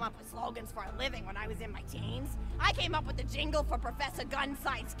used to come up with slogans for a living when I was in my teens. I came up with the jingle for Professor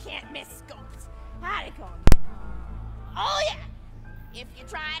Gunsight's Can't Miss Scopes. How'd it go again? Oh, yeah! If you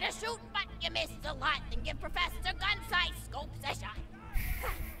try to shoot but you miss a lot, then give Professor Gunsight's Scopes a shot.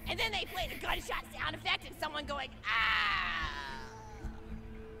 And then they played a gunshot sound effect and someone going, ah!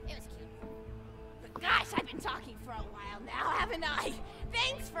 It was cute. But gosh, I've been talking for a while now, haven't I?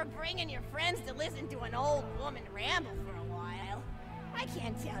 Thanks for bringing your friends to listen to an old woman ramble for a while. I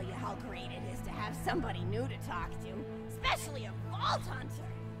can't tell you how great it is to have somebody new to talk to, especially a vault hunter.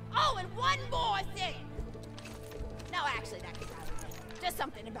 Oh, and one more thing. No, actually, that could probably be just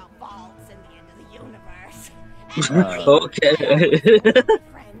something about vaults and the end of the universe. Okay.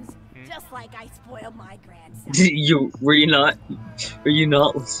 Friends, just like I spoiled my grandson. Were you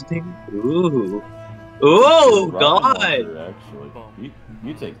not listening? Ooh. Oh God. Actually,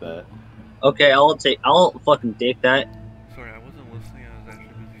 you take that. Okay, I'll fucking take that. Sorry, I wasn't listening. I was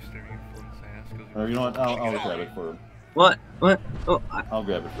actually busy staring at Flynt's ass. Or you know what? I'll grab it for him. What? Oh, I'll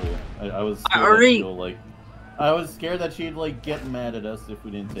grab it for you. I was I already. She'll, like, I was scared that she'd like get mad at us if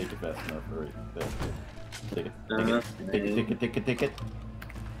we didn't take it fast enough. Alright, take it. Take it.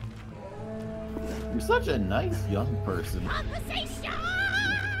 You're such a nice young person.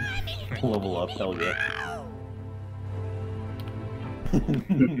 Level up, hell yeah.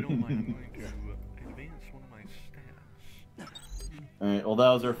 Alright, well that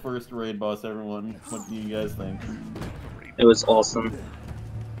was our first raid boss, everyone. What do you guys think? It was awesome.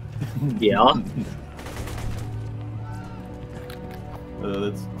 Yeah.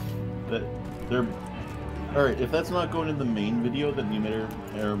 They're all right. If that's not going in the main video, then you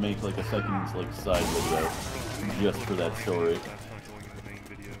better make like a second like side video just for that story.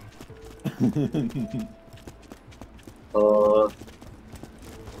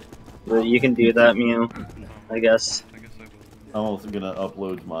 You can do that, Mew. I guess. I'm also gonna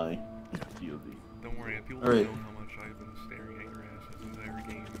upload my POV. Don't worry, people All right. know how much I've been staring at your ass this entire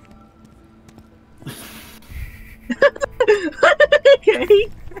game. Okay.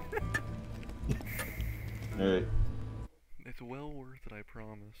 Alright. It's well worth it, I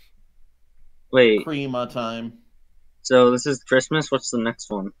promise. Wait. Crema time. So this is Christmas? What's the next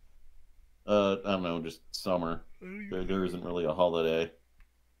one? I don't know, just summer. There isn't really a holiday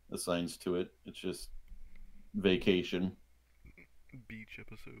assigned to it. It's just vacation. Beach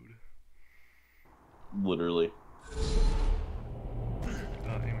episode. Literally.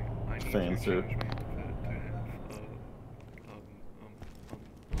 Anyway, I need Fan to serve. change my outfit to have,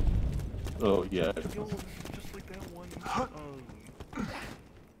 Oh, yeah. Yo, just like that one,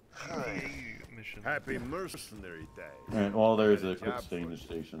 mission. Happy Mercenary Day. Alright, well, there's a quick staying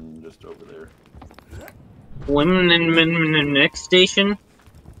station just over there. Women in the next station?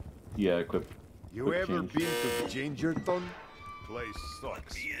 Yeah, quick. You ever been to Gingerton? Place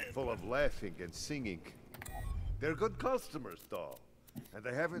sucks, full of laughing and singing. They're good customers, though, and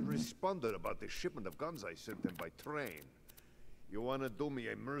they haven't responded about the shipment of guns I sent them by train. You wanna do me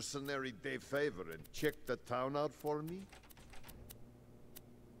a Mercenary Day favor and check the town out for me?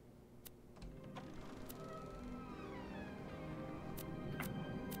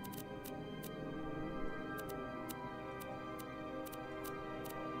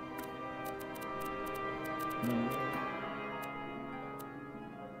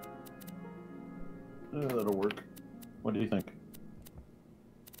 That'll work. What do you think?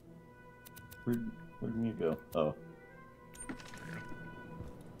 Where did you go? Oh.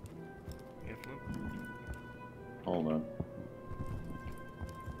 Hold on.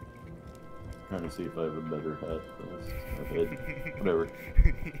 Trying to see if I have a better hat for this. My head. Whatever.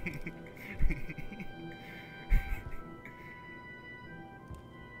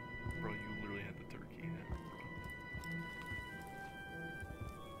 Bro, you literally had the turkey hat,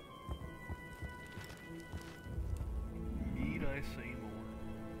 bro. Need I say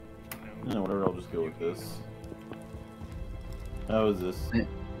more? No, whatever, I'll just go with this. How is this?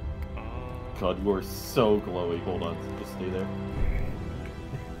 God, you are so glowy. Hold on, just stay there.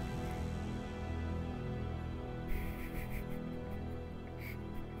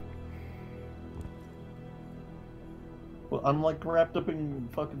 Well, I'm like wrapped up in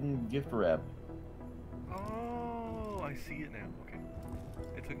fucking gift wrap. Oh, I see it now. Okay.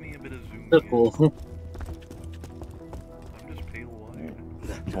 It took me a bit of zooming. So cool. I'm just pale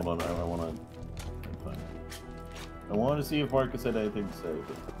white. Hold on, I wanna... Fine. I wanna see if Marcus had anything to say,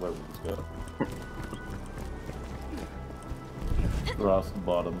 but where would this go? Across the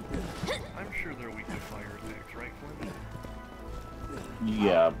bottom. I'm sure they're weak to fire attacks, right, Flynt?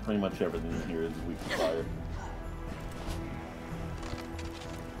 Yeah, pretty much everything here is weak to fire.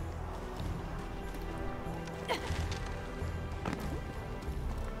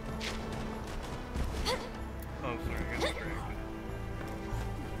 Oh, sorry, I got distracted.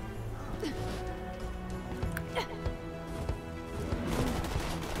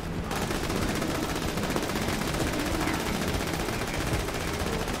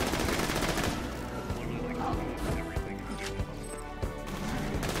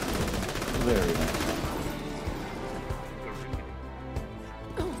 Very nice.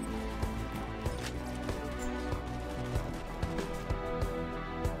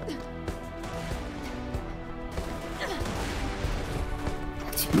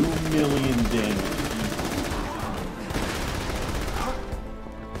 $2 million damage.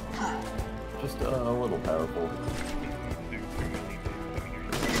 Just a little powerful.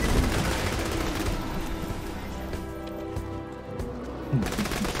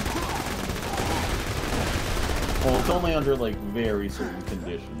 Well, it's only under like very certain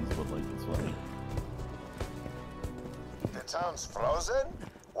conditions, but like it's funny. The town's frozen?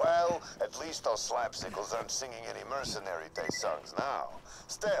 Well, at least those slapsickles aren't singing any Mercenary Day songs now.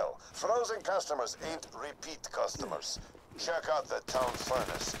 Still, frozen customers ain't repeat customers. Check out the town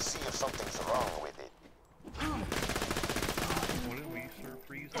furnace, see if something's wrong with it. What did we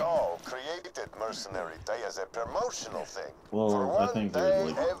freeze? Oh, created Mercenary Day as a promotional thing. Well, For I one think day,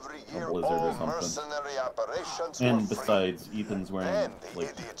 there's like every a year, blizzard or all something. mercenary operations And were besides, Ethan's wearing Then the like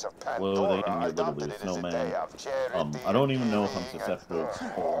idiots of clothing, Pandora you're adopted literally a it as a snowman. day of charity I don't even know if I'm and susceptible to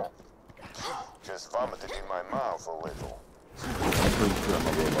cold. Just vomited in my mouth a little. I'm pretty sure I'm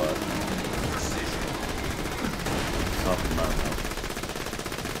a robot. Something, I don't know.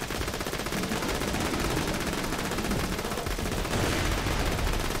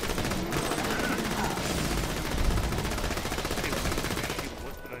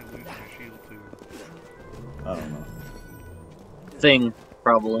 I don't know. Thing,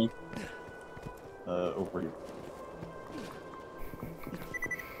 probably. Over here.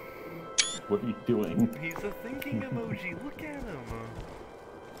 What are you doing? He's a thinking emoji, look at him!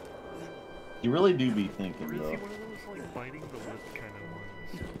 You really do be thinking, Or is though. he one of those, like, biting the lip kind of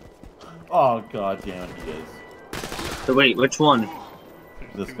ones? Oh, god damn it, he is. So wait, which one?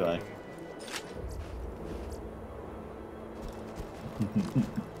 This guy.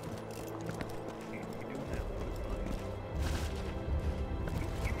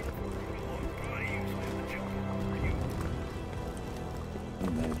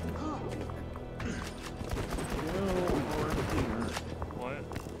 What?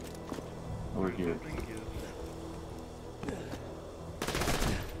 Over here.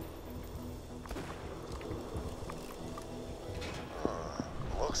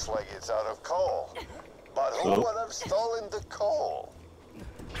 Looks like it's out of coal. But who would have stolen the coal?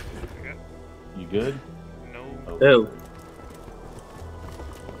 You good? No. Oh.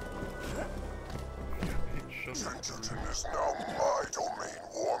 Vengeance is now my domain,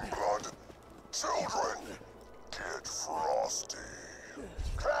 warm blood. Children, get frosty.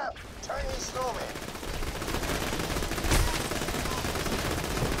 Crap! Tiny snowman!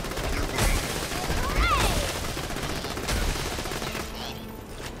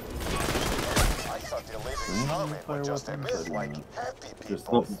 I thought the living snowman were just a myth like happy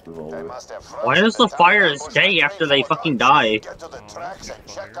people. They must have Why does the fire stay after they fucking die? Get to the tracks and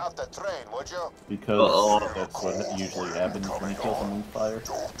check out the train, would you? Because that's what usually happens when you kill someone with fire.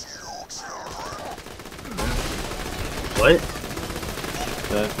 What?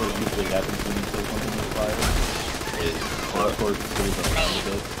 That's what usually happens when you kill something with fire. Of course, stays around a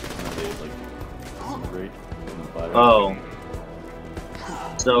bit, and they like disintegrate in the fire. Oh.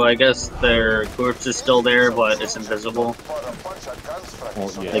 So I guess their corpse is still there, but it's invisible. Well,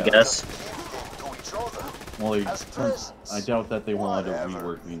 yeah. I guess. Well, I doubt that they wanted to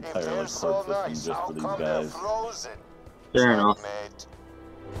rework the entire like card system just for these guys. Fair enough.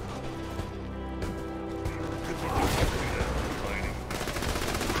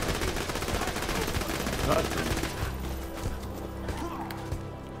 Gotcha.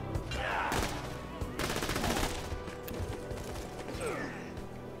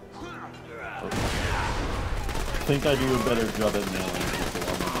 I think I do a better job at nailing people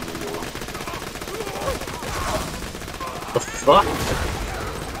on the video. The fuck?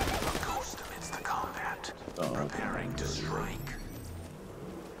 Ghost amidst the combat. Oh, Preparing to strike.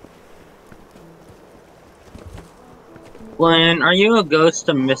 Glenn, are you a ghost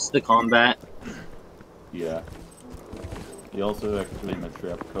to miss the combat? Yeah. You also activate my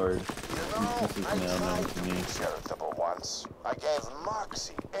trap card. This is now known to me. Charitable once. I gave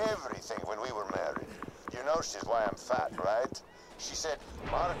Moxie everything when we were married. You know she's why I'm fat, right? She said,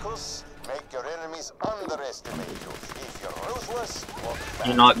 Marcus, make your enemies underestimate you. If you're ruthless, look fat.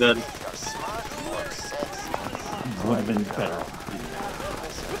 You're not good. If you're smart, look sexy. Would have been better.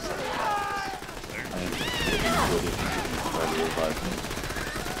 I am just getting good at trying to revive me.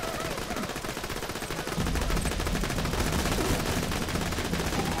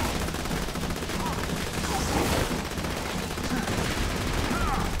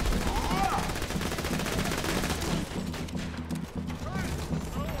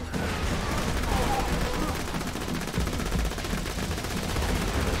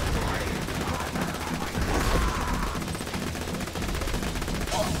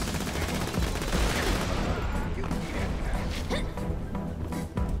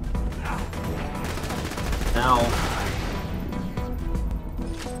 Ow.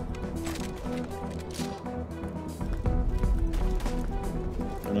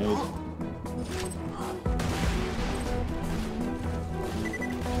 Grenade.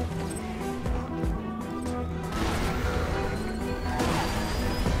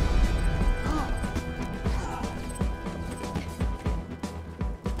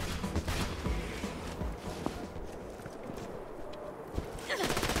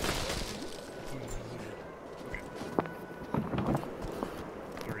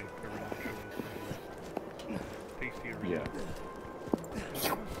 Yeah.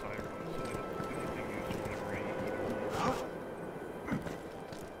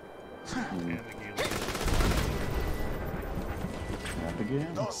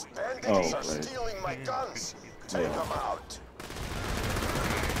 Again? Those bandits Oh, are right. stealing my guns. Take Yeah. them out.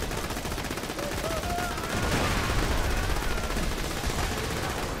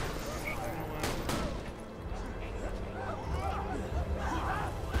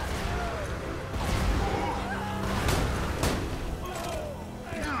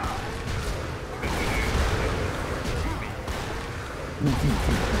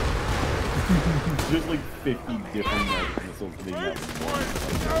 There's like 50 different magic missiles that they have in one.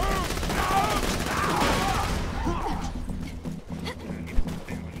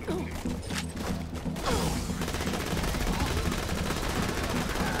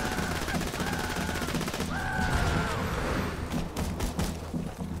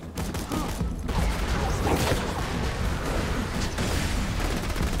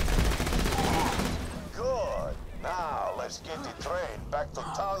 Good. Now let's get the train back to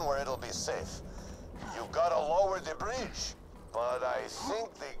town where it'll be safe. You gotta lower the bridge, but I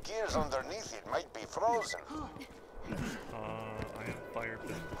think the gears underneath it might be frozen. I have fire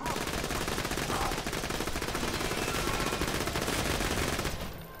pistol.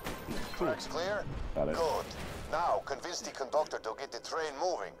 Tracks clear? Got it. Good. Now convince the conductor to get the train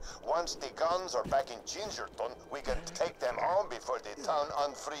moving. Once the guns are back in Gingerton, we can take them home before the town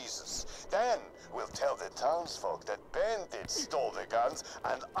unfreezes. Then we'll tell the townsfolk that Bandit stole the guns,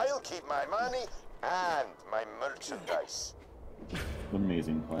 and I'll keep my money and my merchandise.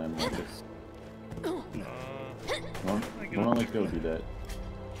 Amazing plan, Marcus. Don't let go do that.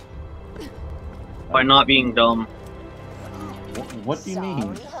 By not being dumb. What do you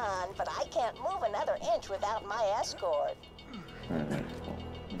mean? Sorry, hon, but I can't move another inch without my escort. Alright, well,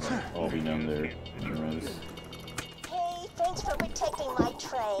 I'll be down there. Hey, thanks for protecting my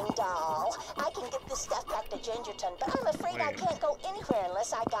train, doll. I can get this stuff back to Gingerton, but I'm afraid I can't go anywhere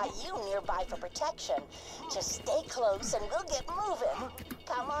unless I got you nearby for protection. Just stay close and we'll get moving.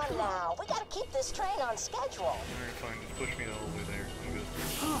 Come on now, we gotta keep this train on schedule. Alright, fine, just push me all the way there. I'm good.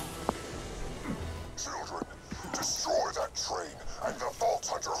 Children, destroy that train and the Vault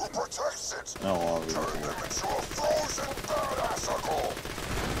Hunter who protects it. Oh, obviously. Turn them into a frozen badassicle.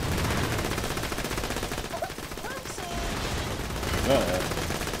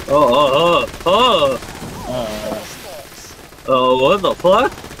 What the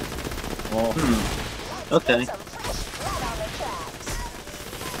fuck? Well, okay.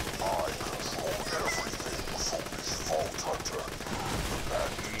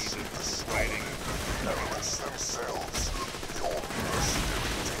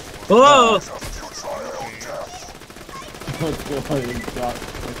 Whoa! Let's go ahead and shot. I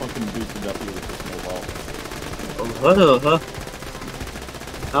fucking boosted up here with the snowball. What the fuck?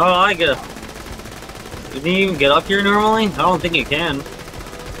 How do I get? Can you even get up here normally? I don't think you can.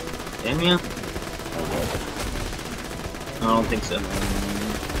 Can you? I don't think so. I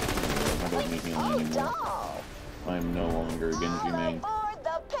don't need healing anymore. I'm no longer a Genji main.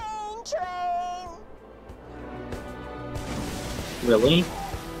 The pain train! Really?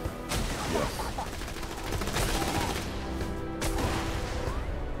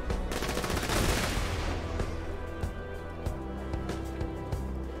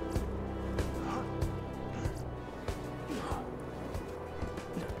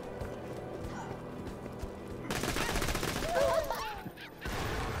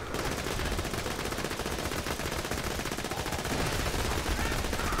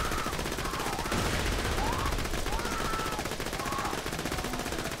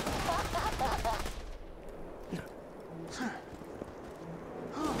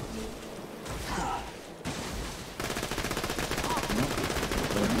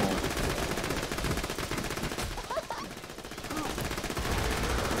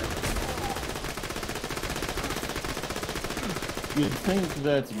 You'd think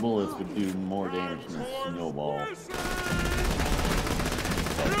that bullets would do more damage than a snowball.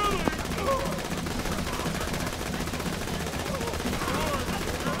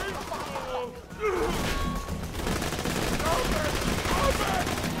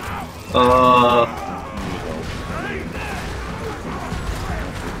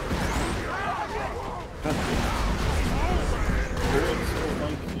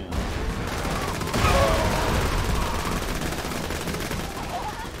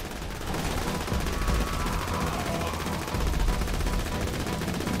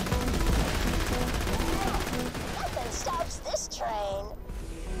 Nothing stops this train.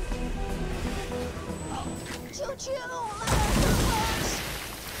 Choo-choo,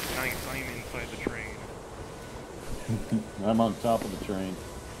 Nice, I'm inside the train. I'm on top of the train.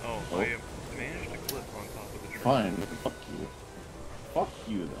 Oh, I have managed to clip on top of the train. Fine, fuck you. Fuck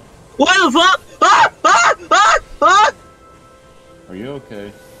you then. What the fuck? Ah! Ah! Ah! Ah! Are you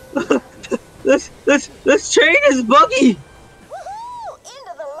okay? This train is buggy. Woohoo!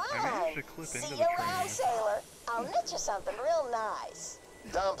 Into the line. See you around, sailor. I'll knit you something real nice.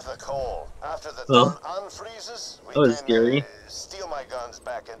 Dump the coal. After the Oh. town unfreezes, we That was can scary. steal my guns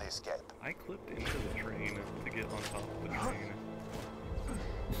back and escape. I clipped into the train to get on top of the train.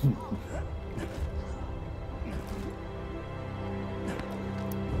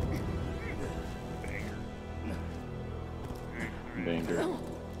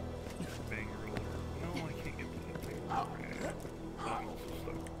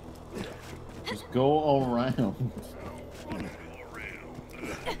 Go around.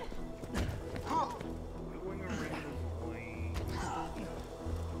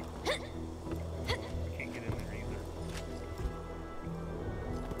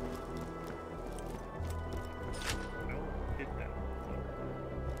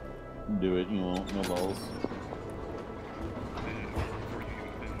 Do it, you won't. No balls.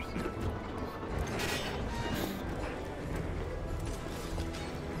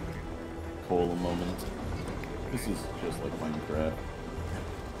 Cola moment. This is just like Minecraft.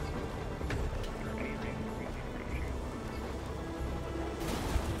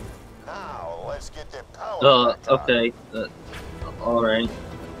 Now, let's get the power. Okay. Alright.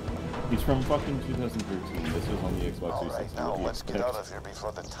 He's from fucking 2013. This was on the Xbox 360. Alright, now let's get out of here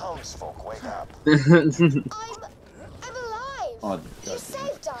before the townsfolk wake up. I'm alive! Oh, You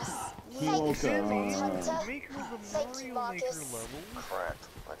saved us! He Thank you, woke up. Hunter. Thank you, Marcus. Crap.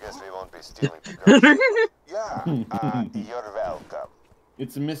 I guess we won't be stealing the girls. Yeah, you're welcome.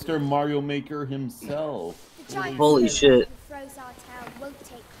 It's Mr. Mario Maker himself. The giant Holy shit. who froze our town won't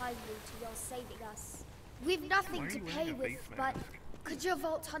take kindly to your saving us. We've nothing to pay with, but could your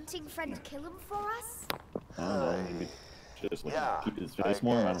Vault Hunting friend kill him for us? I don't know, maybe just like keep his face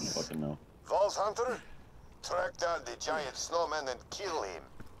more. I don't fucking know. Vault Hunter, track down the giant snowman and kill him.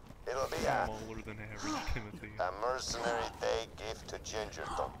 It'll be a mercenary day gift to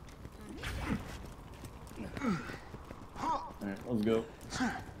Gingerton. Alright, let's go.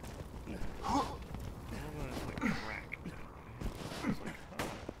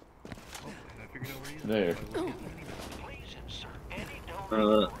 There.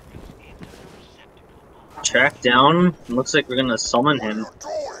 Track down? Looks like we're gonna summon him.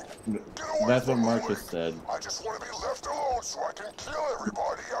 That's what Marcus said. I just want to be left alone so I can kill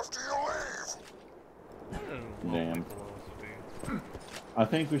everybody after you leave. Damn. I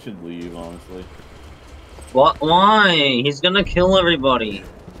think we should leave, honestly. What? Why? He's gonna kill everybody.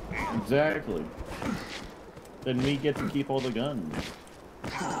 Exactly. Then we get to keep all the guns.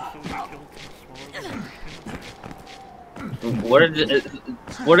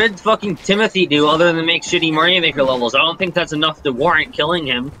 What did fucking Timothy do other than make shitty Mario Maker levels? I don't think that's enough to warrant killing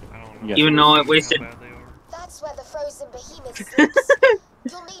him. Even though it wasted. That's where the frozen behemoth sleeps.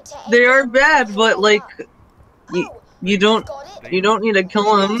 You'll need to They are bad, but like, you don't need to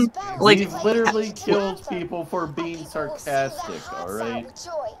kill him. Like, he literally kills people for being sarcastic. All right.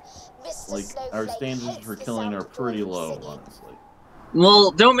 Like our standards for killing are pretty low, honestly. Well,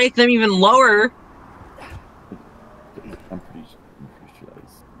 don't make them even lower. I'm pretty sure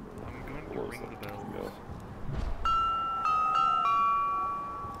that's close.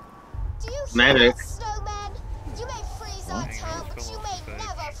 Medic. Snowman, you may freeze our town, but you may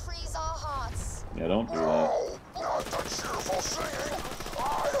never freeze our hearts. Yeah, don't do that. No, not the cheerful singing. I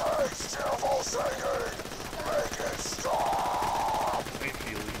hate cheerful singing. Make it stop.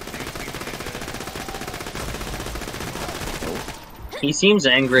 He seems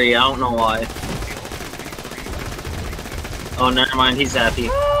angry. I don't know why. Oh, never mind. He's happy.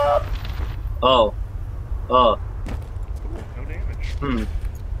 Oh. Oh. Hmm.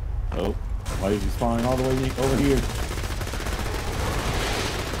 Oh. Why is he spawning all the way over here?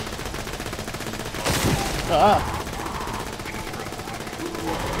 Ah!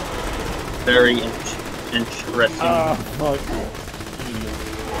 Very interesting. Ah, fuck.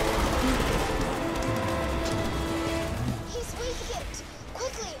 He's weakened.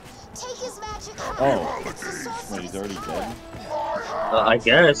 Quickly, take his magic hammer. Oh. It's the source Wait, of he's his already power. dead? I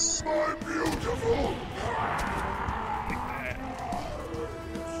guess.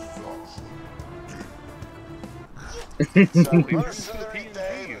 Mercenary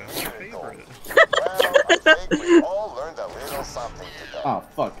day miracle. Well, I think we all learned a little something today. Oh,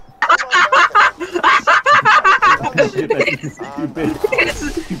 fuck.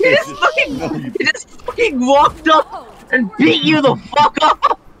 He just fucking walked up and beat you the fuck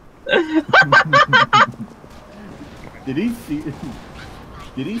up! Did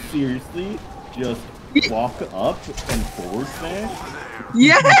he seriously just walk up and forward smash?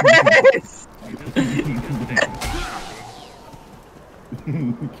 Yes!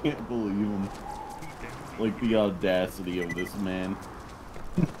 Can't believe him. Like the audacity of this man.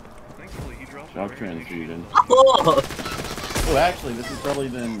 Shock transfusion. Oh, actually, this is probably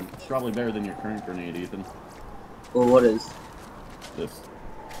better than your current grenade, Ethan. Well, what is? This.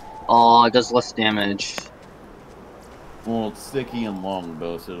 Oh, it does less damage. Well, it's sticky and long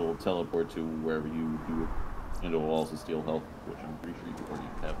bow, so it'll teleport to wherever you do it. And it will also steal health, which I'm pretty sure you already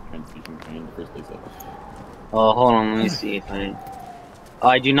have transfusion grenade in the first place. Oh, hold on, let me see if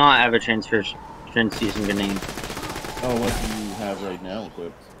I do not have a transfusion grenade. Oh, what do you have right now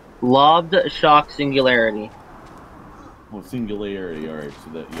equipped? Lobbed shock singularity. Well, singularity, alright, so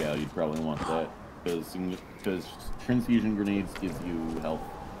that, yeah, you'd probably want that. Because transfusion grenades give you health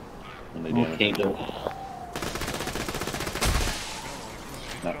when they damage people.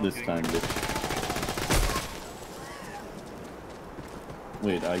 Not this time, bitch.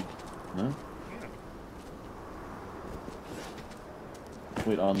 Wait, huh?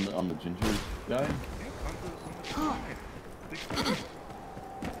 Wait, on the ginger guy?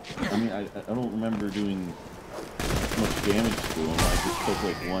 I mean, I don't remember doing much damage to him. I just took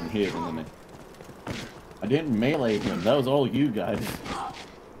like one hit and then I didn't melee him. That was all you guys.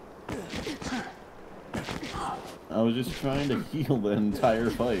 I was just trying to heal the entire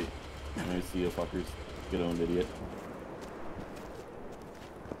fight. I see a fucker's good owned idiot.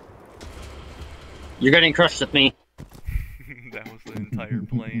 You're getting crushed with me. That was the entire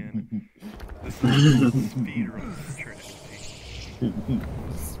plan. This is speedrun strategy.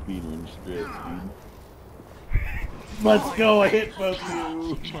 Speedrun strategy. Let's go! I hit both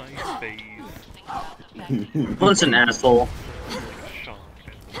you. My face. One's an asshole.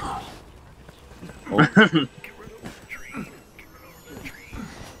 Oh.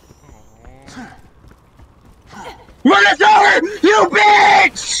 Run us over, you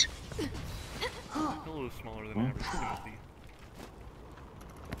bitch! A little smaller than average, Timothy.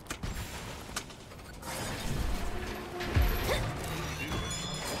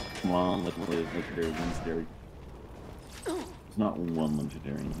 Come on, legendary. There's not one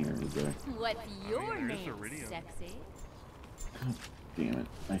legendary in here, is there? What's your name, sexy? God damn it.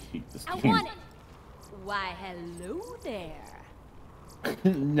 I hate this I game. want it! Why, hello there.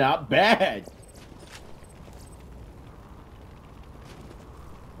 Not bad!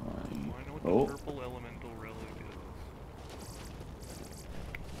 I know what the purple elemental relic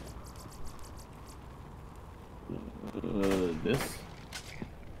is. This?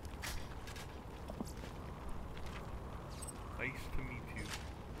 Nice to meet you.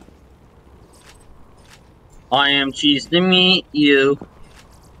 I am cheese to meet you.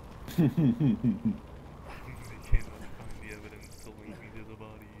 They cannot find the evidence to link me to the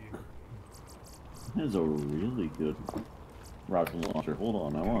body. That is a really good rocket launcher. Hold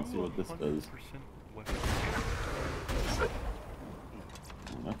on, I want to see what this does.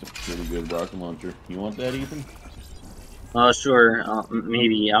 That's a pretty good rocket launcher. You want that, Ethan? Sure.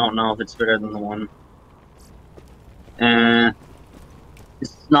 Maybe. I don't know if it's better than the one.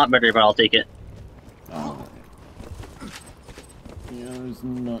 It's not better, but I'll take it. Alright. Yeah, there's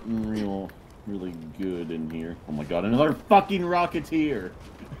nothing really good in here. Oh my god, another fucking Rocketeer!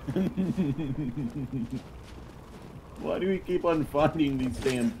 Why do we keep on finding these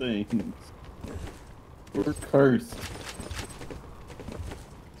damn things? We're cursed.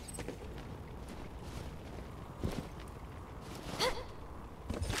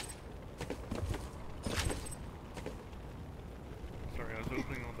 Sorry, I was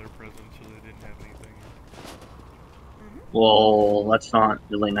opening all their presents so they didn't have anything. Well, that's not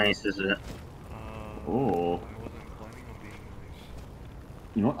really nice, is it? Oh. I wasn't planning on being nice.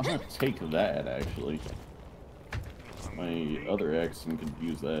 You know what? I'm gonna take that, actually. My other accent could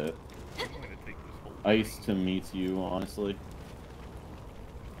use that. Ice to meet you, honestly.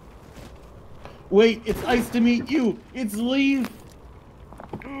 Wait, it's ice to meet you! It's leif!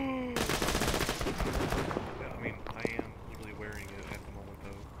 I mean, I am literally wearing it at the moment,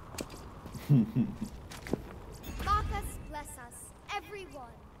 though. Marcus, bless us,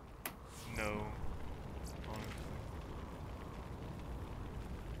 everyone. No.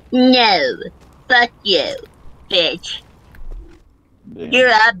 No. Fuck you, bitch. Damn. You're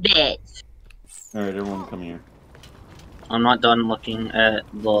a bitch. Alright, everyone come here. I'm not done looking at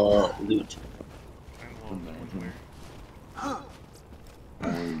the loot.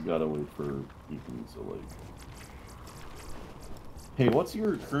 We gotta wait for Ethan, so like... Hey, what's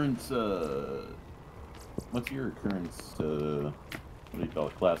your current, what do you call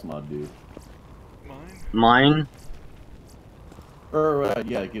it, class mod do? Mine? Or,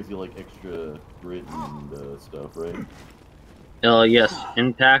 yeah, it gives you like extra grit and stuff, right? Yes.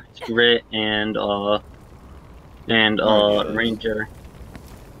 Impact, grit, and yeah, ranger.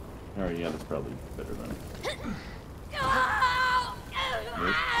 Alright, yeah, that's probably better than...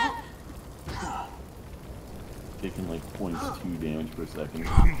 Taking like 0.2 damage per second. I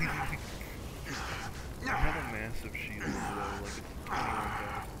have a massive shield, though, like it's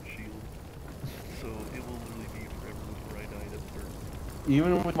 21,000 shield. So it will really be forever before I die at first.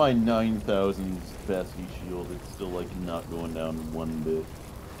 Even with my 9,000 capacity shield, it's still like not going down one bit.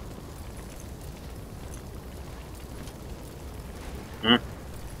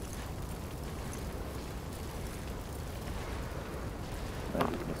 I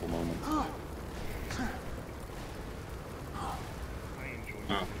just missile moments.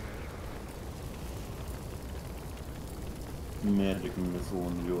 Magic missile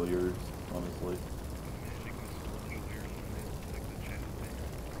enjoyers, honestly.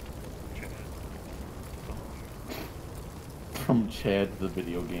 From Chad the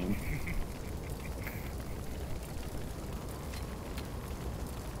video game.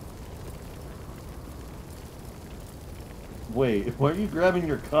 Wait, why are you grabbing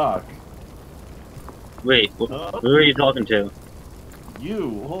your cock? Wait, who are you talking to?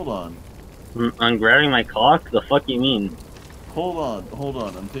 You, hold on. I'm grabbing my cock? The fuck you mean? Hold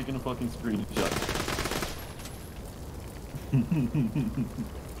on, I'm taking a fucking screenshot.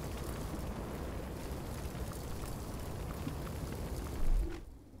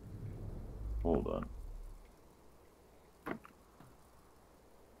 Hold on.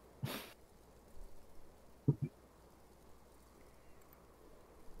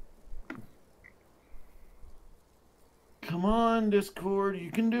 Come on, Discord,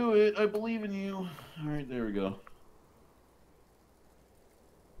 you can do it. I believe in you. Alright, there we go.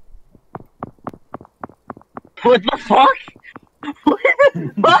 What the fuck?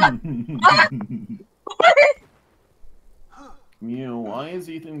 What? Mew, why is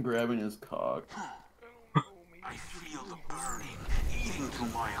Ethan grabbing his cock? I feel the burning eating through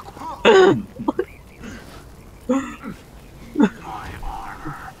my my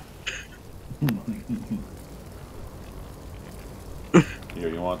armor. Here,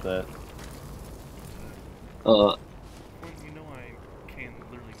 you want that? Well, you know I can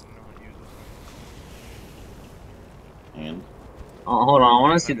literally not use this. And? Oh, hold on, I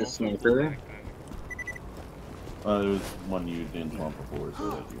want to see the sniper. There was one you didn't want before, so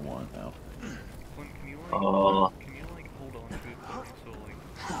that you want now. Can you like hold on to it so like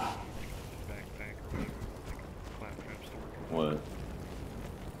backpack or whatever, like claptrap storage? What?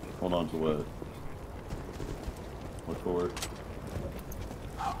 Hold on to what? What for?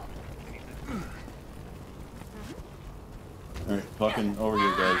 Alright, fucking over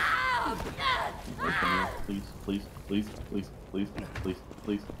here, guys. Right, come here. Please, please, please, please, please, please,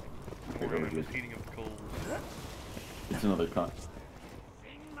 please. Here, over here. Heating up coals. It's another con.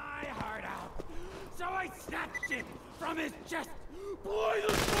 Sing my heart out. So I snatched it from his chest. Boy,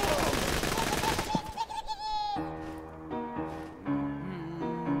 the sword!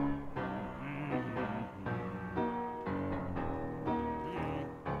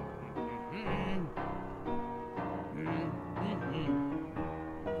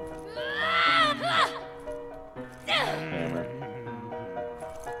 Hammer.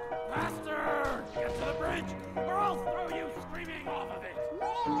 Faster! Get to the bridge, or I'll throw you screaming off of it!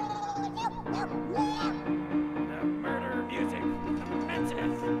 The murder music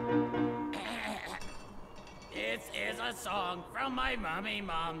commences! This is a song from my mummy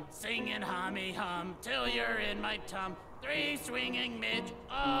mom, singing hummy hum till you're in my tum. 3 swinging midge,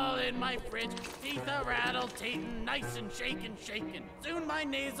 all in my fridge. Teeth a rattle, tatin', nice and shakin', shakin'. Soon my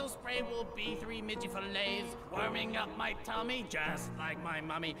nasal spray will be 3 midgy fillets, warming up my tummy just like my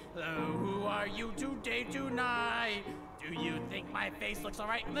mummy. Hello, who are you today, tonight? Do you think my face looks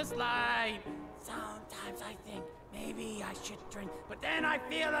alright in this light? Sometimes I think maybe I should drink, but then I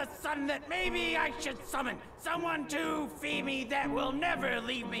feel a sudden that maybe I should summon someone to feed me that will never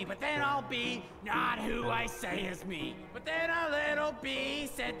leave me. But then I'll be not who I say is me. But then a little bee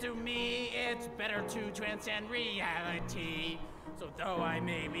said to me, it's better to transcend reality. So though I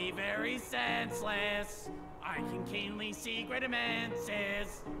may be very senseless, I can keenly see great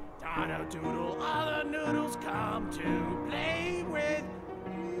immenses. Dono doodle, all the noodles come to play with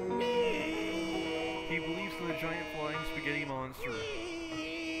me. He believes in the giant flying spaghetti monster.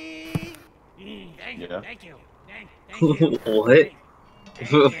 Thank you. Thank you. What?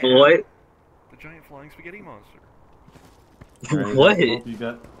 What? The giant flying spaghetti monster. Right, What? Hope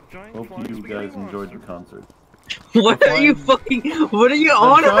you guys enjoyed the concert. What are you fucking? What are you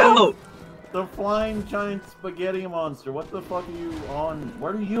on about? The flying giant spaghetti monster. What the fuck are you on?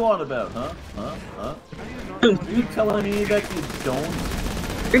 What are you on about, huh? Huh? Are you telling me that you don't?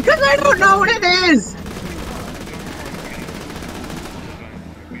 Because I don't know what it is!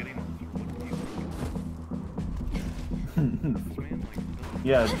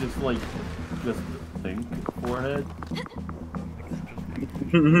 Yeah, just think, forehead.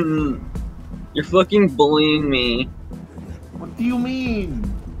 You're fucking bullying me. What do you mean?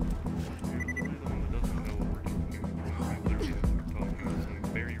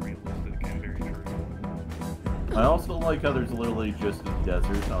 I also like how there's literally just a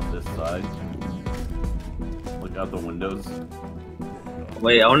desert on this side. Look out the windows.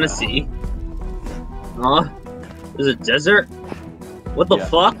 Wait, I wanna see. Huh? There's a desert? What the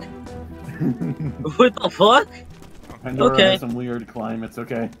fuck? What the fuck? Pandora has some weird climates,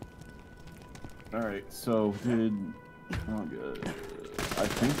 okay. Alright, so did... Oh, good. I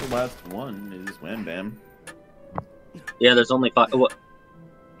think the last one is Wham Bam. Yeah, there's only 5. What?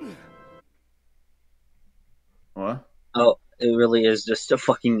 What? Oh, it really is just a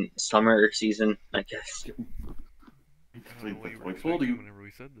fucking summer season, I guess. I told you. Whenever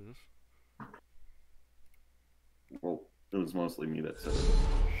we said this. Well, it was mostly me that said it.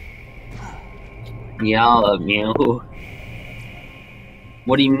 Yeah, Mew.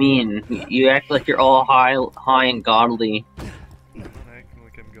 What do you mean? You act like you're all high and godly. I'm not acting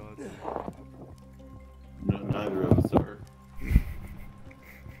like I'm godly. No, neither of us are.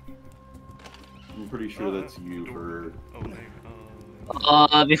 I'm pretty sure that's you for...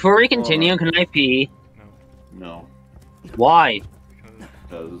 Before we continue, can I pee? No. Why?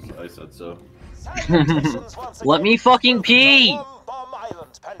 Because I said so. Let me fucking pee! Bomb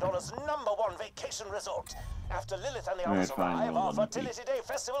Island, Pandora's #1 vacation resort. After Lilith and the Alright, others fine, arrive, we'll our let me pee. Fertility Day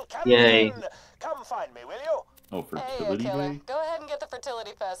Festival can Yay. begin. Come find me, will you? Oh, Fertility Day? Go ahead and get the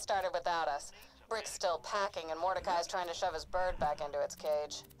Fertility Fest started without us. Brick's still packing, and Mordecai's trying to shove his bird back into its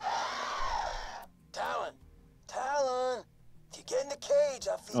cage. Talon! Talon! If you get in the cage,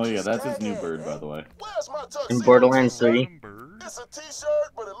 I'll feed Oh you yeah, that's his new stag bird, egg, by the way. Where's my tuxedo? In Borderlands 3. It's a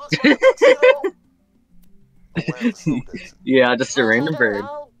t-shirt, but it looks like a tuxedo. Yeah, just a random bird.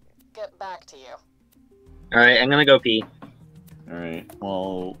 I'll get back to you. Alright, I'm gonna go pee. Alright,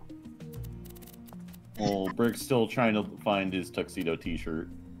 well, Brick's still trying to find his tuxedo t-shirt.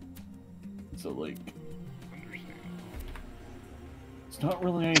 So, like... It's not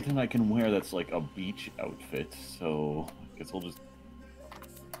really anything I can wear that's like a beach outfit, so I guess I'll just...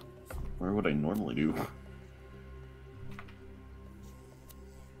 Where would I normally do?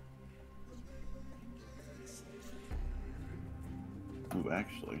 Ooh,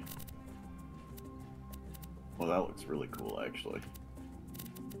 actually... Well, that looks really cool, actually.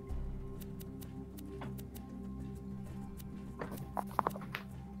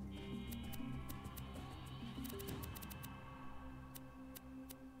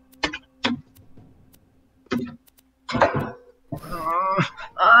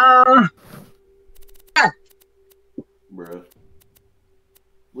 Bruh.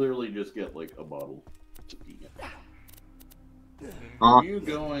 Literally just get like a bottle to pee in. Where are you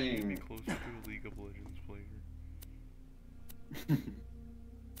going? Closer to a League of Legends player.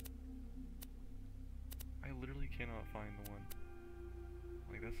 I literally cannot find the one.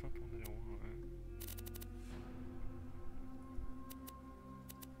 Like, that's not the one that I want.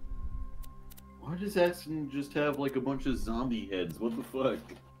 Why does Aston just have like a bunch of zombie heads? What the fuck?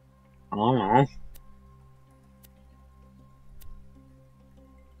 I don't know.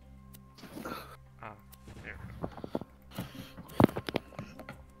 Ah, there. Let's see.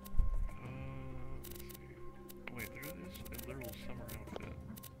 Wait, there is a literal summer outfit.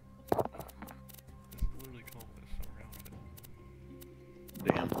 It's literally called a summer outfit.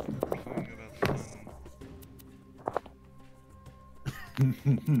 Damn. Something about sun.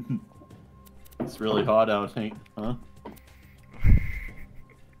 It's really hot out, ain't? Huh? Did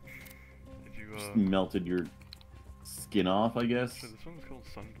you, Just melted your skin off, I guess. So this one's called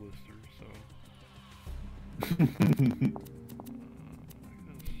Sun Blister, so.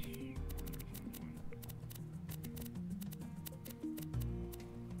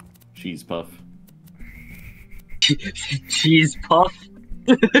 Cheese puff. Cheese puff?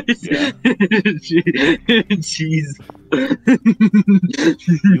 Yeah. Cheese.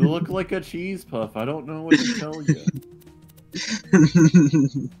 You look like a cheese puff. I don't know what to tell you.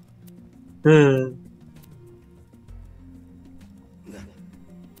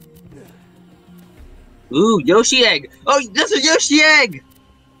 Ooh, Yoshi egg! Oh, that's a Yoshi egg!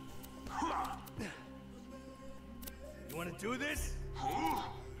 You want to do this?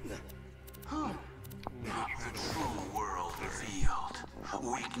 The true world revealed.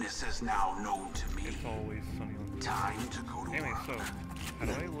 Weakness is now known to me. It's always sunny on the Time to go to Anyway, so, how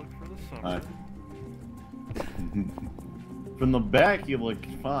do I look for the summer? From the back, you look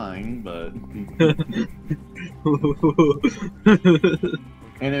fine, but...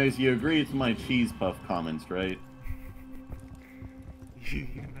 Anyways, you agree with my cheese puff comments, right?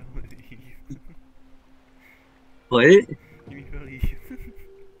 What? Are you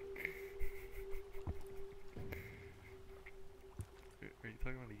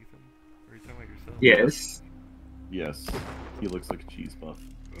talking about Ethan? Or are you talking about yourself? Yes. Yes. He looks like a cheese puff.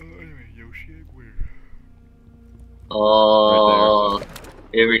 Anyway, Yoshi egg where? Oh,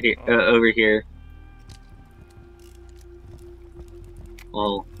 over here. Over here.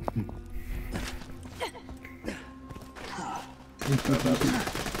 Oh.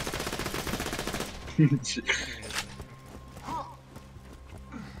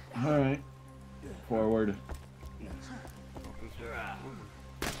 Alright. Forward.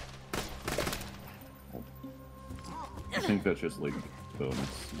 I think that's just like bonus.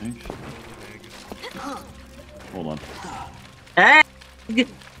 Hold on. Egg!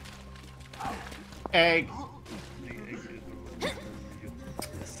 Egg!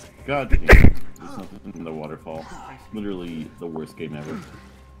 God damn. There's nothing in the waterfall. Literally the worst game ever.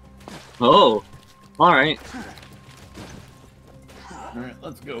 Oh. Alright. Alright,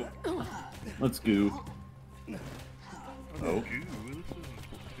 let's go. Let's go. Oh.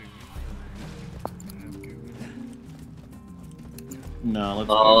 No, let's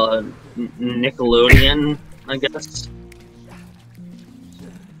go. Nickelodeon, I guess.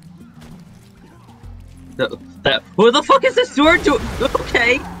 What the fuck is the sword doing?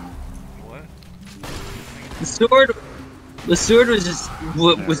 Okay. What? The sword was just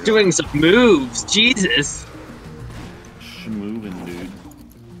was doing some moves. Jesus. Moving, dude.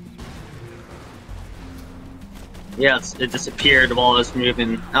 Yeah, it disappeared while I was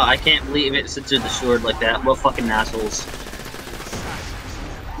moving. Oh, I can't believe it sits with the sword like that. What fucking assholes.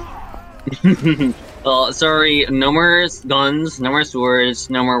 Sorry, no more guns, no more swords,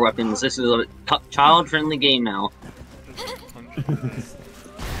 no more weapons. This is a child-friendly game now.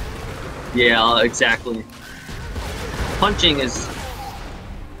 Yeah, exactly. Punching is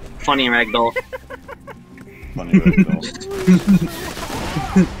funny, Ragdoll. Funny, Ragdoll.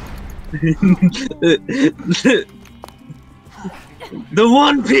 The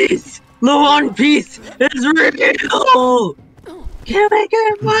One Piece! The One Piece is real! Can we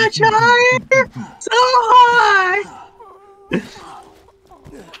get much higher? So high!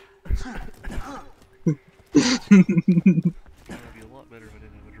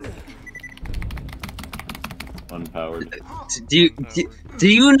 Unpowered. Do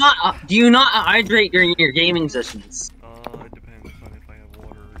you not hydrate during your gaming sessions? It depends on if I have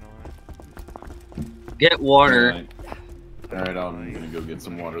water or not. Get water. Alright, I'm gonna go get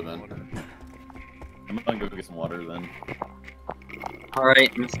some water then. I'm gonna go get some water then.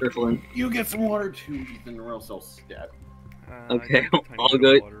 Alright, Mr. Flynn. You get some water too, Ethan, or else I'll stab. Okay, I'll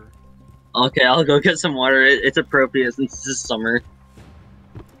go. Okay, I'll go get some water. It's appropriate since this is summer.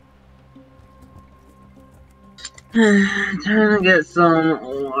 Time to get some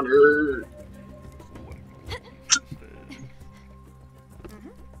water.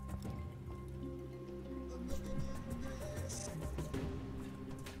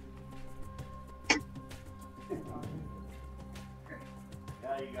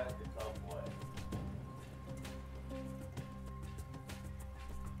 Now you got yourself wet.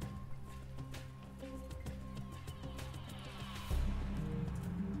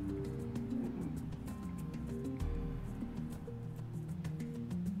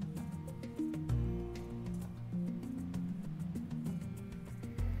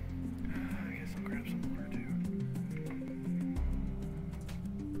 I guess I'll grab some water too.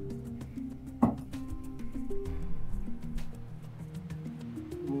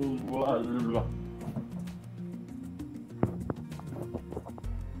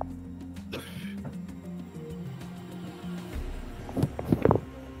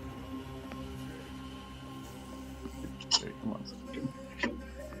 Okay, come on.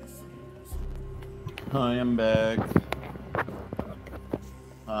 Hi, I'm back.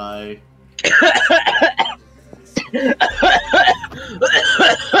 Hi.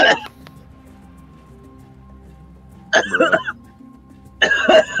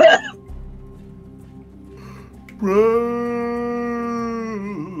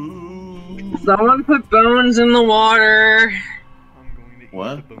 Someone put bones in the water. I'm going to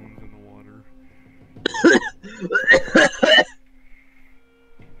What? eat the bones in the water.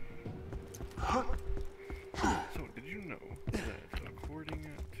 So, did you know that according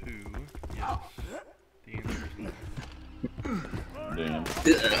to yes, the answer is no. Damn.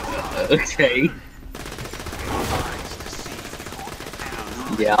 Okay.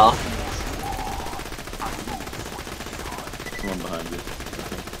 Yeah. Someone behind you.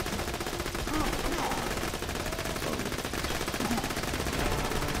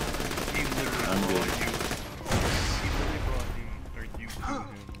 I'm good.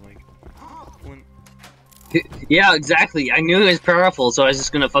 Yeah, exactly. I knew he was powerful, so I was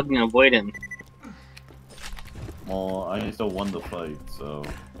just gonna fucking avoid him. Well, I still won the fight, so...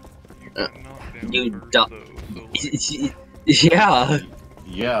 You yeah.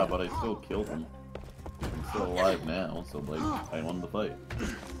 Yeah, but I still killed him. I'm still alive now, so like, I won the fight.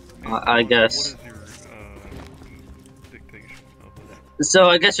 I guess. So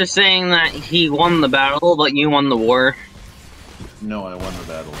I guess you're saying that he won the battle, but you won the war. No, I won the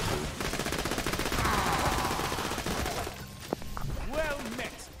battle too. Well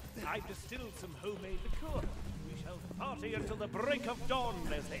met. I've distilled some homemade liqueur. We shall party until the break of dawn,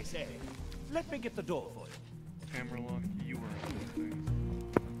 as they say. Let me get the door for you. Hammerlock, you are amazing.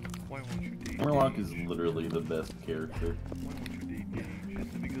 Why won't you date Hammerlock is literally the best character. Why won't you date Gage? Is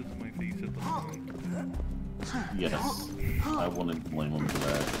it because of my face at the moment? Yes. I wouldn't blame him for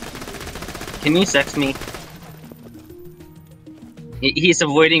that. Can you sex me? He's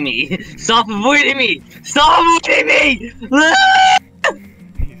avoiding me. Stop avoiding me! Stop avoiding me! He's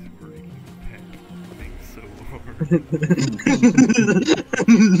breaking the pack so hard.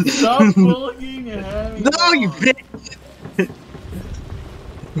 Stop bullying him! No, you bitch!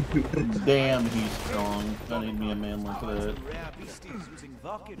 Damn, he's strong. Don't need me a man like that. Rare beasties using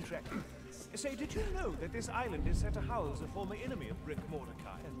Varkid tracking. Say, did you know that this island is set to house a former enemy of Brick,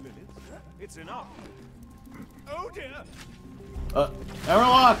 Mordecai, and Lilith? It's an ark. Oh dear!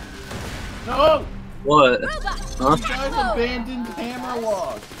 Hammerlock! No! What? Huh? You guys abandoned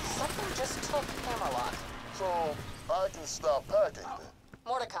Hammerlock! Something just took Hammerlock. So, I can stop packing then.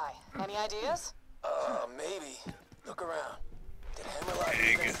 Mordecai, any ideas? Maybe. Look around. Did Hammerlock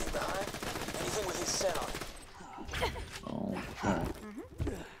leave anything behind? Anything with his scent on it? Oh,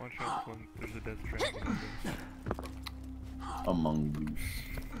 Watch out, Flynt. There's a death trap. Among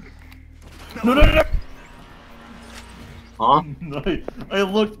Us. No! Huh? I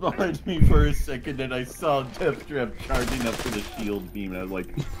looked behind me for a second and I saw Death Trap charging up to the shield beam and I was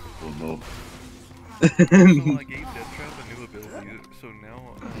like, oh no. So I gave Death Trap a new ability, so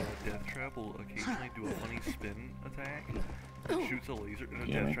now Death Trap will occasionally do a funny spin attack. It shoots a laser.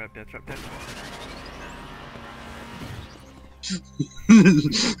 Yeah. Death Trap, Death Trap, Death Trap.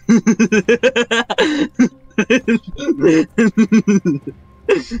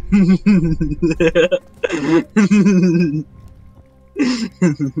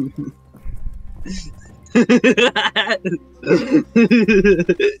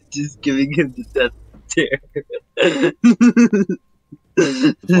 Just giving him the death stare.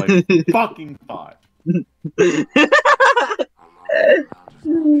 It's like fucking five.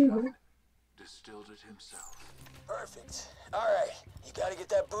 Distilled it himself. Perfect. Alright, you gotta get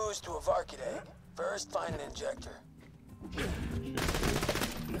that booze to a Varkid egg. First, find an injector.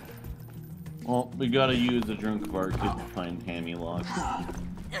 Well, we gotta use a drunk Varkid to find Hammerlock.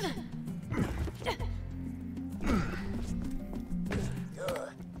 Good.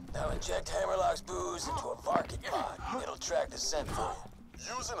 Now inject Hammerlock's booze into a Varkid pod. It'll track the scent for you.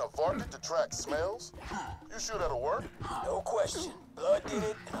 Using a Varkid to track smells? You sure that'll work? No question. Blood did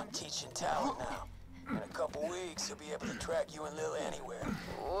it, and I'm teaching talent now. In a couple weeks, he'll be able to track you and Lil anywhere.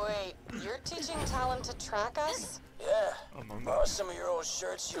 Wait, you're teaching Talon to track us? Yeah. Borrow some of your old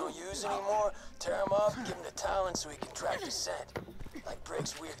shirts you don't use anymore, tear them up, give them to Talon so he can track the scent. Like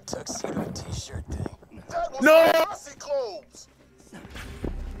Brick's weird tuxedo and t-shirt thing. That was No! fussy clothes!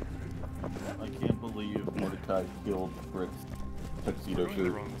 I can't believe Mordecai killed Brick's tuxedo Going the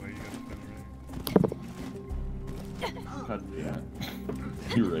shirt. wrong way, you gotta spin God damn it.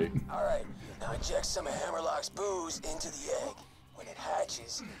 You're right. Alright, now inject some of Hammerlock's booze into the egg. When it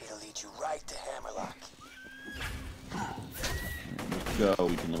hatches, it'll lead you right to Hammerlock. Let's go,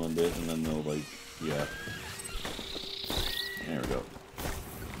 we can land it, and then they'll, like, yeah. There we go.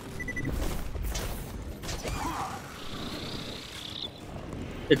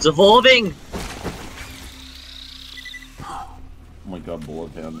 It's evolving! Oh my god,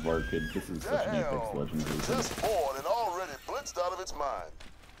 Bullet Hound Varkid, this is such an Apex Legends version. Just born and already blitzed out of its mind.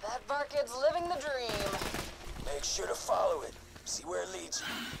 That Varkid's living the dream. Make sure to follow it. See where it leads you.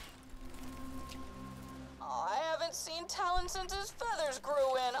 Oh, I haven't seen Talon since his feathers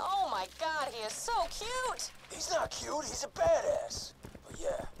grew in. Oh my god, he is so cute! He's not cute, he's a badass. But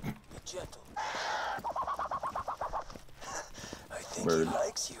yeah, be gentle. I think Bird. he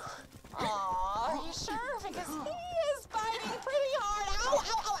likes you. Aw, are you sure? Because he is biting pretty hard. Ow,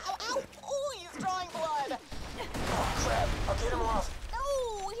 ow, ow, ow, ow! Ooh, he's drawing blood. Oh crap, I'll get him off.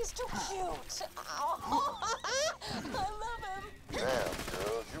 No, he's too cute. Ow. I love him. Damn,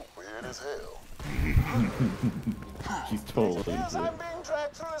 girl, you weird as hell. She's totally As it. I'm being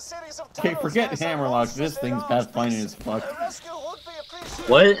dragged through the cities of Okay, tunnels forget as I Hammerlock, launch this the thing's arms pathfinding piece. as fuck. A rescue would be appreciated,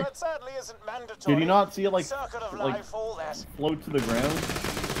 What? but sadly isn't mandatory. Did you not see it, like, Circuit of like, life, all that. float to the ground?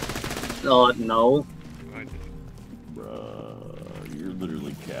 No. Bruh, you're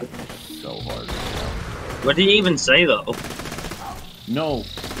literally capping so hard. What did he even say, though? No,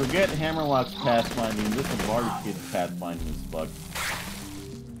 forget Hammerlock's pathfinding, this is Varkid's pathfinding as fuck.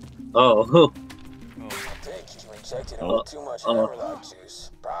 Oh. I think you injected a little too much Hammerlock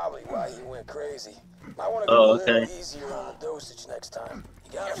juice. Probably why he went crazy. I want to Oh, go a okay. little easier on the dosage next time.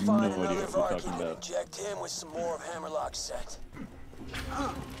 You gotta find another Varky and inject him with some more of Hammerlock's scent.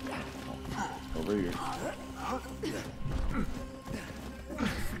 Over here.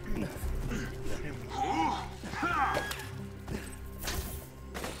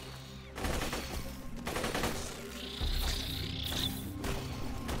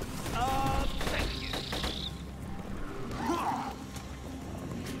 Thank you.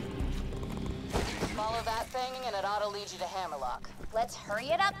 Follow that thing and it ought to lead you to Hammerlock. Let's hurry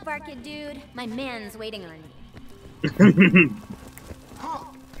it up, Barkid dude. My man's waiting on me.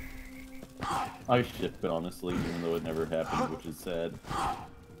 I ship it, honestly, even though it never happened, which is sad.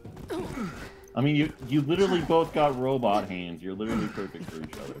 I mean, you literally both got robot hands. You're literally perfect for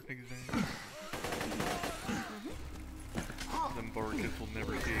each other. Exactly. Them Barkits will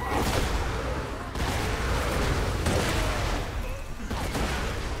never see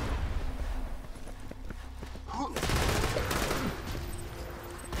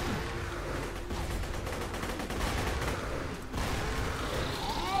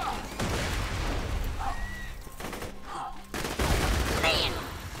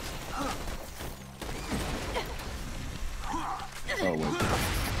Oh wait,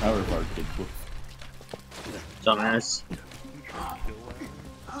 our Barkid. Dumbass.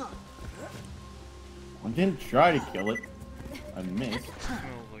 I didn't try to kill it. I missed.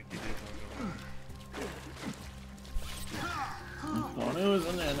 I thought it was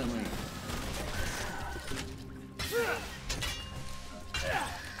an enemy.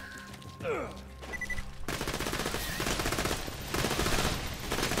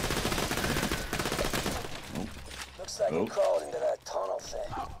 Looks like he crawled into that tunnel thing.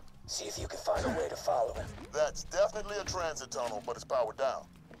 See if you can find a way to follow him. That's definitely a transit tunnel, but it's powered down.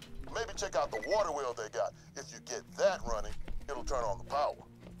 Maybe check out the water wheel they got. If you get that running, it'll turn on the power.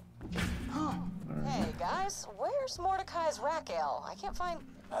 Hey guys, where's Mordecai's rack ale? I can't find.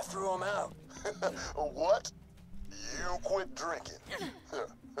 I threw him out. What? You quit drinking.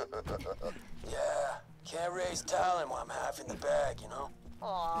 Yeah, can't raise talent while I'm half in the bag, you know?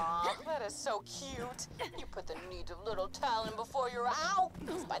 Aw, that is so cute. You put the need of little Talon before your ow.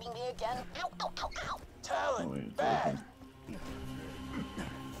 He's biting me again. Ow, ow, ow, ow. Talon, bad.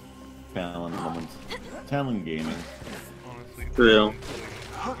 Talon moments. Talon gaming. True.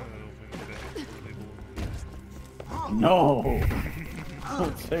 No!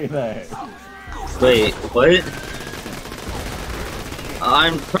 Don't say that. Wait, what?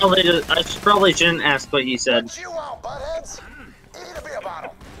 I probably shouldn't ask what you said. What you want, buttheads? Eat a beer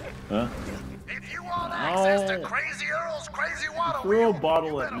bottle. Huh? If you want access to Crazy Earl's crazy water Throw wheel, a bottle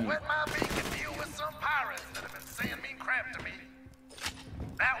you at better me. wet my beak and deal with some pirates that have been saying mean crap to me.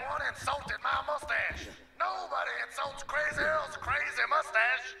 That one insulted my mustache. Nobody insults Crazy Earl's crazy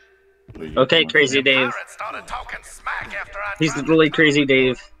mustache. Okay, Crazy Dave. Pirates started talking smack after I He's literally Crazy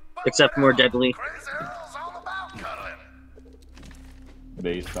Dave, except more deadly. Crazy Earl's all about cuddling.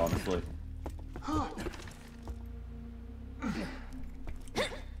 Based, honestly.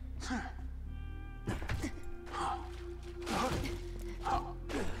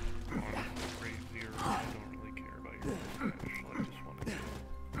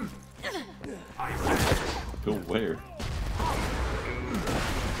 Go where?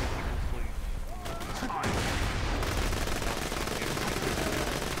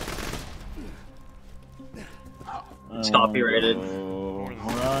 It's copyrighted.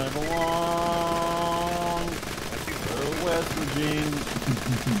 Right along West Virginia.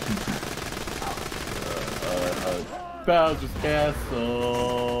 Bowser's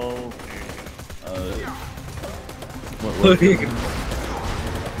Castle. What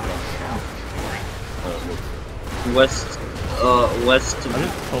West. West. I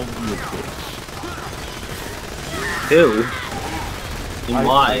just told you a bitch. Who? And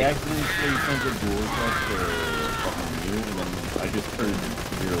why? I accidentally sent a dual text to fucking you, and then I just heard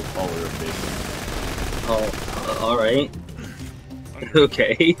zero color of bitch. Oh, alright.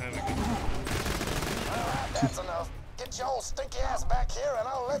 Okay. That's enough. Get your old stinky ass back here and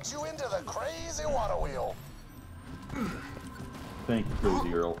I'll let you into the crazy water wheel. Thank you,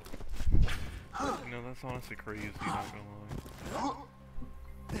 Crazy Earl. No, that's honestly crazy, not gonna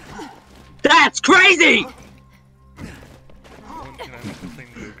lie. That's crazy! Can I make the same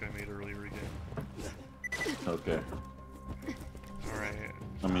joke I made earlier again? Okay. Alright.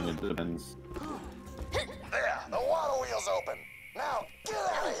 I mean, it depends. There, the water wheel's open. Now get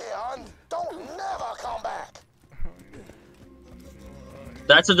out of here and don't never come back.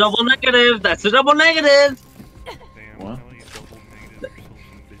 That's a double negative! That's a double negative! Damn, what? How you double negative yourself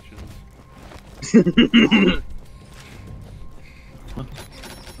some bitches?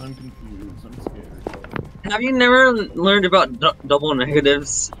 I'm confused. I'm scared. Have you never learned about double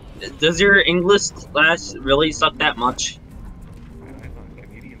negatives? Does your English class really suck that much?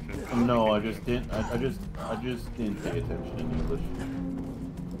 No, I just didn't. I just didn't pay attention in English.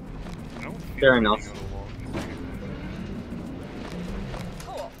 Fair enough.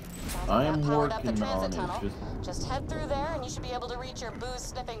 I am working on it. Just head through there, and you should be able to reach your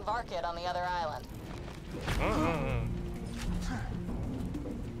booze-sniffing Varkid on the other island.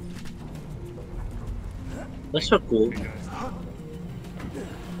 That's so cool.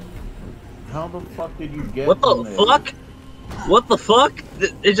 How the fuck did you get? What the fuck? What the fuck?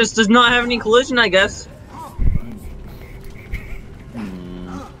 It just does not have any collision, I guess.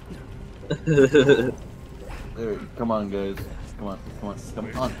 There, come on, guys. Come on, come on, come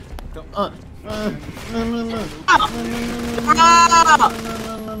on, come on.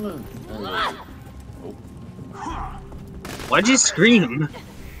 Why'd you scream?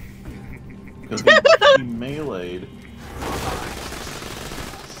 Because he meleeed.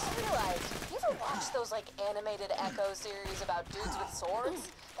 You ever watch those like animated Echo series about dudes with swords?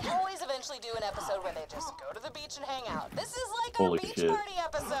 They always eventually do an episode where they just go to the beach and hang out. This is like our beach party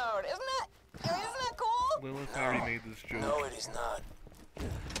episode, isn't it? Isn't that cool? Lilith already made this joke. No, it is not.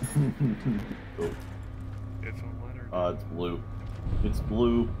 It's a letter. It's blue. It's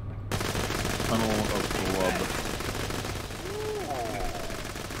blue. Tunnel of Blood.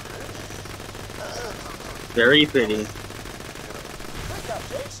 Very pretty. Quick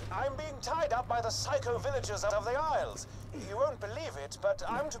update. I'm being tied up by the psycho villagers of the Isles. You won't believe it, but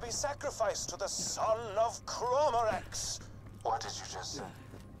I'm to be sacrificed to the son of Cromorex. What did you just say?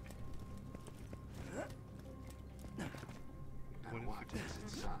 And what is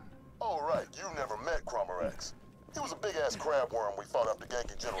his son? Oh, right, you never met Cromorex. He was a big-ass crabworm we fought after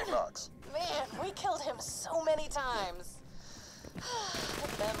ganking General Knox. Man, we killed him so many times.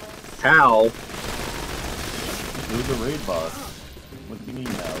 How? It was a raid boss. What do you mean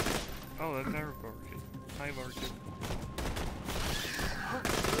now? Oh, that's our Varkid. Hi, Varkid.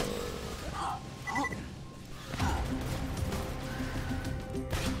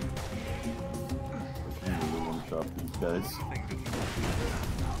 One-shot these guys.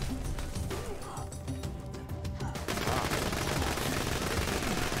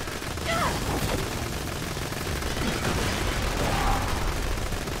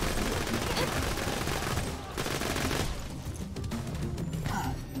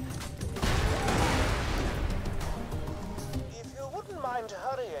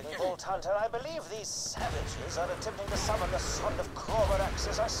 Bolt Hunter, I believe these savages are attempting to summon the son of Cromorex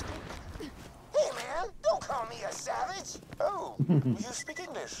as I speak. Hey man, don't call me a savage! Oh, you speak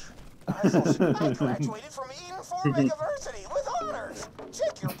English. I graduated from Eden Form University with honors.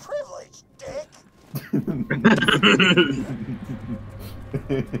 Check your privilege, dick. To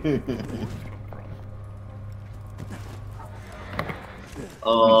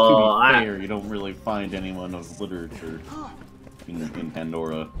be fair, you don't really find anyone of literature in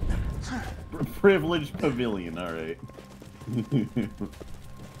Pandora. Privileged pavilion, alright.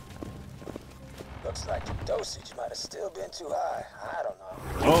 Looks like the dosage might have still been too high. I don't know.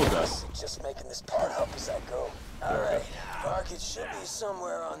 Oh, God. Just making this part up as I go. Alright, Varkid should be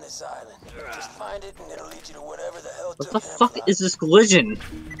somewhere on this island. Just find it and it'll lead you to whatever the hell What the fuck is this collision?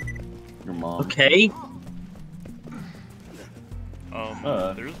 Your mom. Okay.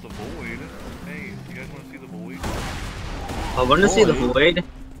 There's the void. Hey, you guys want to see the void? I want to see the void.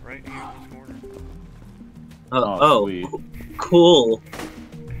 Right here in this corner. Oh, cool.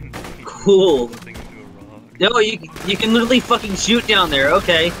 Cool. No, you can literally fucking shoot down there.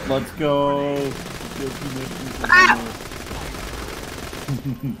 Okay. Let's go. Ah!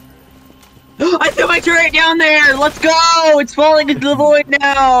 I threw my turret down there. Let's go. It's falling into the void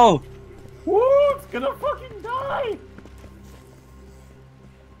now. Woo! It's gonna fucking die.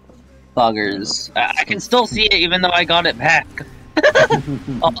 Buggers. I can still see it even though I got it back.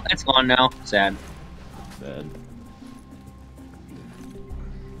 Oh, it's gone now. Sad. Sad.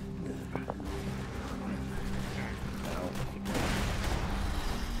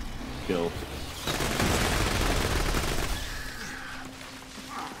 Kill.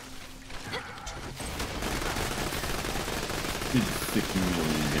 Did 6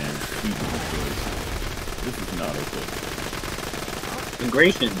 million damage. This is not okay.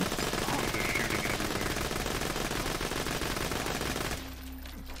 Migration.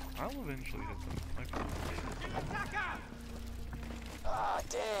 I'll eventually hit them. Ah,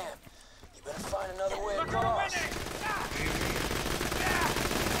 damn. You better find another way across.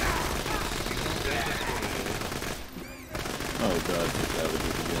 Oh god, the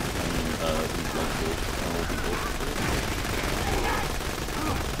savages again. I mean, these locals, normal people.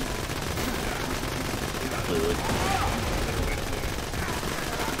 clearly.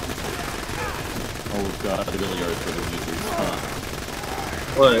 Oh god, they really are sort of users, huh?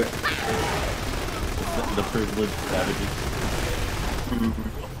 What? The privileged savages.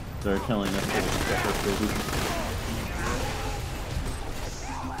 They're telling us to check our privileges.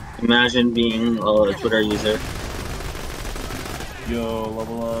 Imagine being a Twitter user. Yo,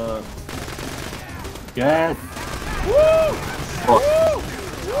 level up. Yes! Oh.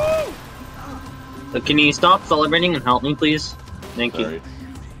 Can you stop celebrating and help me, please? Thank you.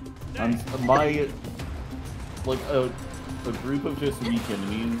 Like a group of just weak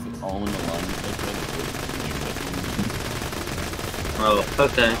enemies all in a line like that. Oh,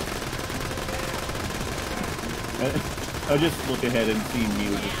 okay. I just look ahead and see me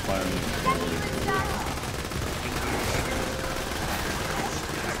with just firing.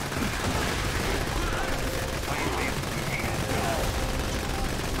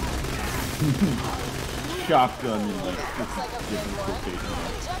 Shotgun in like different locations.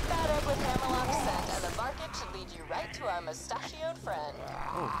 Inject that egg with hammerlock scent, and the market should lead you right to our mustachioed friend.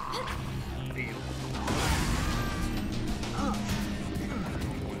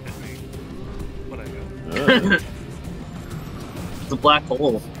 It's a black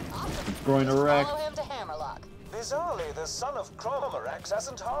hole. It's going to wreck. Follow him to Hammerlock. Bizarrely, the son of Cromorax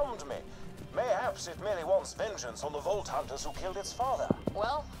hasn't harmed me. Mayhaps it merely wants vengeance on the Vault Hunters who killed its father.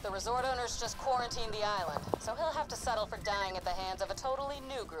 Well, the resort owners just quarantined the island, so he'll have to settle for dying at the hands of a totally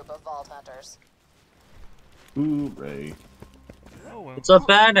new group of Vault Hunters. Hooray. Oh, well. It's a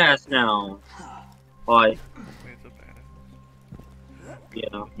badass now. Why? It's a badass.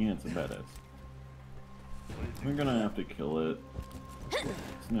 Yeah. Yeah, it's a badass. We're gonna have to kill it.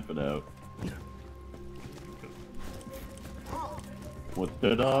 Sniff it out. What's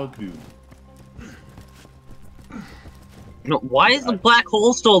the dog do? No, why is the black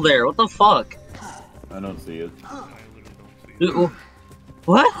hole still there? What the fuck? I don't see it.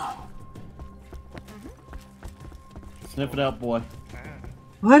 What? Sniff it out, boy.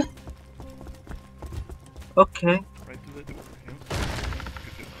 What? Okay. Right to the door.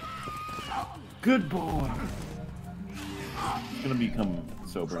 Good boy. It's gonna become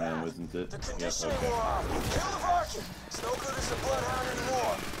sober now, isn't it? Yes, okay. It's no good as a bloodhound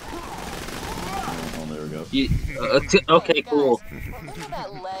anymore. Oh, there we go. Okay, cool. Look at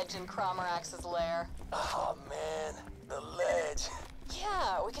that ledge in Cromorax's lair. Oh man, the ledge.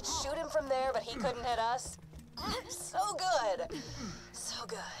 Yeah, we could shoot him from there, but he couldn't hit us. So good. So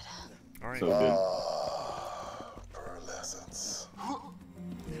good. Alright. So good. Pearlescence.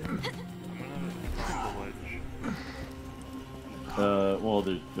 Well,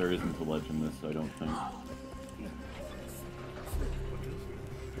 there isn't a ledge in this, I don't think.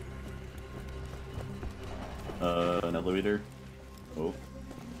 An elevator? Oh.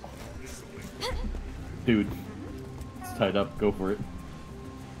 Dude. It's tied up, go for it.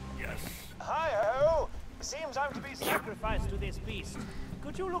 Yes. Hi-ho! Seems I'm to be sacrificed to this beast.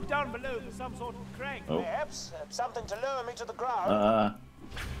 Could you look down below for some sort of crank, perhaps? Something to lower me to the ground? Are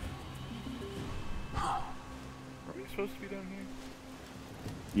we supposed to be down here?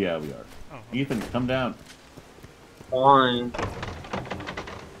 Yeah, we are. Oh. Ethan, come down. Fine.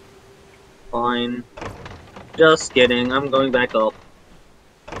 Fine. Just kidding, I'm going back up.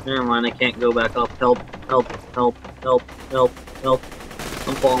 Never mind, I can't go back up. Help, help, help, help, help, help.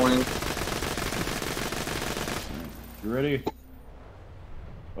 I'm falling. You ready?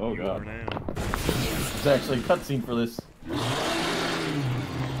 Oh god. There's actually a cutscene for this.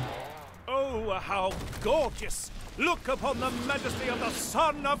 Oh, how gorgeous! Look upon the majesty of the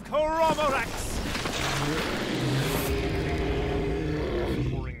son of Cromorax!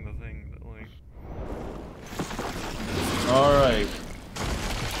 Supporting the thing that, like... Alright.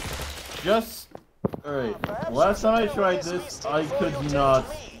 Alright. Last time I tried this, I could not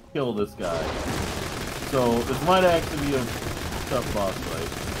kill this guy. So, this might actually be a tough boss fight.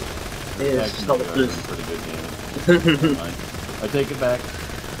 Yeah, This actually is pretty good game. I take it back.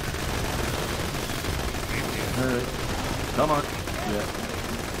 Alright. Come on. Yeah.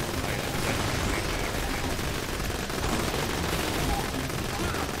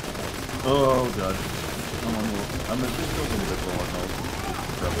 Oh god. I'm just still gonna get for one health.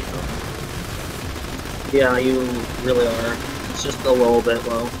 Probably tough. Yeah, you really are. It's just a little bit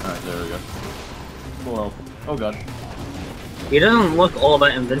low. Alright, there we go. Full health. Oh god. He doesn't look all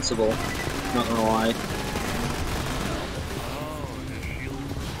that invincible. Not gonna lie.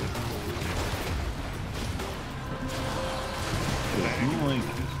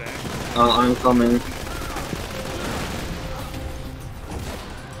 I'm coming.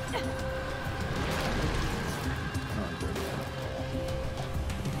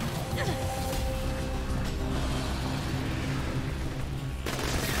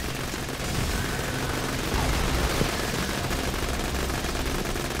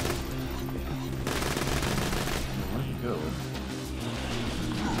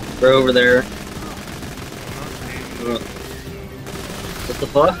 We're over there. What the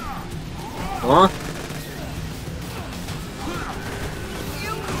fuck? Huh?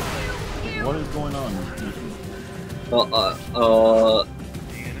 What is going on?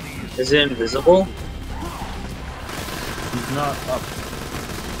 Is it invisible? He's not up.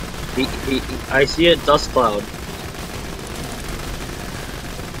 I see a dust cloud.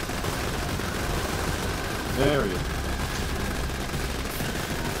 There he is.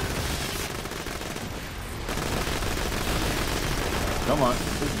 Come on,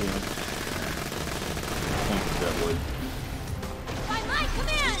 good damage. Thanks, Deadwood. Come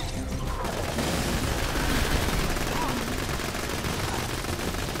in!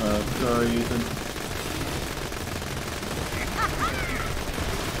 Sorry, Ethan.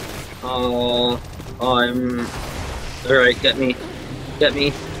 I'm... Alright, get me. Get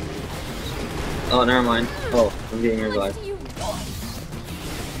me. Oh, never mind. Oh, I'm being revived.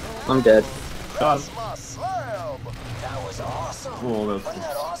 I'm dead. God. That was awesome. Cool, that's Wasn't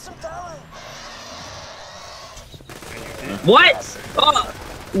that awesome, darling? What? Oh,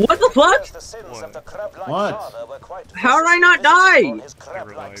 what the fuck? What? How did I not die?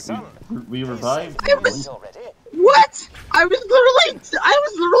 We revived? What? I was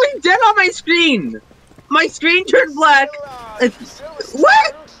literally dead on my screen. My screen turned black.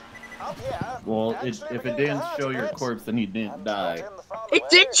 What? Well, if it didn't show your corpse, then you didn't die. It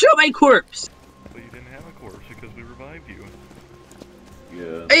did show my corpse. But you didn't have a corpse because we revived you.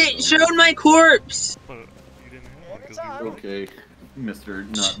 Yeah. It showed my corpse. But you didn't have one because we revived Okay, Mr.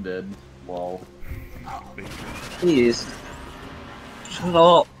 Not Dead. Lol. Please. Shut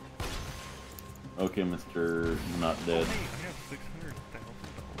up. Okay, Mr. Not Dead. I have $600,000.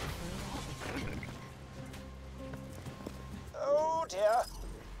 Oh dear.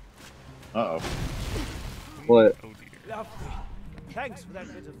 Uh-oh. What? Lovely. Thanks for that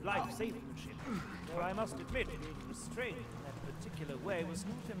bit of life-savingship. Though I must admit, being restrained in that particular way was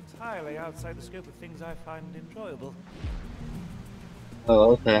not entirely outside the scope of things I find enjoyable.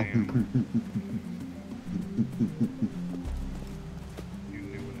 Oh, okay. You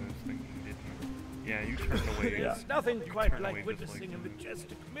knew what I was thinking, didn't you? Yeah, you turned away. There's nothing quite like witnessing a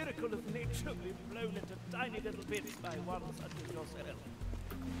majestic miracle of nature be blown into tiny little bits by one such as yourself.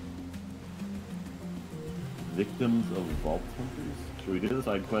 Victims of Vault Hunters? Should we do the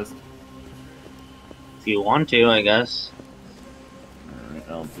side quest? If you want to, I guess. Alright,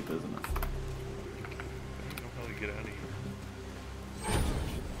 I'll do business. I don't know how to get out of here.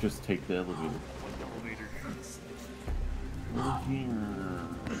 Just take the elevator. What elevator?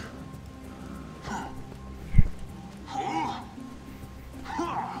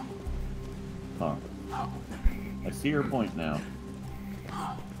 Huh. I see your point now.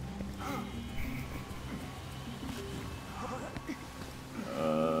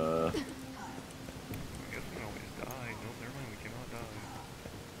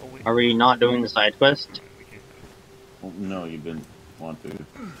 Are we not doing the side quest? Well, no, you didn't want to.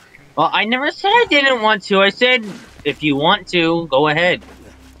 Well, I never said I didn't want to. I said, if you want to, go ahead.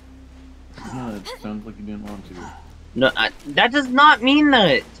 No, it sounds like you didn't want to. No, that does not mean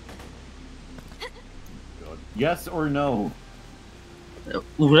that. God. Yes or no?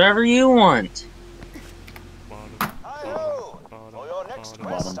 Whatever you want.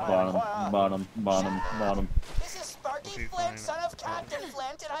 Bottom. This is Sparky Flint, son of Captain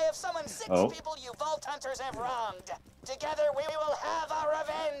Flint, and I have summoned 6 people you Vault Hunters have wronged. Together we will have our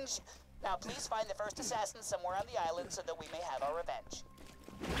revenge. Now please find the first assassin somewhere on the island so that we may have our revenge.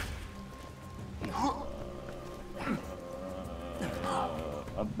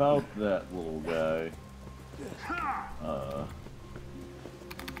 About that little guy. How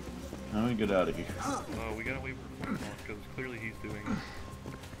do we get out of here? We gotta wait for Flint because clearly he's doing it.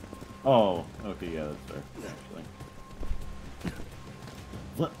 Oh, okay, yeah, that's fair, actually.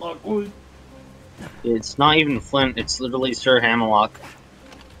 Flintlock wood. It's not even Flint, it's literally Sir Hammerlock.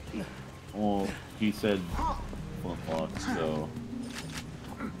 Well, he said Flintlock, so...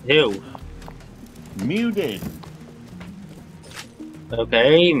 Who? Mew did.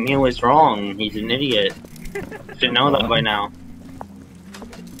 Okay, Mew is wrong. He's an idiot. Should know that by now.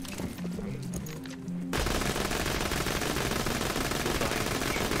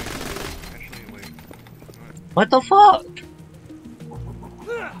 What the fuck?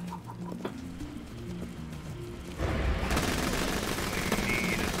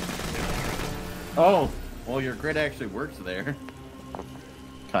 Oh, well, your grid actually works there.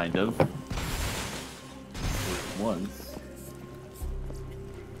 Kind of. Once.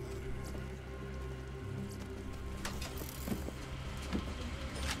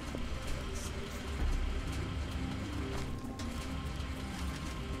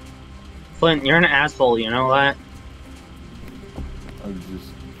 Flynt, you're an asshole, you know that? I was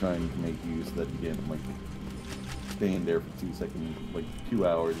just trying to make use of that again. I'm like staying there for 2 seconds, like 2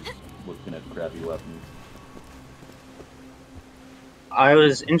 hours, looking at crappy weapons. I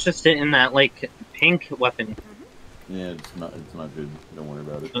was interested in that, like, pink weapon. Yeah, it's not good. Don't worry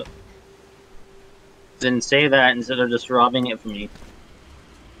about it. Then say that instead of just robbing it from me.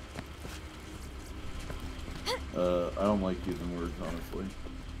 I don't like using words, honestly.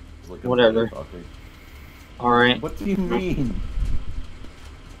 It's like Whatever. Alright. What do you mean?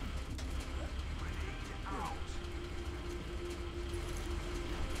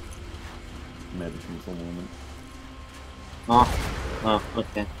 Medicine for a moment. Oh,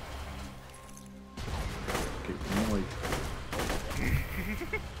 okay. Okay, can you, like...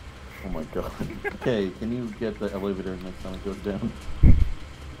 Oh my god. Okay, can you get the elevator next time it goes down?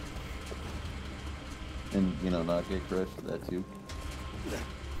 And, you know, not get crushed, that too.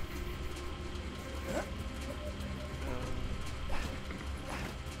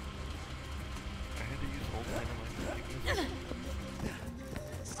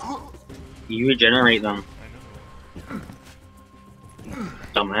 You regenerate them.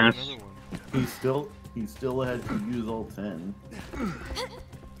 Dumbass. He still had to use all 10.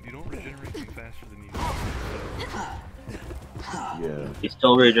 You don't regenerate them faster than you do. Yeah. You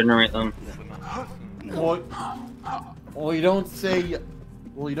still regenerate them. Well, you don't say.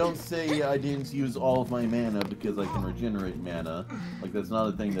 Well, you don't say I didn't use all of my mana because I can regenerate mana. Like that's not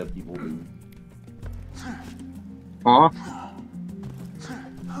a thing that people do. Huh?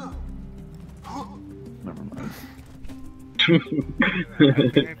 Never mind. I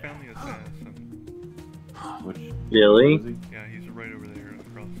think I found the assassin. Which? Really? Yeah, he's right over there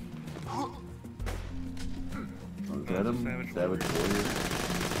across. Oh, is that him? Savage Warrior?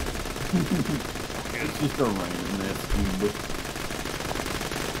 It's just a random ass dude.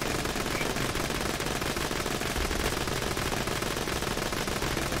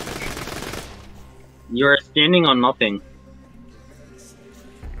 You're standing on nothing.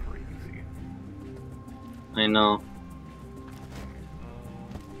 Crazy. I know.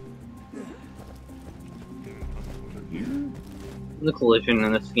 The collision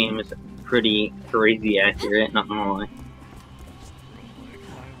in this game is pretty crazy accurate, not gonna lie.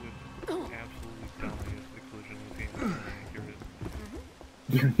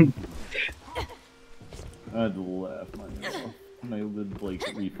 I had to laugh myself. And I would like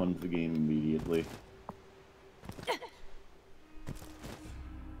refund the game immediately.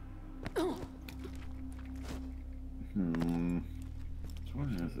 Which one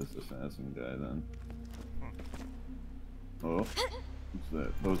is this assassin guy then? Oh, what's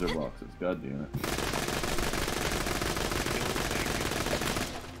that? Those are boxes. God damn it.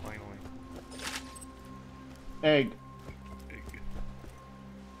 Finally. Egg.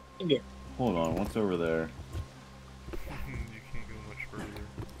 Yeah. Hold on, what's over there? You can't go much further.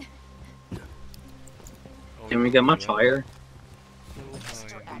 Can we get much higher?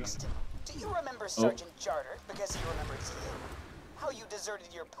 Mr. Axton, do you remember Sergeant Jarter? Because he remembers you. How you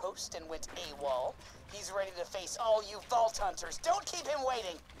deserted your post and went AWOL. He's ready to face all you Vault Hunters. Don't keep him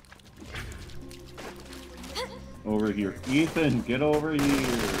waiting. Over here. Ethan, get over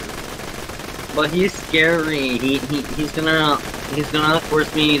here. But he's scary. He's gonna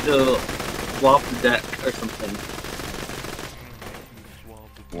force me to swap the deck or something.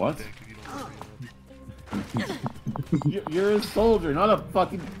 What? You're a soldier, not a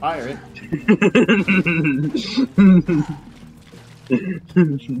fucking pirate.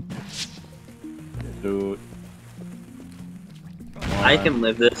 Dude. I can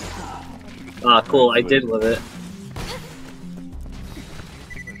live this. Ah, cool, I did live it.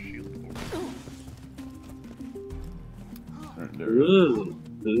 Ooh.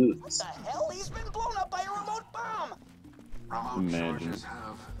 What the hell? He's been blown up by a remote bomb! Remote charges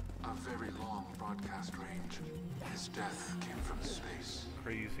have a very long broadcast range. His death came from space.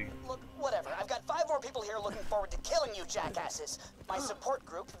 Crazy. Look, whatever. I've got 5 more people here looking forward to killing you jackasses. My support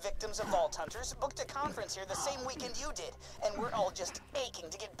group, Victims of Vault Hunters, booked a conference here the same weekend you did, and we're all just aching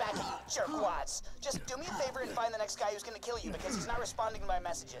to get back at you jerkwads. Just do me a favor and find the next guy who's gonna kill you because he's not responding to my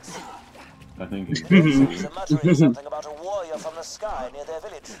messages. I think he's Citizens are muttering something about a warrior from the sky near their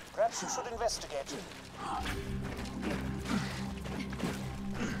village. Perhaps you should investigate.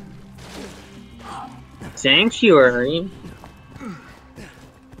 Sanctuary.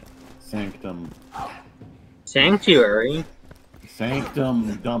 Sanctum. Sanctuary.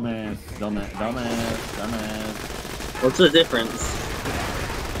 Sanctum, dumbass. What's the difference?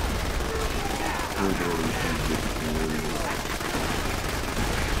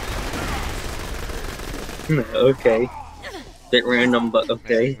 Okay. Bit random, but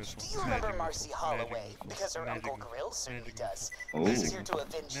okay. Do you remember Marcy Holloway, because her Uncle Grill certainly does. Oh. He's here to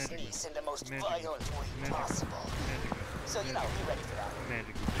avenge his niece in the most violent way possible. So, you know, be ready for that.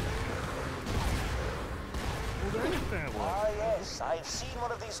 Ah, yes, I've seen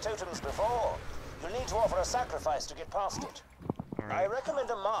one of these totems before. You'll need to offer a sacrifice to get past it. I recommend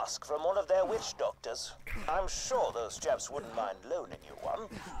a mask from one of their witch doctors. I'm sure those chaps wouldn't mind loaning you one.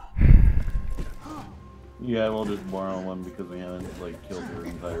 Yeah, we'll just borrow one because we haven't, like, killed their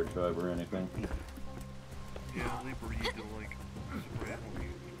entire tribe or anything. Yeah, leave Reed to, like, spray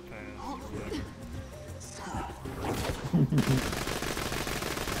pass or whatever. I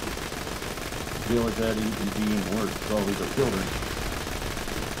feel like that even being worse with all these children.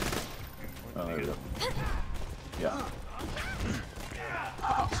 Oh, there we go. Yeah.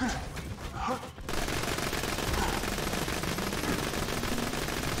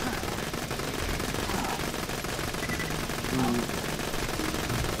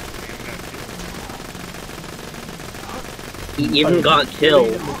 He even got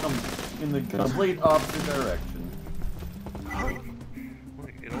killed. In the complete opposite direction.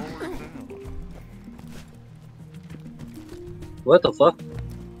 It all works out. What the fuck?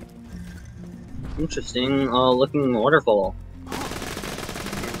 Interesting looking waterfall.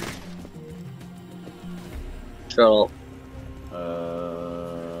 Shut up.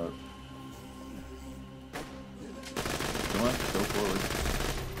 Come on, go forward.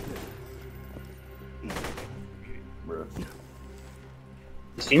 Bruh.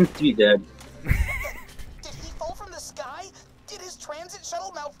 He seems to be dead. Did he fall from the sky? Did his transit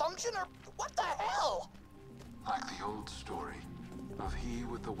shuttle malfunction, or what the hell? Like the old story of he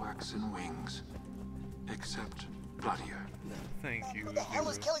with the waxen wings, except bloodier. Thank you. Who the hell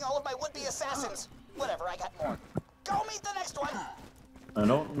is killing all of my would-be assassins? Whatever, I got more. Go meet the next one! I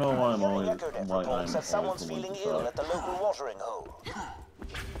don't know why I'm always Reports that someone's feeling ill at the local watering hole.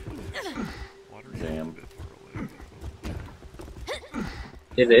 Damn.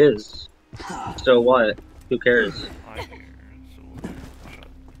 It is. So what? Who cares?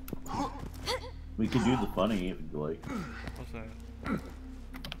 We could do the funny if you'd like. What's that?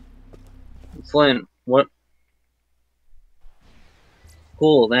 Flynn, what?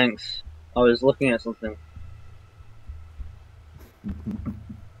 Cool, thanks. I was looking at something.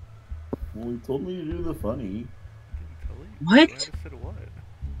 Well, he told me to do the funny. What?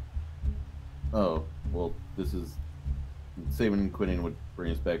 Oh, well, this is... Saving and quitting would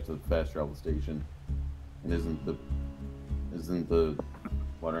bring us back to the fast travel station. And isn't the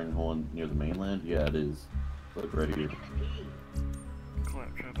watering hole near the mainland? Yeah, it is. Look right here.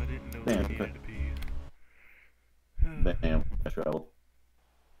 Claptrap, I didn't know Bam, we needed to pee. Bam, fast travel.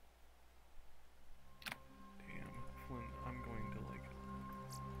 Damn, Flynn, I'm going to, like,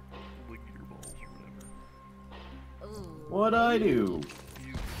 lick your balls or whatever. What'd I do?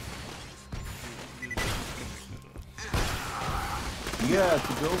 Yeah,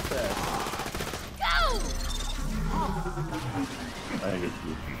 to go fast. Go! I hate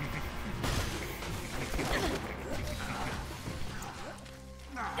you.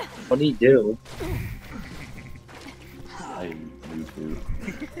 What do you do? I hate you too.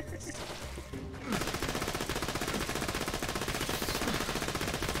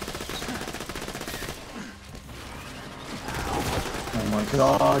 Oh my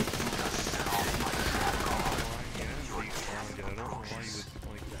god!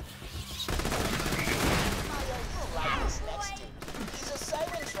 He's a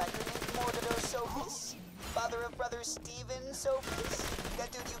siren tracker named Mordador Sophis, father of brother Steven Sophis,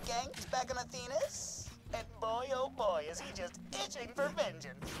 that dude you ganked back on Athenas. And boy, oh boy, is he just itching for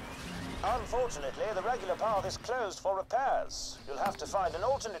vengeance. Unfortunately, the regular path is closed for repairs. You'll have to find an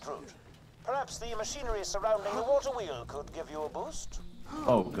alternate route. Perhaps the machinery surrounding the water wheel could give you a boost.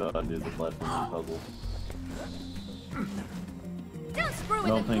 Oh god, dude, the platforming puzzle. Don't screw I with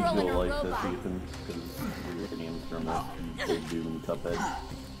don't the think girl and you'll her like this, robot. Ethan, because we're games from that big dude in Cuphead.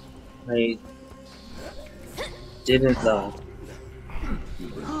 I didn't though.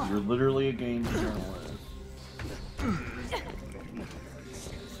 You're literally a game journalist.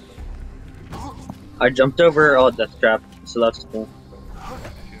 I jumped over Death Trap, so that's cool.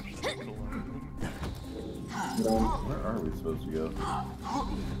 Where are we supposed to go?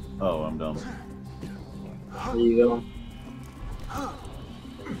 Oh, I'm dumb. There you go.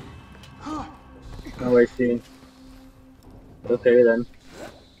 Oh, I see. Okay then.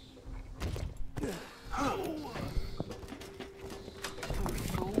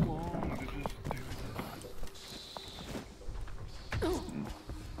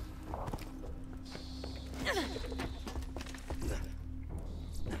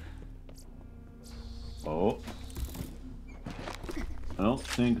 Oh. I don't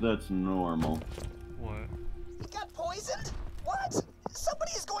think that's normal. What? He got poisoned? What?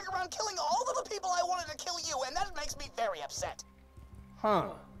 Somebody is going around killing all of the people I wanted to kill you, and that makes me very upset.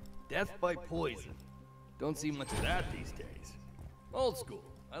 Huh. Death by poison. Don't see much of that these days. Old school.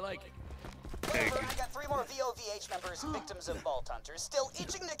 I like it. Whatever, I got 3 more VOVH members, victims of Vault Hunters, still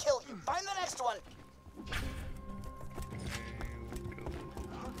itching to kill you. Find the next one.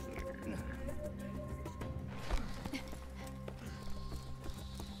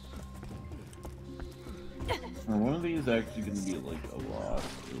 Are one of these actually gonna be like a loss,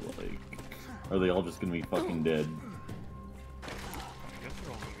 or like, are they all just gonna be fucking dead? I guess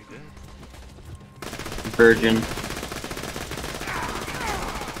they're all gonna be dead. Virgin.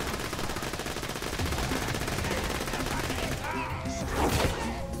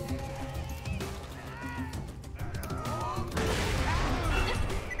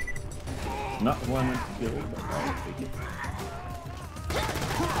 Not who I meant to kill, but I'll take it.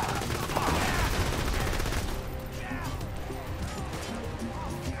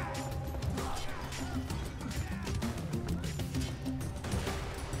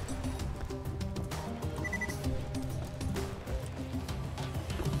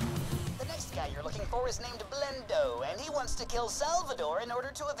 The next guy you're looking for is named Blendo, and he wants to kill Salvador in order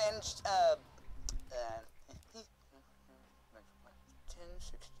to avenge,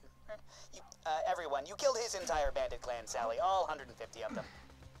 everyone. You killed his entire bandit clan, Sally. All 150 of them.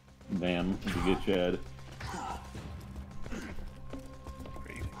 Damn, you get Chad.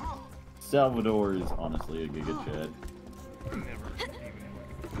 Salvador is honestly a Giga Chad.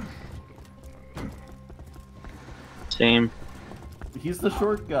 Same. He's the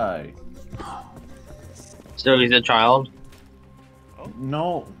short guy. So he's a child?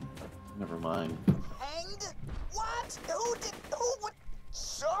 No. Never mind. Hanged? What? Who would?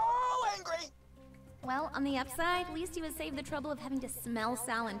 So angry! Well, on the upside, at least he was saved the trouble of having to smell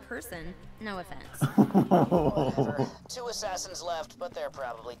Sal in person. No offense. Whatever. 2 assassins left, but they're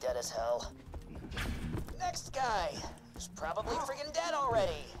probably dead as hell. Next guy. He's probably friggin' dead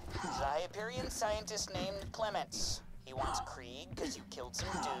already. Hyperion scientist named Clements. He wants Krieg because you killed some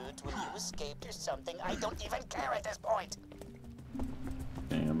dudes when you escaped or something. I don't even care at this point.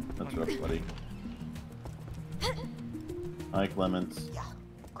 Damn, that's rough, buddy. Hi, Clements. Yeah,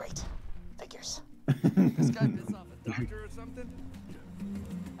 great. Figures. This guy piss off a doctor or something?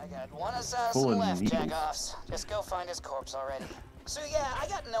 I got 1 assassin Full of left, needles. jackoffs. Just go find his corpse already. So yeah, I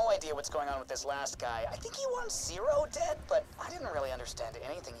got no idea what's going on with this last guy. I think he wants Zero dead, but I didn't really understand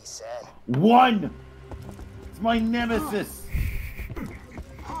anything he said. 1! It's my nemesis!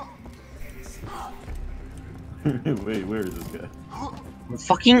 Wait, where is this guy? We're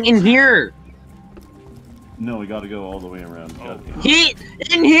fucking in here! No, we gotta go all the way around. Goddamn. He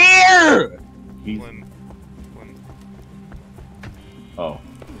in here! He's... Oh.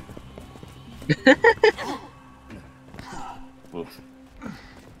 Whoops.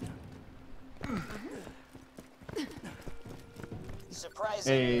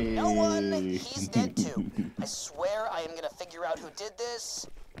 Surprising Hey. no one, he's dead too. I swear I am gonna figure out who did this.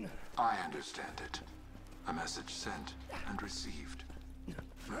 I understand it. A message sent and received.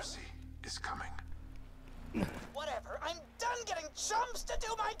 Mercy is coming. Whatever, I'm done getting chumps to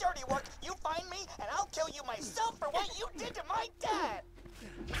do my dirty work. You find me, and I'll kill you myself for what you did to my dad.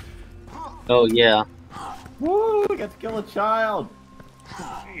 Oh yeah. Woo! We got to kill a child!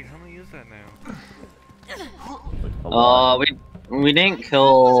 Hey, how many is that now? We didn't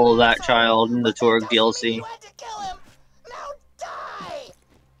kill that child in the Torg DLC.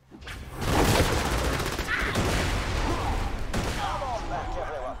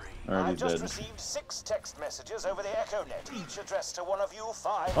 I've just received 6 text messages over the EchoNet, each addressed to one of you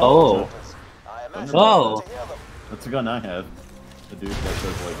 5. Oh. I imagine Oh. you'll want to hear them. That's the gun I have. The dude that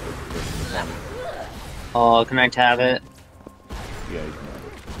says like this. Oh, can I tab it? Yeah, you can have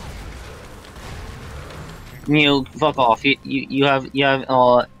it. You fuck off. You have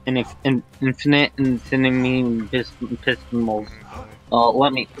an infinite pistols.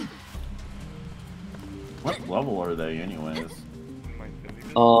 Let me. What level are they, anyways?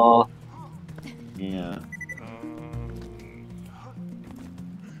 Yeah.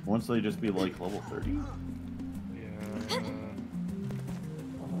 Once they just be like level 30?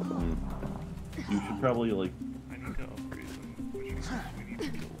 You should probably like. I need to upgrade them, which means we need to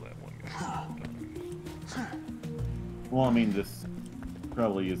kill that one guy. Well, I mean, this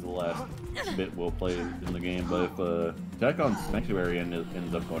probably is the last bit we'll play in the game, but if Attack on Sanctuary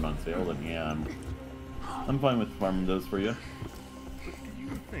ends up going on sale, then yeah, I'm fine with farming those for you. But do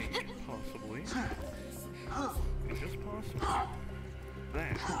you think, possibly, just possibly,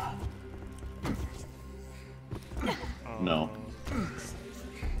 that... No.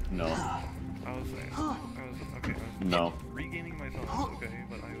 No. Regaining my thoughts, okay,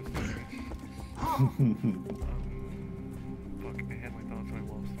 but I was thinking... fuck, I had my thoughts and I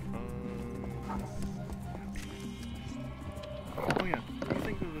lost them. Oh yeah, do you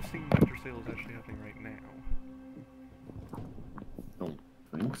think that the Steam Winter Sale is actually happening right now? Don't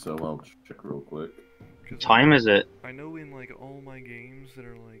think so. I'll check real quick. What time is it? I know in like all my games that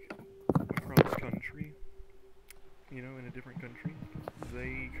are like across country, you know, in a different country,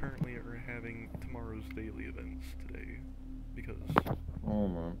 they currently are having tomorrow's daily events today. Because...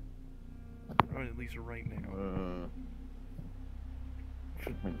 Hold on. Or at least right now.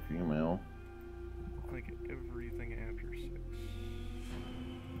 Should be female. Like everything after 6.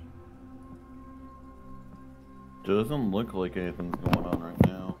 Doesn't look like anything's going on right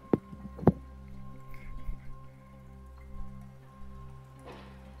now.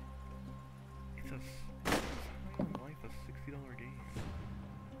 It's a $60 game.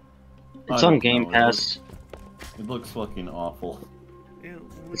 It's on Game Pass. It looks fucking awful.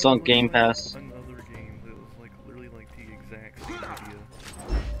 It's on Game Pass. Another game that was like literally like the exact same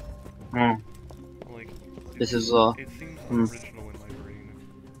idea. Like, This is it seems original in my brain.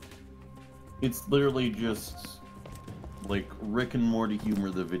 It's literally just like Rick and Morty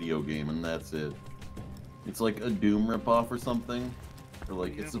humor, the video game, and that's it. It's like a Doom ripoff or something, or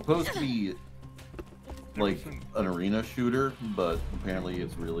like it's supposed to be like an arena shooter, but apparently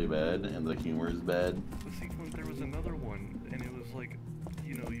it's really bad and the humor is bad. There was another one, and it was like,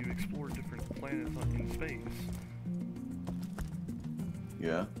 you know, you explore different planets in space.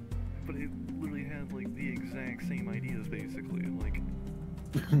 Yeah. But it literally had like the exact same ideas, basically. Like,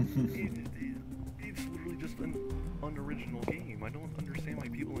 it's literally just an unoriginal game. I don't understand why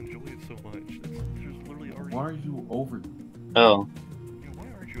people enjoy it so much. There's literally already. Why are you over? Oh. Yeah, why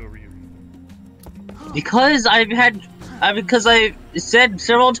aren't you over here? Because because I've said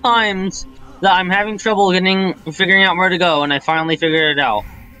several times that I'm having trouble figuring out where to go, and I finally figured it out.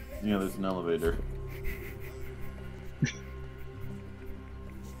 Yeah, there's an elevator.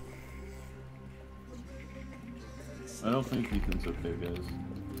 I don't think Ethan's okay, guys.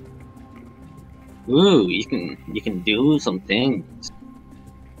 Ooh, you can do some things.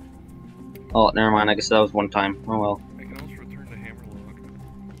 Oh, never mind. I guess that was one time. Oh well. I can also return to Hammerlock.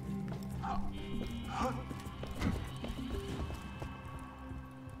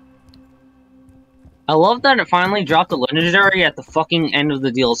 I love that it finally dropped the legendary at the fucking end of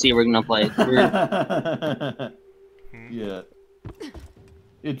the DLC we're gonna play. Yeah.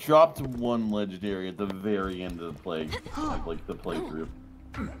 It dropped one legendary at the very end of the play, like the playthrough.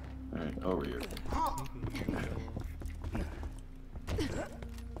 Alright, over here.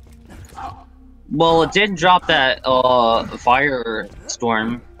 Well, it did drop that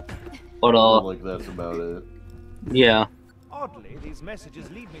firestorm, but like that's about it. Yeah. Oddly, these messages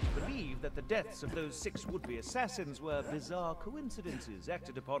lead me to believe that the deaths of those 6 would-be assassins were bizarre coincidences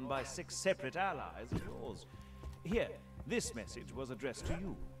acted upon by 6 separate allies of yours. Here, this message was addressed to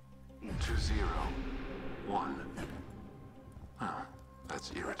you. 201. Huh.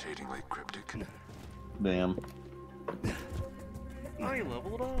 That's irritatingly cryptic. Damn. I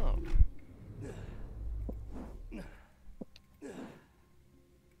leveled up.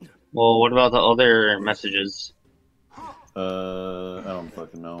 Well, what about the other messages? I don't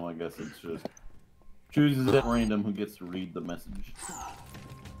fucking know. I guess it's just chooses at random who gets to read the message.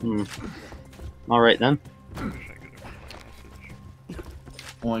 Alright then.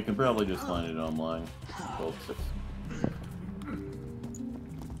 Well, I can probably just find it online. Both 6.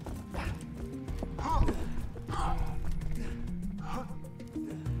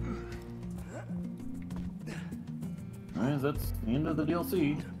 Alright, that's the end of the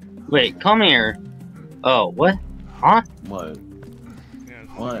DLC. Wait, come here. Oh, what? Huh? What?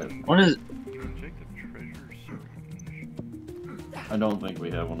 What? What is? I don't think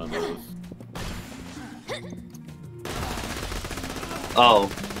we have one of those. Oh.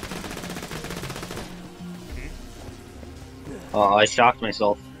 Oh, I shocked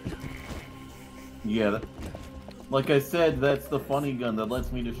myself. Yeah, like I said, that's the funny gun that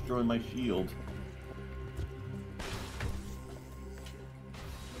lets me destroy my shield.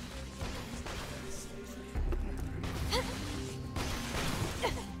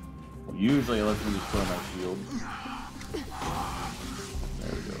 Usually it lets me destroy my shield.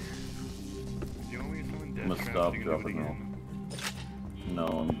 There we go. I'm gonna stop dropping now. No,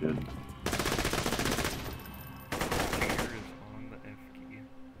 I'm good.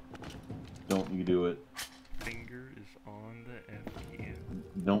 Don't you do it. Finger is on the F key.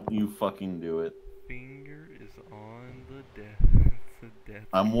 Don't you fucking do it. Finger is on the death.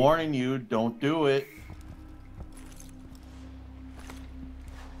 I'm warning you, don't do it.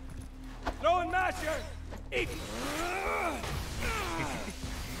 Throw and masher! Don't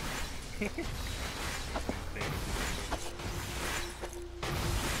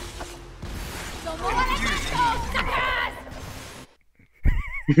know what I got,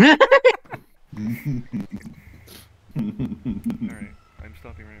 Alright, I'm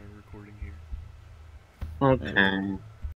stopping recording here. Okay.